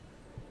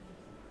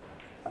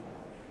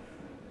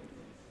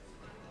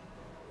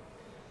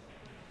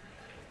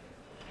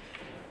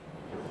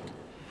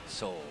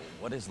 So,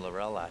 what is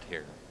Laurel at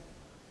here?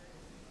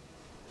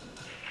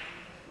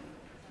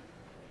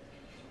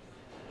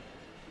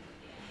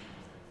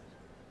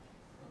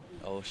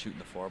 Oh, shooting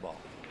the 4-ball.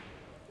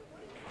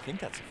 I think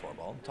that's a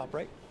 4-ball. Top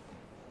right?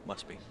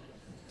 Must be.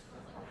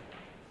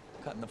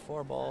 Cutting the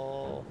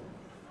 4-ball.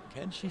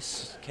 Can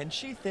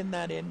she thin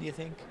that in, do you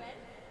think?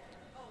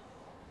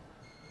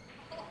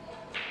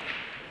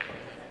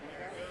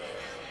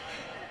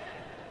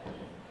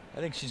 I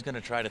think she's going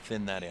to try to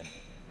thin that in.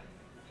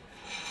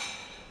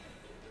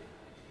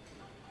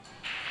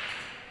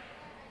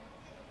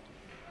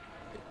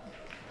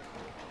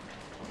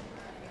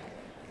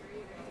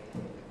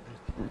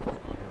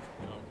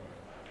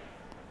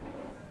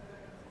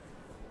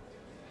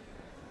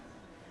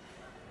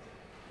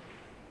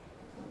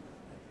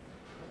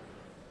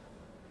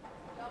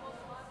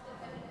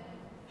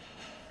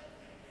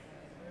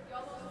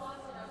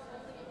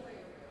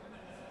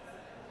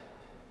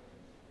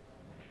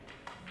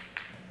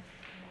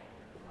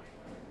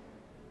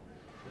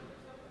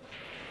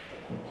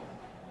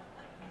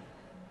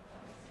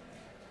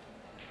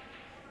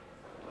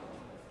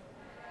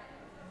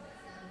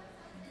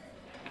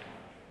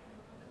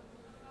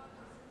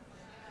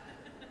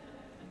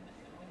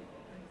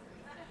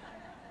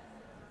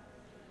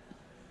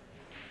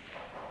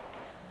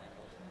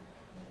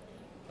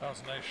 That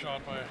was a nice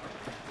shot by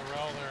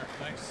Laurel there.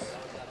 Nice.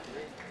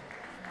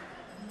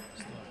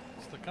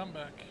 It's the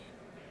comeback.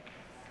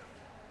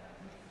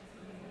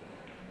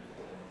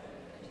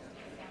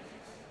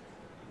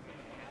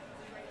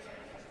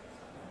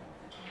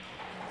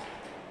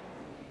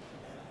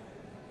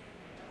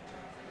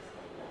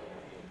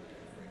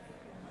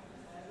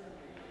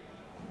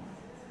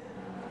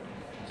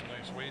 It's a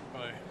nice weight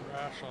by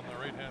Rash on the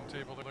right-hand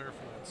table there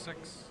for that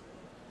 6.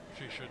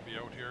 She should be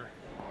out here.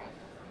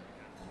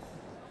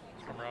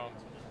 Come around.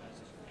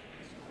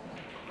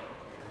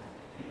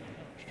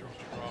 She chose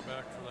to draw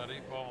back for that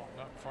 8-ball,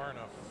 not far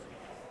enough.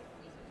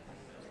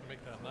 To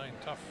make that 9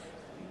 tough.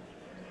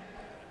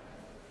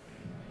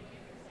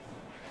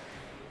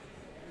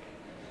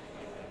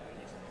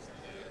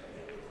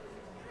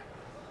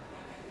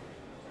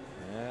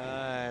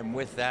 And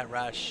with that,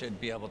 Rash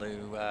should be able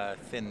to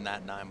thin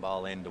that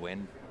 9-ball in to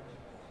win.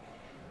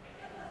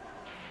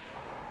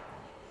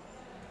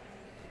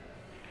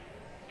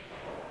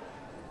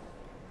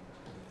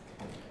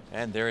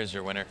 And there is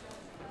your winner.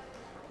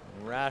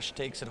 Rash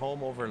takes it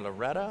home over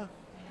Loretta.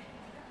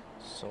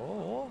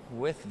 So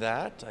with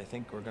that, I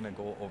think we're going to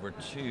go over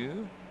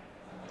to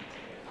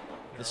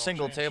the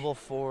single table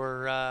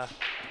for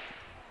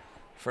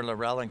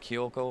Laurel and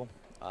Kyoko.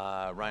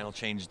 Ryan will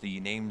change the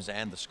names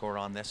and the score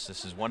on this.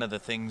 This is one of the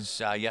things,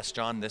 yes,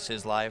 John, this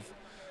is live.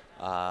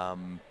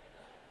 One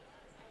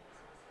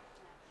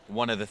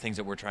of the things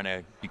that we're trying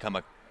to become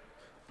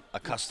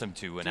accustomed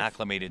to and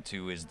acclimated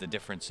to is the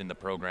difference in the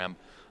program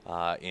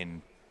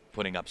in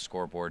putting up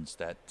scoreboards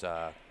that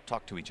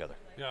talk to each other.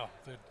 Yeah,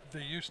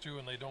 they used to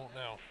and they don't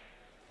now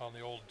on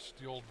the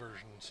old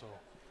version.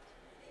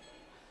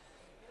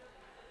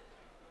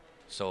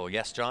 So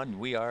yes, John,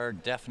 we are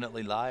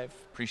definitely live.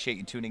 Appreciate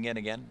you tuning in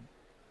again.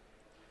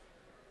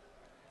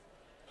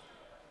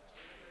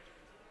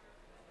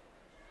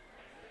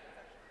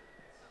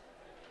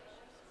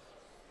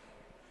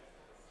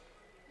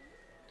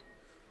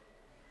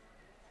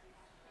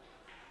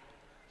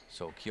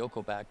 So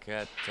Kyoko back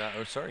at,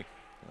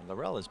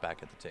 Laurel is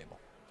back at the table.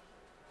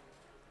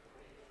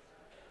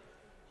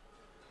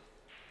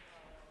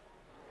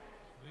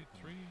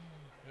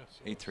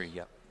 Yes. 8-3,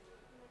 yep.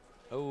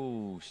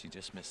 Oh, she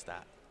just missed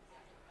that.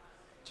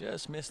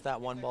 Just missed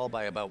that 1 ball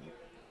by about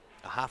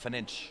a half an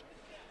inch.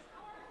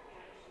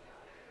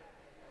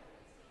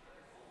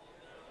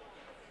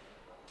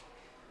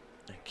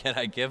 Can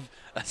I give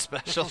a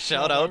special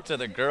shout out to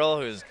the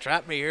girl who's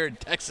trapped me here in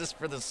Texas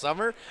for the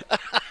summer?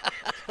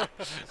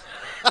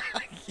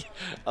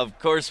 Of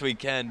course we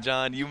can,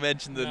 John. You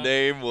mentioned the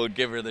name. We'll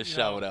give her the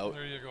shout out.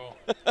 There you go.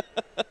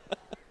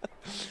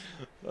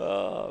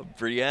 Oh,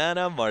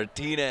 Brianna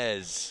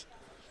Martinez.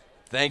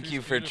 Thank She's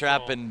you for beautiful.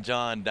 trapping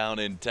John down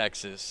in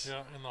Texas.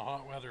 Yeah, in the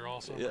hot weather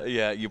also.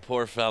 Yeah, you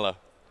poor fella.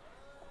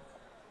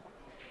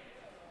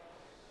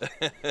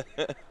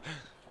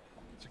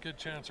 It's a good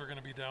chance we're going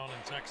to be down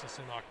in Texas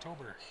in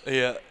October.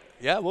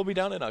 Yeah, we'll be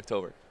down in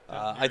October.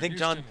 Yeah, I think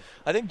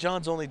Houston.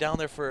 John's only down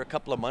there for a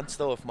couple of months,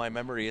 though, if my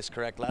memory is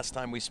correct. Last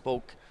time we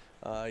spoke,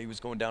 he was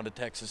going down to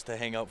Texas to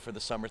hang out for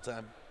the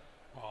summertime.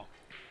 Well,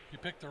 you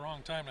picked the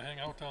wrong time to hang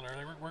out down there.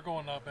 We're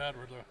going not bad.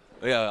 We're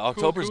the Yeah,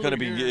 October's cool going to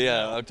be. here,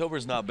 Yeah, yeah.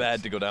 October's not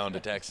bad to go down to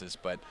Texas,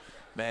 but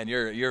man,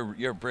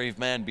 you're a brave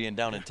man being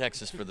down in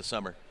Texas for the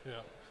summer. yeah.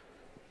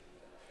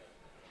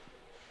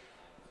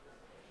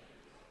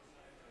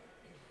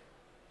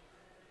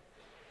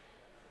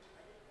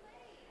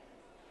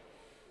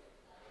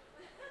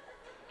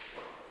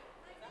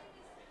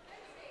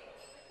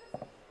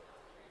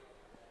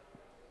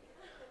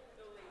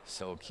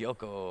 So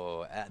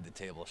Kyoko at the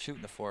table,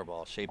 shooting the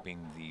 4-ball,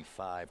 shaping the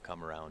 5,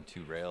 come around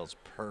 2 rails,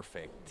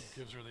 perfect.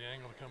 Gives her the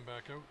angle to come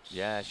back out.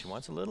 Yeah, she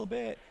wants a little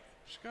bit.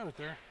 She's got it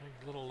there. I think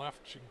a little left.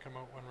 She can come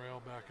out 1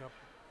 rail, back up.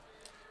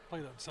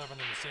 Play that 7 in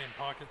the same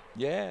pocket.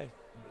 Yeah,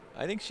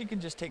 I think she can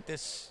just take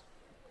this.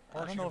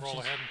 Or I she don't know can if roll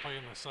she's. ahead and play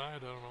in the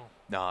side. I don't know.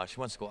 No, she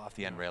wants to go off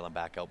the end rail and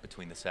back out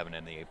between the 7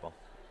 and the 8-ball.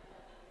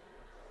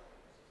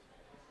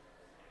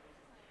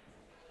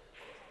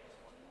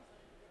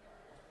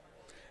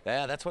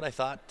 Yeah, that's what I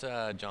thought,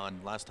 John.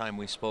 Last time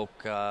we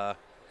spoke, I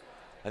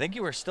think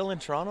you were still in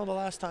Toronto the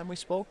last time we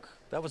spoke.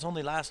 That was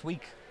only last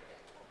week.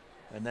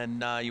 And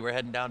then you were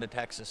heading down to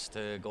Texas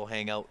to go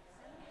hang out.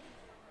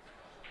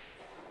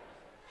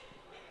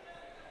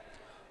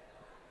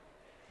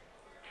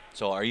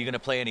 So are you going to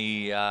play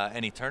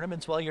any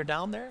tournaments while you're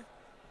down there?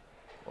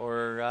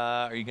 Or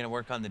are you going to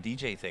work on the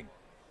DJ thing?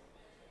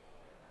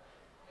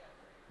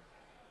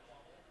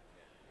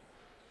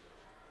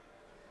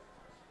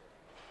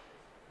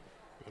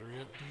 Better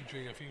yet,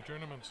 DJ a few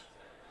tournaments.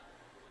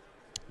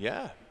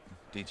 Yeah,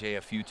 DJ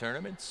a few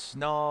tournaments.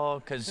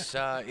 No, because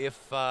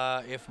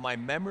if my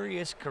memory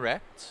is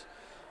correct,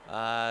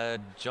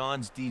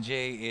 John's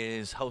DJ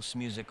is house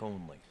music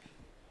only.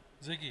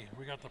 Ziggy,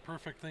 we got the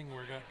perfect thing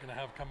we're going to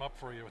have come up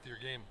for you with your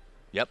game.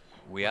 Yep,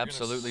 we We're gonna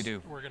absolutely do.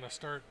 We're going to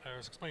start, I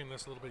was explaining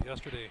this a little bit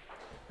yesterday.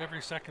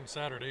 Every second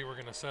Saturday, we're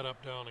going to set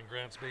up down in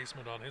Grant's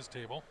basement on his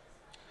table.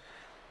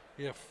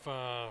 If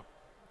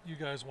you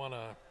guys want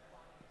to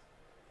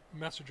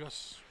message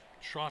us,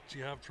 shots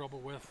you have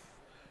troubles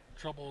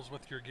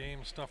with your game,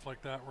 stuff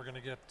like that, we're going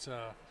to get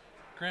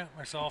Grant,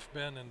 myself,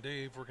 Ben, and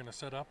Dave. We're going to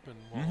set up, and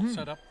we'll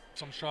set up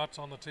some shots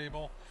on the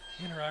table,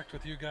 interact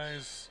with you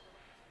guys,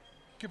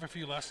 give a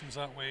few lessons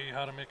that way,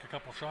 how to make a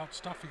couple shots.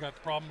 Stuff you got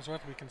problems with,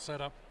 we can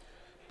set up.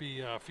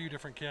 Be a few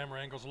different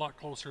camera angles, a lot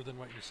closer than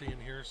what you're seeing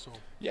here. So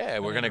Yeah,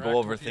 we're going to go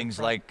interact over with you in things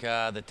front.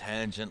 like the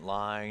tangent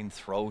line,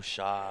 throw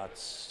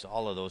shots,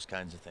 all of those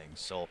kinds of things.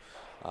 So,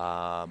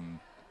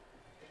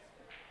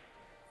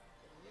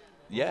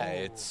 yeah,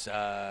 it's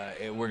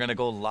we're going to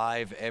go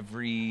live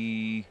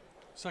every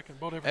second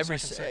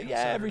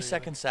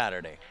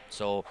Saturday.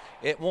 So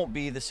it won't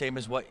be the same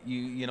as what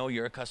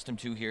you're accustomed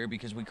to here,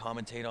 because we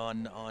commentate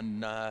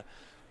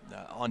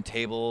on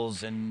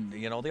tables, and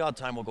the odd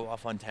time we'll go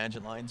off on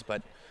tangent lines,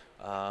 but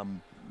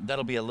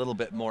that'll be a little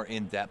bit more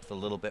in depth, a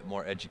little bit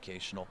more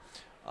educational.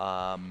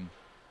 Oh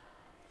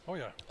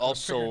yeah.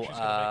 Also, I'm figuring she's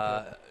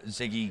gonna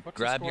Ziggy, What's the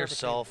grab score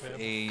yourself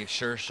between a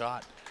Sure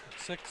Shot. make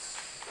 6.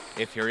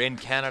 If you're in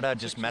Canada,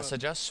 just 6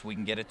 message us. We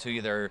can get it to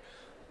you. They're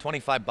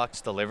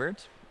 $25 delivered.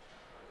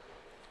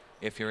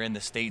 If you're in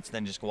the States,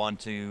 then just go on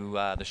to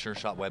the Sure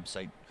Shot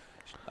website,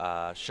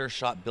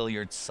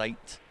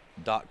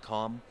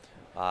 sureshotbilliardsite.com.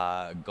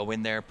 Go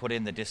in there, put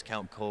in the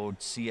discount code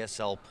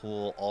CSL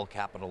Pool, all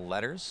capital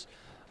letters,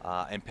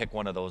 and pick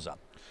one of those up.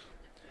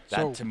 That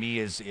So- to me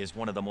is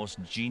one of the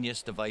most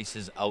genius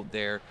devices out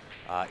there.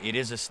 It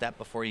is a step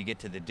before you get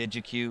to the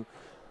DigiQ,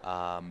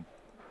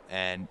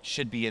 and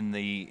should be in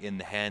the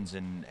hands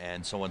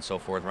and so on and so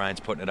forth. Ryan's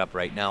putting it up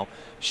right now.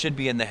 Should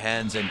be in the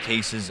hands and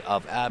cases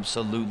of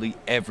absolutely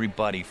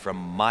everybody, from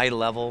my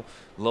level,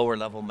 lower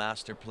level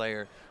master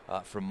player,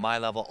 from my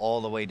level all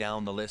the way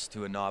down the list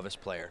to a novice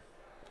player.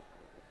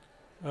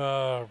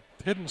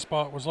 Hidden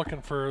Spot was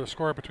looking for a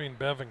score between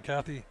Bev and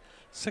Kathy.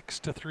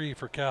 6-3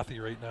 for Kathy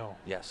right now.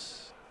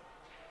 Yes.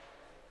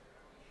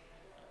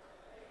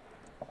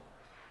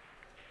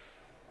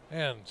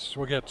 And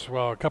we'll get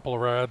a couple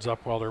of our ads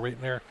up while they're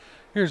waiting there.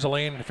 Here's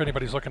Elaine, if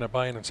anybody's looking at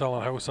buying and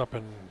selling a house up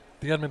in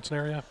the Edmonton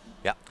area.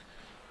 Yeah.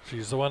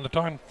 She's the one to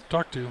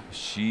talk to.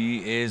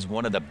 She is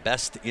one of the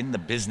best in the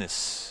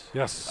business.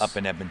 Yes. Up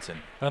in Edmonton.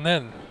 And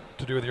then,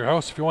 to do with your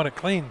house, if you want it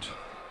cleaned,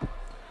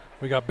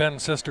 we got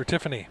Ben's sister,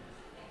 Tiffany.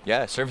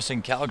 Yeah,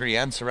 servicing Calgary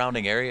and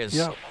surrounding areas.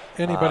 Yeah.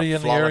 Anybody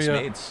in the flawless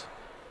area. maids.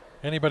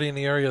 Anybody in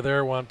the area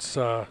there wants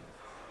a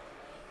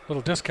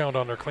little discount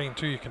on their clean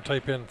too. You can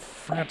type in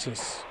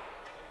Francis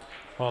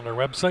on their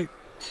website.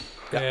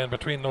 Yep. And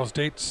between those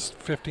dates,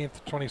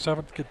 15th to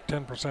 27th, get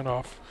 10%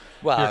 off.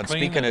 Well, your and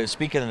clean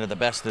speaking and- of the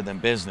best of them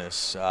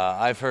business,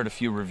 I've heard a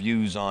few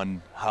reviews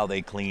on how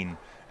they clean,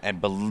 And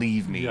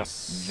believe me,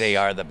 Yes. they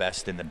are the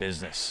best in the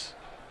business.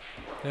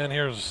 And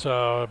here's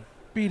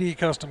BD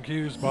Custom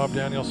Cues, Bob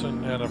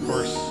Danielson, and of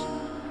course,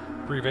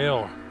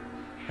 Prevail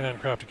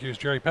Handcrafted Cues,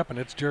 Jerry Pepin.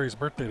 It's Jerry's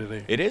birthday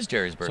today. It is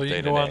Jerry's birthday So you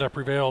can today. go on to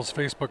Prevail's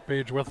Facebook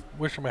page,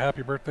 wish him a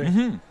happy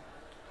birthday.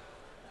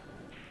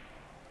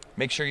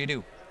 Make sure you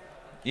do.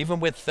 Even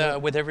with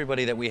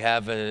everybody that we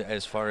have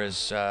as far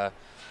as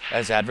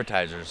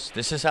advertisers,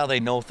 this is how they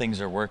know things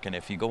are working.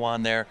 If you go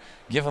on there,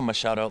 give them a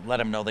shout out, let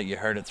them know that you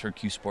heard it through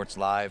Q Sports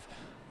Live.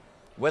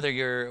 Whether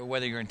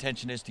your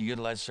intention is to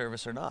utilize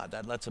service or not,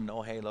 that lets them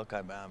know, hey, look,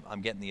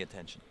 I'm getting the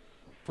attention.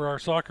 For our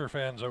soccer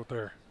fans out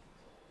there.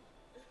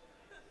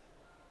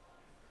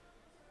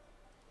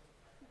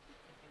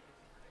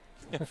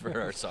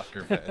 For our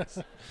soccer fans.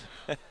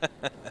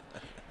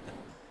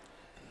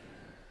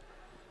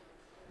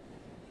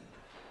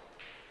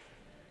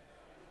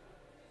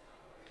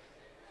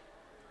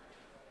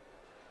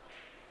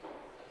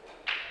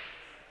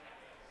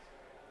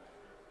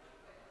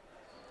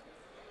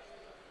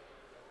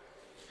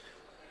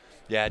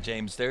 Yeah,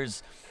 James,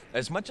 there's,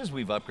 as much as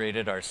we've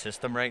upgraded our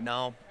system right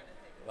now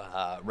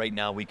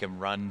we can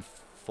run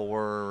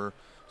 4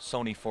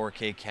 Sony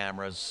 4K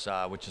cameras,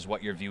 which is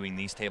what you're viewing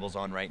these tables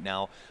on right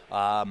now.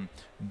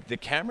 The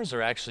cameras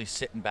are actually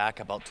sitting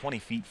back about 20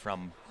 feet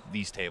from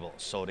these tables.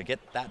 So to get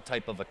that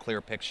type of a clear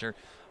picture,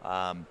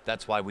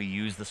 that's why we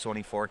use the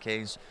Sony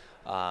 4Ks.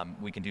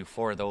 We can do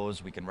 4 of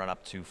those. We can run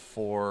up to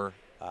 4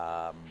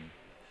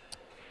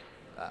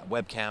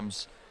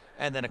 webcams,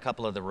 and then a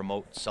couple of the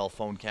remote cell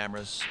phone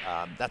cameras.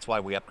 That's why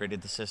we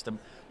upgraded the system.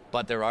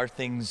 But there are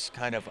things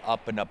kind of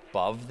up and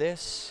above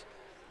this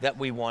that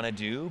we want to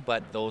do,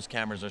 but those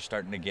cameras are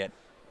starting to get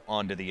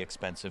onto the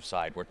expensive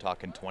side. We're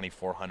talking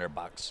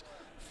 $2,400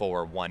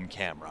 for one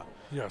camera.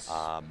 Yes.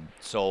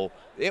 So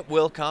it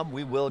will come.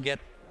 We will get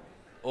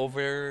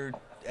over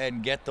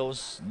and get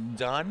those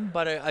done.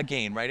 But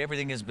again, right,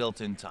 everything is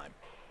built in time.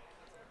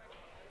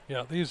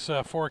 Yeah, these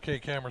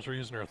 4K cameras we're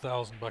using are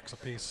 $1,000 a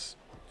piece.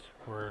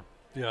 We're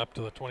up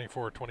to the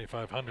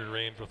 $2,500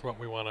 range with what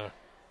we want to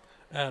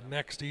add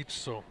next each.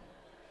 So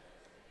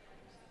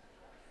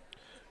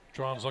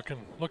John's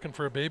looking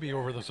for a baby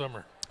over the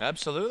summer.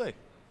 Absolutely.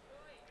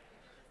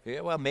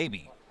 Yeah, well,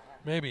 maybe.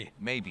 Maybe.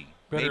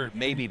 Better,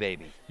 maybe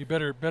baby. You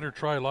better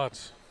try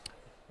lots.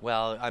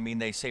 Well, I mean,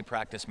 they say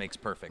practice makes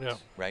perfect, Yeah.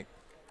 right?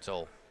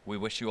 So we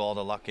wish you all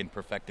the luck in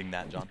perfecting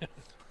that, John.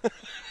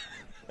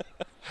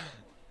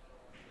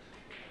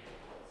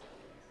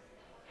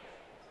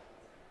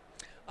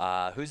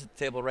 Who's at the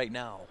table right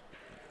now?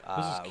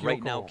 This is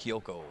Right now,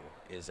 Kyoko. Kyoko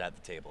is at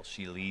the table.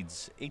 She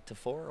leads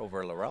 8-4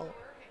 over Laurel.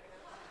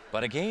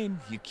 But again,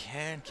 you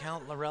can't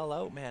count Laurel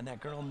out, man. That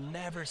girl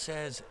never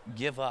says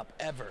give up,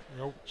 ever.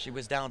 Nope. She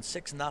was down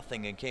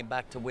 6-0 and came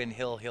back to win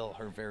Hill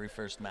her very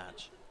first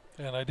match.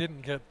 And I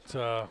didn't get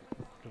minus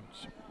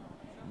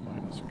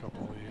a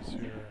couple of these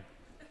here.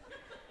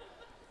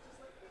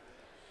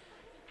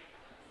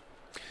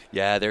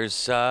 Yeah,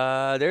 there's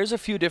a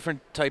few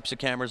different types of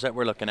cameras that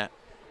we're looking at.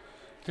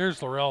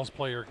 Here's Laurel's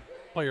player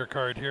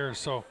card here.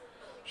 So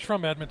she's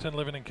from Edmonton,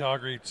 living in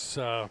Calgary. It's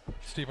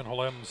Stephen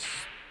Holem's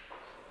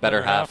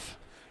Better half.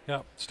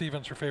 Yeah,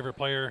 Stephen's her favorite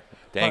player.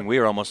 Dang, But we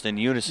were almost in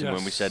unison when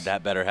we yes, said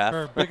that better half.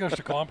 her biggest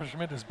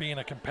accomplishment is being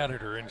a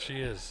competitor, and she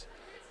is,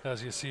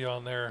 as you see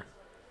on there.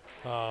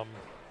 That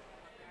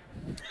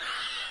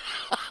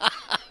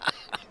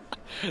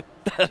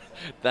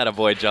a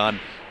boy, John.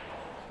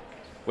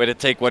 Way to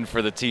take one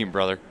for the team,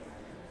 brother.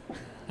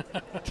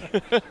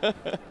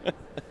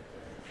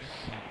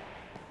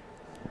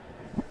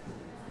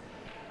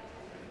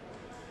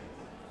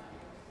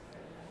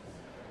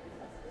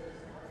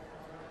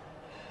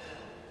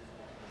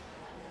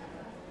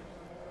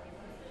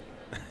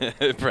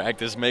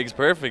 Practice makes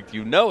perfect.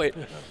 You know it.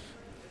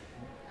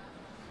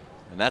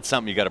 And that's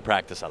something you got to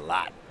practice a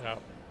lot. Yeah.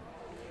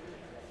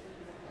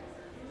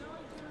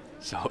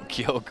 So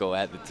Kyoko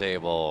at the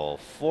table.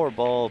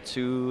 4-ball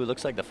to,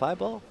 looks like the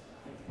 5-ball.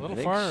 A little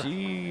I think far.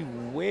 she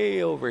way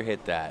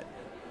overhit that.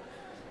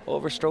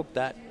 Overstroked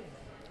that.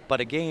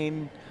 But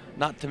again,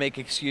 not to make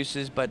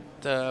excuses, but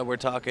we're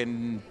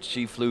talking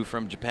she flew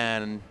from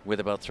Japan with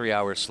about 3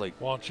 hours sleep.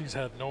 Well, she's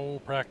had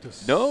no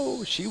practice.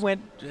 No, she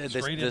went, Straight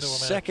the into a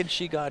second match.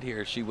 she got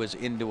here, she was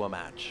into a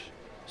match,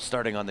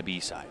 starting on the B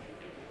side.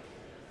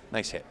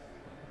 Nice hit.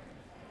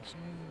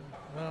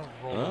 Well,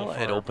 rolled a little Well,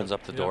 far, it opens but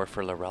up the yeah. door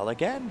for Laurel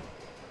again.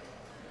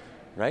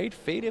 Right?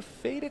 Fade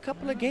a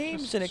couple of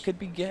games, and it could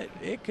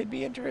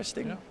be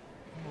interesting. Yeah.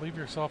 Leave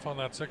yourself on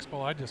that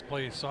 6-ball. I just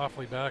play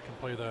softly back and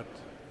play that.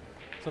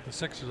 Is that the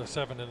 6 or the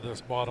 7 into this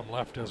bottom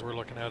left as we're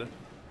looking at it?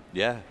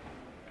 Yeah.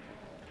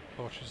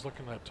 Oh, she's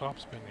looking at top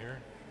spin here.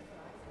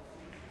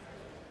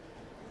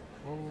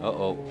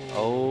 Uh-oh.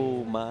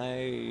 Oh,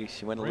 my.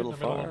 She went a Right little in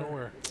the middle far. of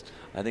nowhere.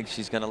 I think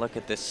she's going to look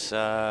at this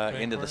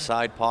into the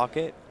side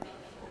pocket.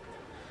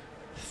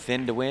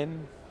 Thin to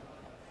win.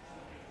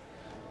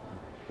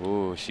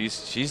 Ooh,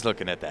 she's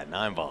looking at that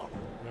 9-ball.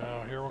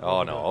 Now here we'll go. Oh,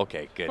 with no. the-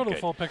 Okay, good, Go to the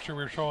good. full picture.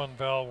 We were showing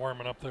Val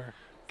warming up there.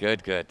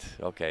 Good, good.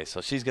 Okay,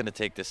 so she's going to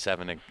take this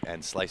 7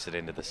 and slice it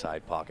into the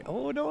side pocket.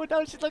 Oh, no,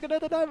 now she's looking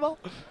at the 9 ball.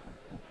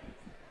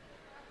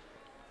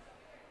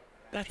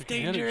 That's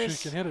dangerous.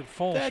 She can hit it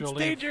full. That's She'll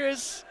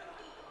dangerous.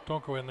 leave.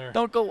 Don't go in there.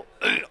 Don't go.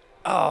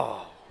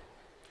 Oh,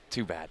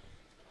 too bad.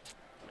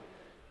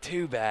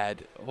 Too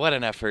bad. What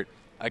an effort.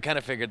 I kind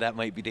of figured that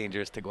might be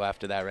dangerous to go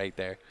after that right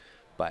there.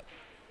 But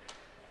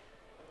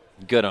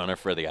good on her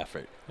for the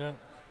effort. Yeah.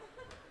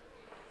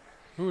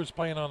 Who is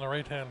playing on the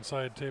right-hand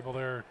side table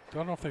there?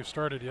 Don't know if they've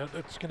started yet.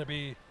 It's going to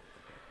be.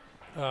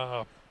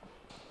 I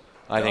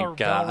think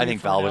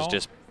Val was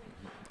just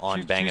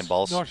on banging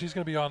balls. No, she's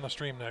going to be on the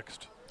stream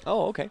next.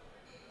 Oh, okay.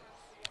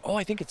 Oh,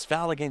 I think it's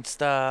Val against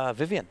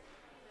Vivian.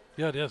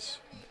 Yeah, it is.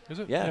 Is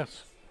it? Yeah.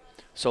 Yes.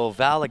 So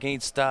Val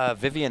against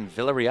Vivian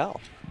Villarreal.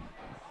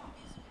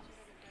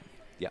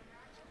 Yep.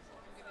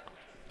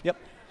 Yep.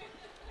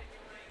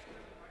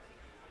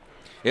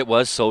 It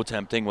was so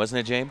tempting,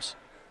 wasn't it, James?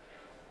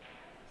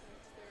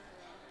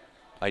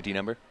 ID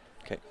number?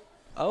 Okay.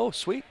 Oh,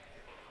 sweet.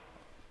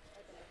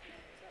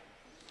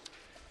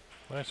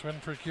 Nice win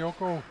for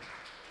Kyoko.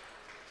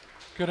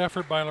 Good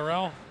effort by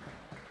Laurel.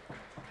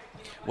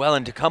 Well,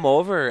 and to come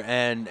over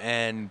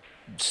and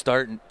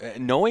start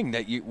knowing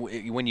that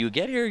when you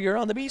get here, you're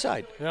on the B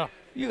side. Yeah.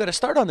 You got to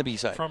start on the B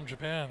side. From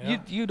Japan, yeah.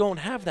 You don't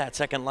have that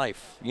second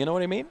life. You know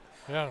what I mean?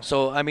 Yeah.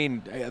 So, I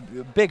mean,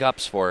 big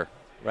ups for her,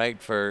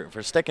 right? For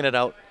sticking it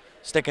out,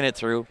 sticking it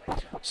through.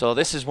 So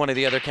this is one of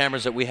the other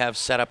cameras that we have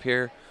set up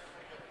here.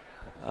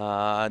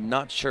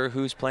 Not sure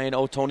who's playing.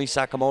 Oh, Tony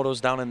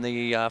Sakamoto's down in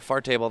the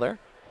far table there.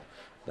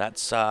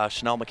 That's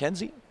Chanel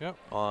McKenzie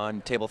on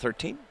table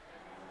 13.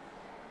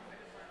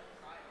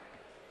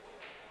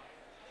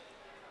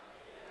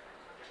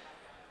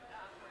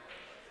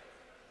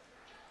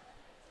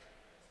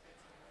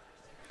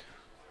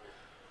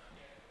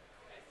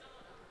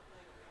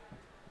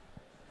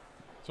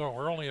 So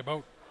we're only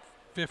about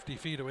 50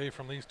 feet away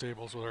from these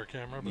tables with our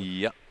camera. But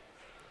Yep.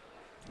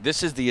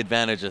 This is the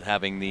advantage of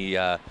having the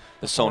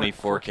Sony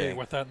 4K.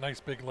 with that nice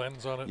big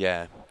lens on it.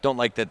 Yeah. Don't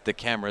like that the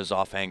camera's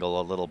off angle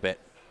a little bit.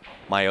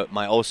 My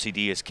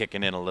OCD is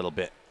kicking in a little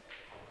bit.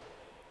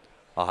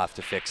 I'll have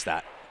to fix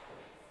that.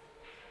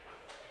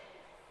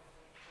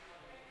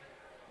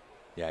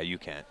 Yeah, you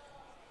can't.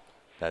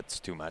 That's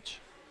too much.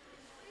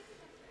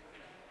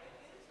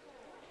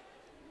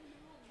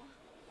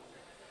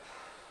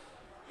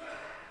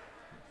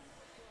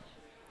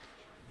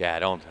 Yeah, I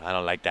don't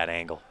like that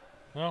angle.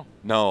 No,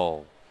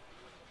 No.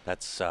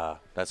 That's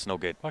no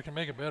good. I can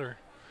make it better.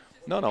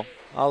 No.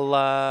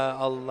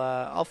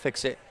 I'll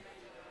fix it.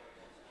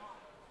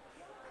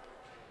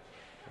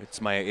 It's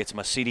my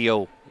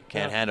CDO.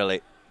 Can't handle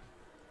it.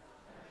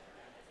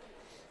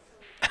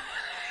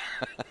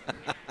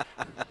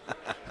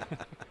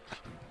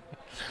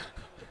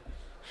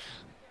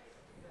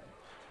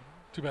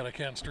 Too bad I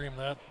can't stream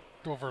that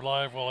over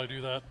live while I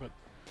do that, but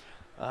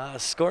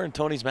Score in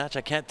Tony's match,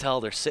 I can't tell.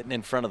 They're sitting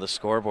in front of the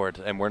scoreboard,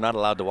 and we're not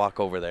allowed to walk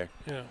over there.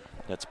 yeah.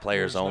 That's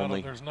players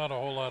only. There's not a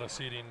whole lot of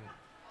seating.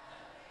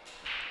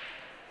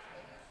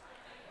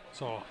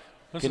 So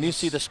Can you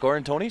see the score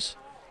in Tony's?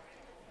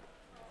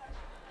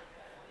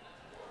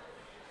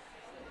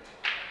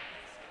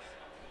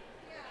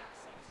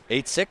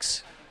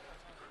 Eight-six.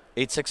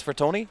 8-6 for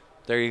Tony.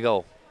 There you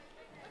go.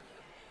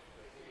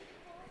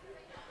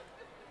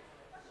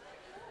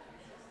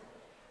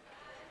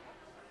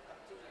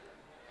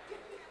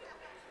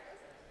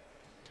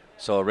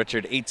 So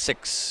Richard,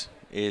 8-6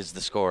 is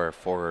the score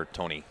for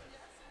Tony.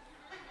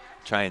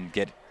 Try and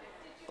get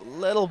a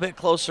little bit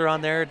closer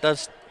on there. It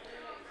does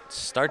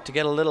start to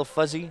get a little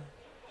fuzzy.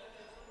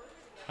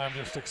 I'm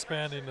just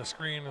expanding the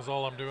screen is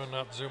all I'm doing,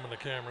 not zooming the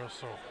camera.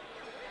 So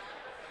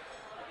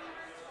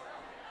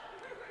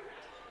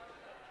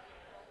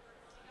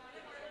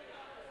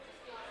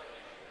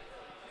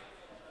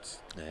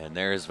And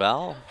there's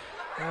Val.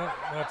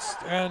 that's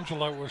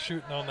Angela was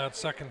shooting on that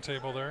second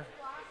table there.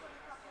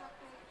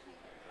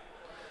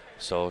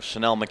 So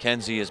Chanel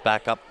McKenzie is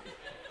back up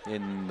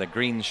in the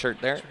green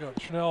shirt there. So we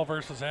got Chanel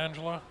versus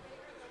Angela.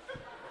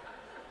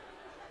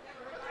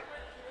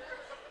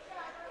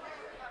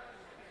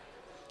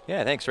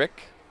 Yeah, thanks,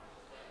 Rick.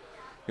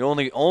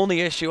 The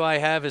only issue I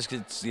have is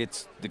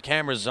it's the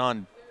camera's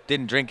on.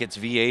 Didn't drink its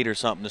V8 or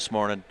something this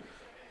morning.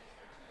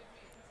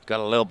 It's got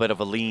a little bit of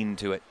a lean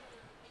to it.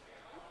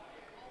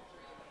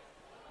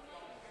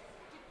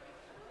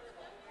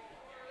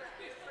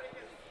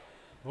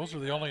 Those are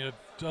the only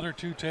other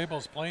two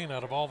tables playing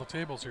out of all the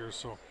tables here,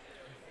 so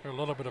they're a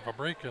little bit of a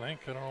break, I think.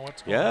 I don't know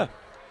what's going on.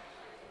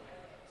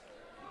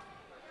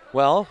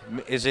 Well,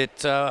 is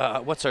it,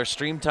 what's our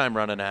stream time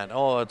running at?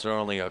 Oh, it's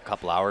only a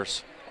couple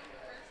hours.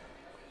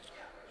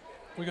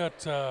 We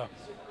got, I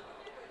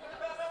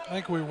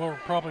think we will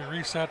probably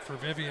reset for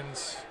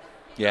Vivian's.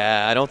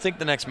 Yeah, I don't think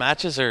the next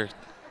matches are,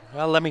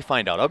 well, let me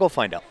find out. I'll go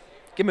find out.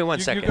 Give me 1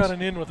 second. You got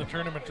an in with the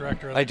tournament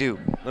director. I do.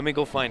 Let me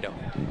go find out.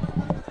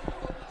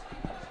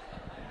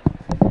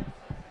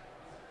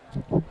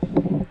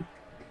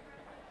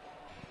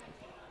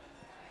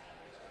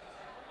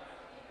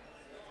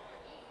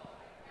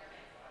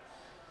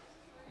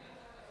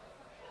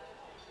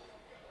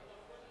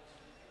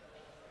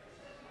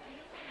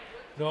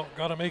 No,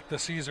 got to make the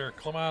Caesar,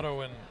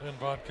 Clamato and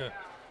vodka.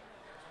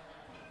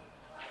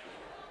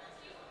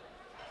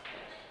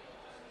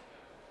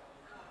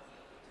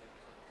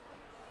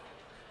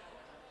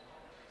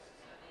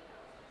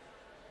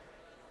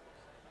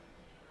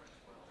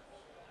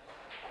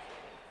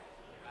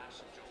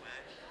 Ashton,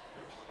 Joanne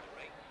on the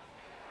right.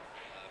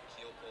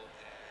 Kyoko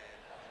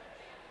and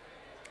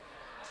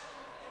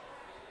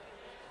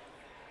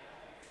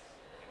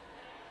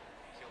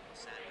Kyoko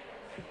Sandy on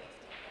the left.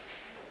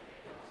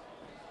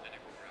 And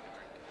then we'll grab a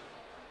drink.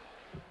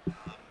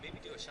 Maybe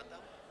do a shutdown.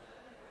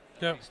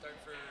 Yeah. Start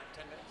for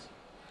 10 minutes.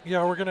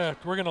 Yeah,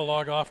 we're gonna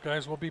log off,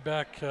 guys. We'll be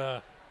back.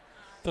 The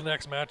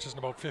next match is in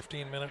about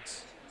 15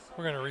 minutes.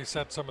 We're gonna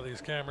reset some of these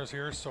cameras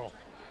here, so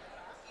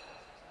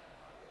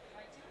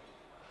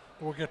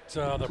we'll get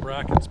the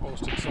brackets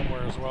posted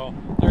somewhere as well.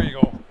 There you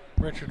go.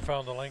 Richard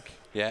found the link.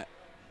 Yeah.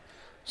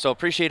 So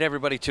appreciate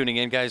everybody tuning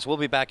in, guys. We'll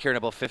be back here in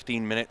about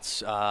 15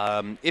 minutes.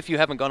 If you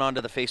haven't gone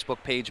onto the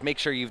Facebook page, make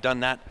sure you've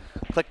done that.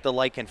 Click the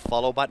like and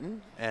follow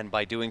button, and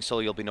by doing so,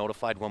 you'll be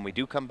notified when we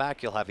do come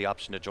back. You'll have the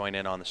option to join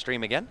in on the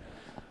stream again.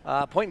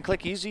 Point and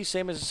click easy,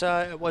 same as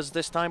it was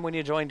this time when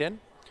you joined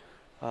in.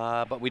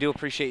 But we do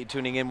appreciate you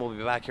tuning in. We'll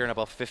be back here in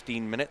about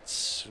 15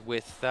 minutes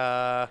with,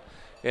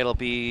 it'll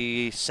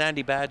be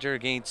Sandy Badger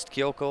against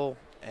Kyoko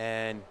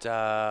and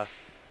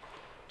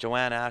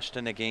Joanne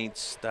Ashton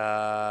against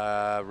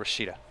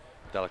Rashida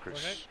Dela Cruz.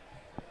 Okay.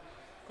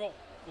 Cool.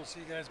 We'll see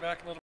you guys back in a little